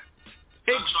 man.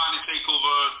 Not trying to take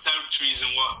over territories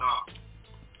and whatnot.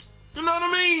 You know what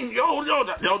I mean?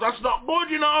 That's not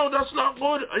good. You know, that's not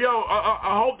good. I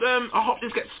hope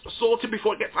this gets sorted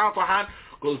before it gets out of hand.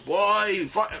 Because boy,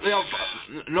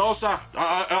 no sir,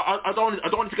 I don't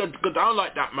want it to go down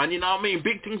like that, man. You know what I mean?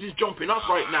 Big things is jumping up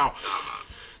right now.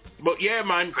 But yeah,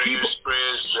 man. Prayers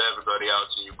to everybody out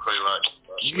in Ukraine right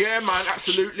now. Yeah, man,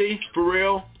 absolutely, for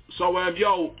real. So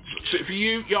for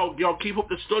you, keep up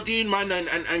the studying, man,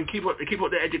 and keep up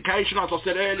the education, as I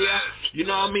said earlier. You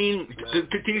know what I mean? To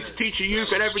teach the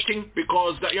youth and everything,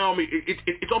 because that, you know what I mean?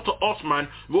 It's up to us, man.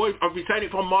 I've been saying it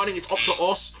from morning. It's up to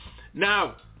us.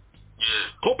 Now,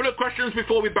 couple of questions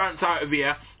before we bounce out of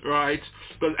here, right?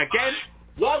 But again,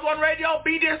 World One Radio,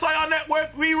 BDSIR Network,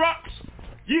 Re-Rocks.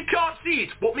 You can't see it,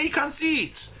 but me can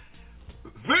see it.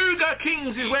 Vuga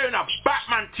Kings is wearing a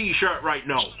Batman t-shirt right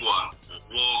now. Rogue One.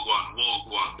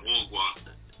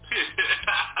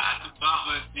 The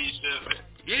Batman t-shirt, man.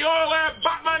 You all wear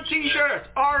Batman t-shirt.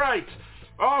 Alright.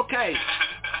 Okay.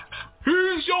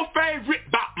 Who's your favorite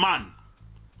Batman?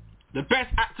 The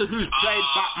best actor who's played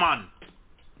Batman?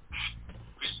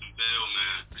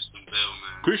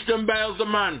 Christian Bale's the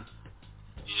man.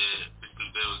 Yeah, Christian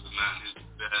Bale's the man. He's the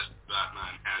best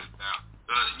Batman, hands down.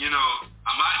 But, you know,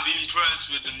 I might be impressed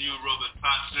with the new Robert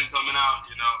Pattinson coming out.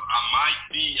 You know, I might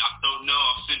be. I don't know.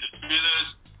 I've seen the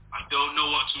trailers. I don't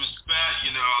know what to expect.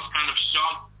 You know, I was kind of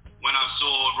shocked when I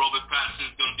saw Robert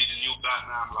Pattinson's going to be the new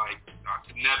Batman. Like, I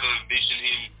could never envision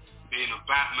him being a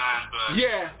Batman, but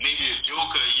maybe a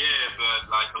Joker, but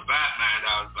like a Batman,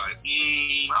 I was like,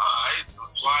 alright,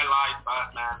 Twilight,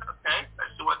 Batman, okay,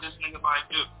 let's see what this nigga might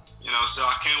do. You know, so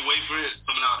I can't wait for it. It's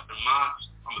coming out in March.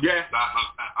 I'm a big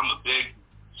Batman fan. I'm a big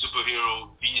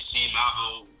superhero, DC,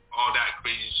 Marvel, all that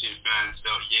crazy shit fan.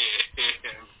 So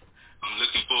I'm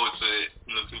looking forward to it.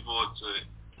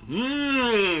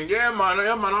 Yeah, man.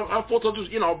 I thought I'd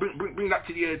just, you know, bring that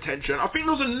to your attention. I think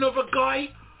there was another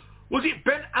guy. Was it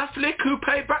Ben Affleck who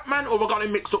played Batman, or I got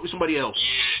him mixed up with somebody else?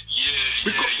 Yeah.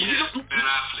 Ben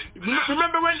Affleck.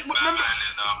 Remember when? Batman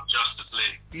and Justice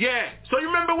League. Yeah. So you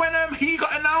remember when he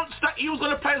got announced that he was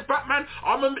going to play as Batman?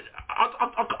 I remember.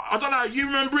 I don't know. You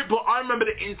remember it, but I remember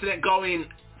the internet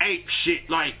going ape shit.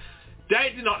 Like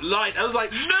they did not like. I was like,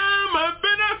 no, man,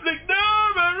 Ben Affleck,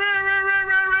 no, man.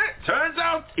 Turns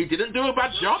out he didn't do a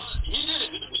bad job. He did a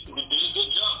good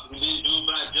job. He didn't do a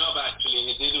bad job, actually.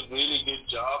 He did a really good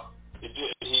job.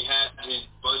 He had his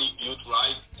body built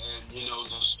right, and, you know,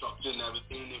 the structure and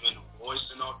everything, even the voice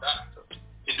and all that. So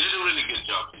he did a really good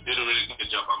job. I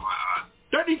might add.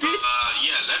 That he did?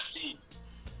 Let's see.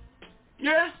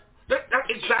 Yeah.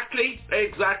 Exactly.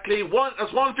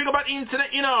 That's one thing about the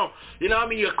internet, you know. You know what I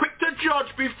mean? You're quick to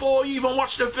judge before you even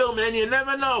watch the film, and you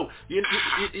never know. You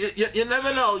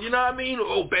never know. You know what I mean?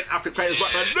 Oh, Ben Affleck plays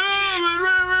Batman.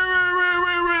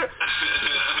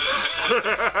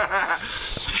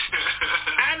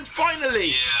 And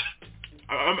finally,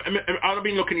 I've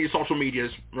been looking at your social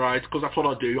medias, right? Because that's what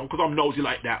I do. Because I'm nosy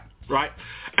like that, right?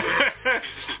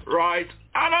 Right.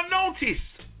 And I noticed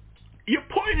you're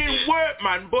putting in work,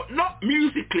 man, but not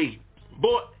musically,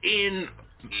 but in,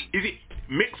 is it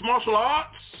mixed martial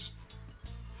arts?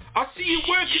 I see you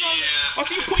working on, I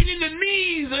see you putting in the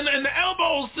knees and the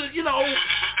elbows, you know.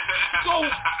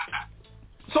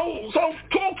 So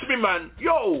talk to me, man.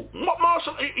 Yo, what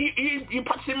martial, you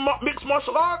practicing mixed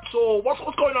martial arts, or what's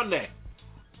going on there?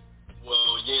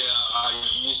 Well, I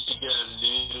used to get a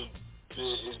little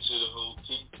bit into the whole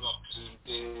kickboxing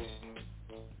thing,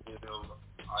 you know.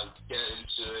 I get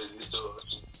into it. It's a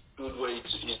good way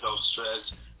to ease off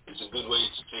stress. It's a good way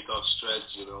to take off stress,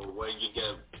 you know, when you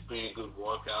get a pretty good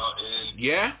workout in.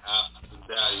 Yeah. After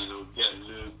that, you know, get a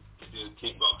little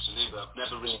kickboxing in, but I've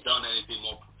never really done anything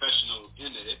more professional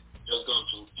in it. Just gone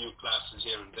to a few classes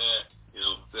here and there. You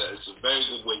know, it's a very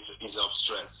good way to ease off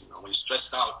stress. You know, when you're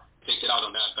stressed out, take it out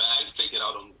on that bag, take it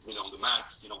out on, you know, the mat.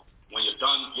 You know, when you're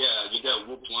done, you get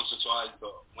whooped once or twice,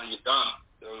 but when you're done,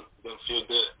 they'll feel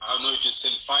good. I don't know if you've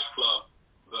seen Fight Club,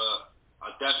 but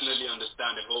I definitely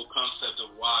understand the whole concept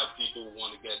of why people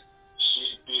want to get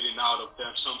shit beaten out of them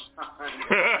sometimes.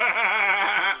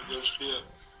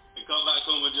 They come back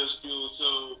home and just feel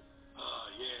so,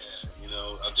 you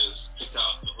know, I just took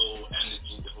out the whole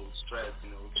energy, the whole stress, you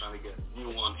know, trying to get a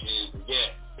new one in. But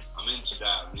I'm into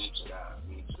that.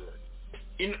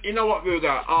 You know what,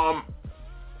 Ruga?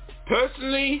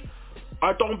 Personally,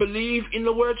 I don't believe in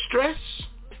the word stress.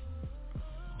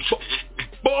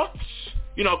 But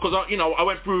you know, because I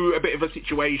went through a bit of a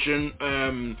situation,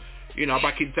 you know,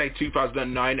 back in say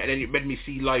 2009, and then it made me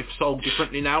see life so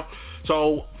differently now.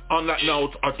 So on that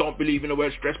note, I don't believe in the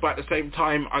word stress, but at the same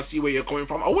time, I see where you're coming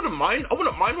from. I wouldn't mind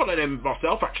one of them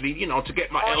myself, actually. You know, to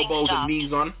get my elbows and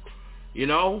knees on. You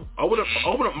know, I wouldn't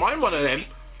mind one of them.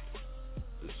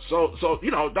 So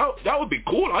you know, that would be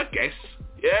cool, I guess.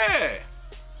 Yeah.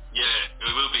 Yeah,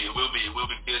 it will be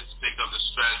good to take up the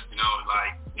stress, you know,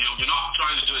 like, you know, you're not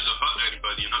trying to do it to hurt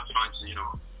anybody, you're not trying to, you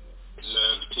know,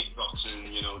 learn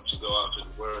kickboxing, you know, to go out to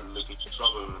the world looking for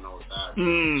trouble and all that.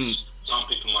 Some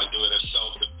people might do it as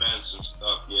self-defense and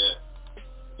stuff,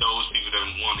 Those people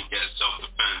don't want to get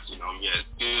self-defense, you know, it's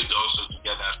good also to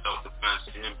get that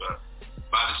self-defense in, but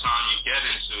by the time you get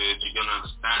into it, you're going to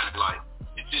understand, like,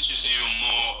 it teaches you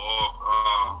more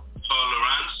of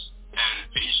tolerance and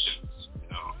patience.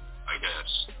 I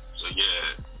guess. So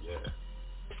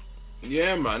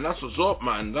Yeah, man, that's what's up,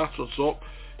 man. That's what's up.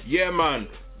 Yeah, man.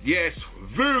 Yes,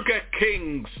 Vuga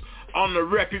Kings on the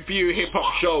RePPiN4U Hip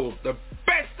Hop Show. The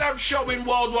best damn show in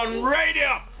World One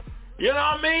Radio. You know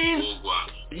what I mean?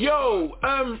 Yo,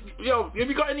 have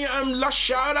you got any last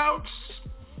shout outs?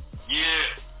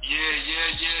 Yeah.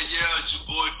 It's your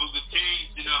boy Vuga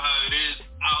Kings. You know how it is.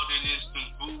 Out in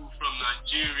Istanbul from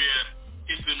Nigeria.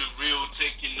 Keeping it real,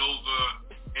 taking over.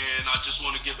 And I just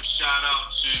want to give a shout out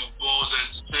to Balls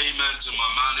Entertainment, to my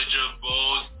manager,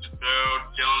 Balls, to Girl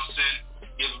Johnson.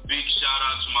 Give a big shout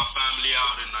out to my family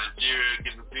out in Nigeria.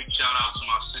 Give a big shout out to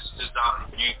my sisters out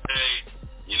in UK.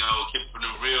 You know, keeping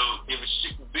it real. Give a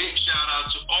big shout out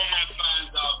to all my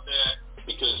fans out there,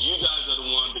 because you guys are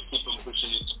the ones that keep on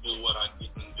pushing it to do what I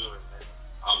keep on doing, man.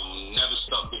 I will never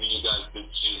stop giving you guys good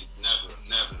tunes. Never.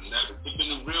 Keeping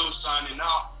it real, signing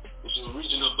out. It's your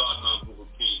original Badman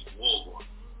Vuga King, War.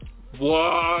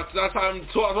 What? That's what I'm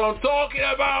talking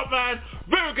about, man.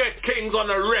 Vuga Kings on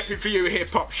the RePPiN4U Hip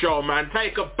Hop Show, man.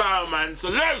 Take a bow, man.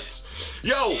 Salute.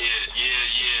 Yo.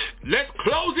 Yeah. Let's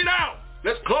close it out.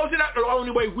 The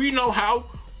only way we know how.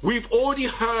 We've already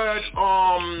heard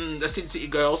the Sin City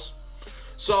Girls.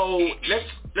 So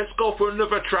let's go for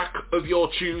another track of your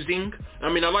choosing. I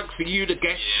mean, I'd like for you to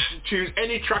choose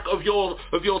any track of your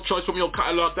choice from your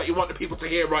catalogue that you want the people to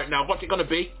hear right now. What's it gonna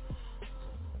be?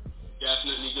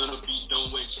 Definitely gonna be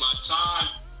Don't Waste My Time.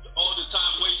 All the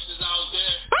time wasters out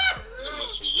there. That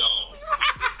must be y'all.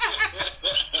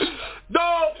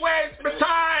 Don't waste my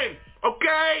time,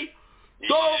 okay?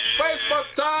 Don't waste my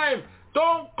time.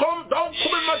 Don't come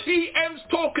in my DMs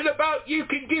talking about you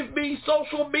can give me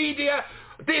social media,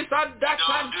 this and that.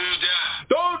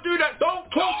 Don't do that. Don't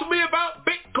talk to me about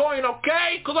Bitcoin,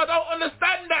 okay? Because I don't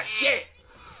understand that shit.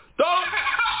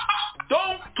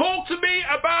 Don't talk to me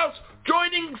about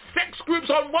joining sex groups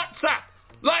on WhatsApp.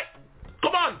 Like,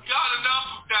 come on. Got enough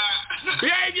of that.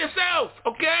 Behave yourself,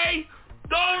 okay?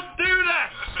 Don't do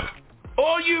that.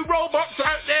 All you robots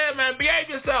out there, man, behave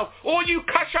yourself. All you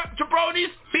cash up jabronis,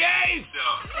 behave.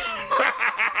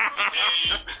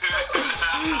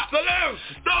 Salute.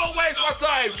 Don't waste my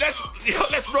time.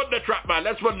 Let's run the track, man.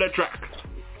 Let's run the track.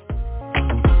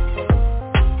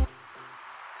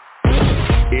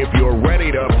 If you're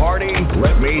ready to party,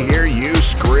 let me hear you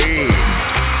scream.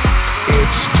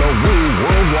 It's the Woo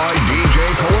Worldwide DJ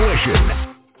Coalition.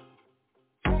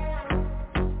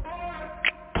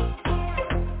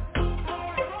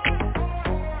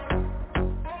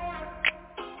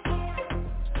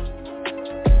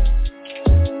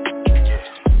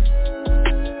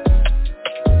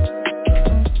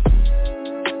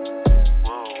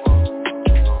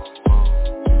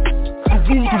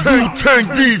 Tank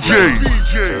DJ.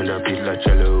 Turn that beat like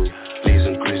jello. Please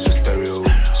increase the stereo.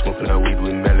 Smoking that weed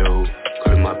with mellow.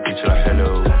 Calling my bitch like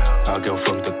hello. Our girl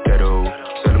from the ghetto.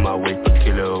 Selling my weight per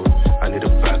kilo. I need a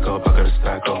backup. I gotta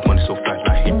stack up. Money so fat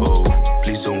like hippo.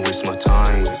 Please don't waste my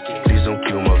time. Please don't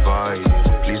kill my vibe.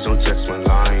 Please don't text my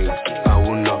line. I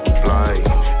will not reply.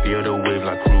 Be on the wave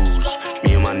like cruise.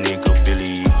 Me and my nigga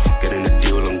Billy. Getting a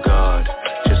deal on God.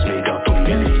 Just made up a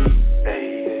milli.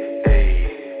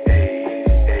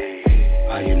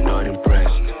 I am not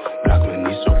impressed. Black man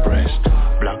needs a breast.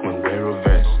 Black man wear a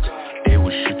vest. They will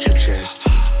shoot your chest,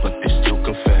 but they still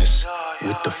confess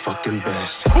with the fucking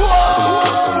best.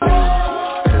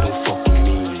 Better don't fuck with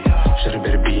me. Should've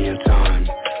better be in time.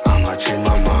 I might change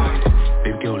my mind.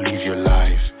 Baby girl, live your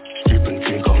life. Strip and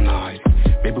drink all night.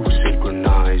 Maybe we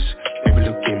synchronize. Maybe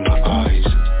look in my eyes.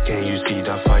 Can you see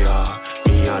that fire?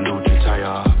 Me, I know they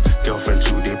tire. Girlfriend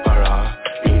too, they para.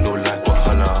 Me no like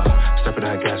Wahala. Stepping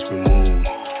that gas, we move.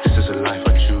 This is a life I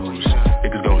choose.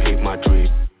 Niggas gon' hate my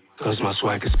drip, cause my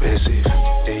swag expensive.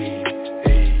 Hey,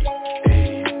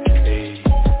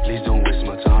 please don't waste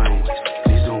my time.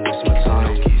 Please don't waste my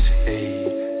time. Hey,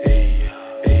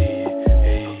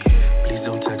 please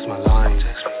don't text my line.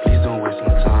 Please don't waste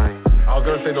my time. I was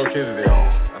gonna say no kids today. I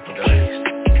forgot.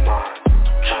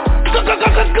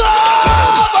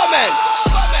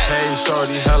 Hey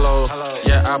shorty, hello.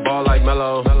 Yeah, I ball like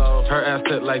Mello. Her ass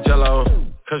sit like Jello.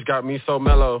 Kush got me so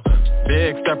mellow.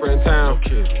 Big stepper in town.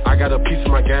 I got a piece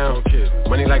of my gown.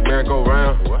 Money like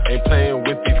merry-go-round. Ain't playing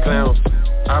with these clowns.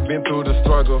 I've been through the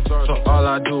struggle, so all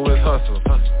I do is hustle.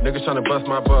 Niggas tryna bust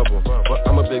my bubble, but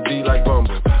I'm a big D like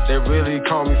Bumble. They really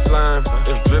call me slime.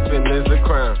 If dripping is a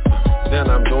crime, then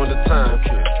I'm doing the time.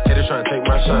 Haters tryna take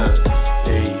my shine.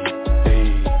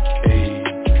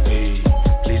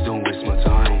 Please don't waste my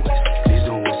time. Please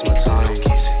don't waste my time.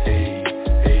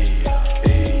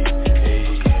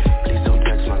 Please don't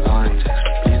text my line.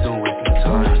 Please don't waste my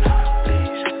time.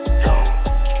 Please don't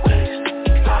waste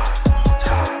my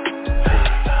time.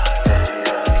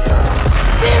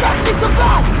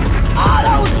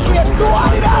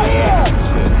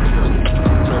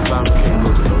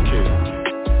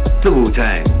 The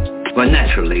Wu-Tang were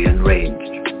naturally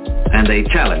enraged, and they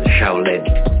challenged Shaolin.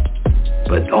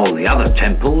 But all the other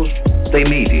temples, they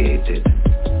mediated.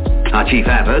 Our chief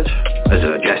abbot, as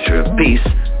a gesture of peace,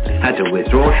 had to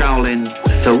withdraw Shaolin,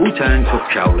 so Wu-Tang took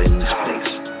Shaolin's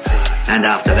place. And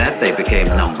after that, they became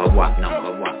number one.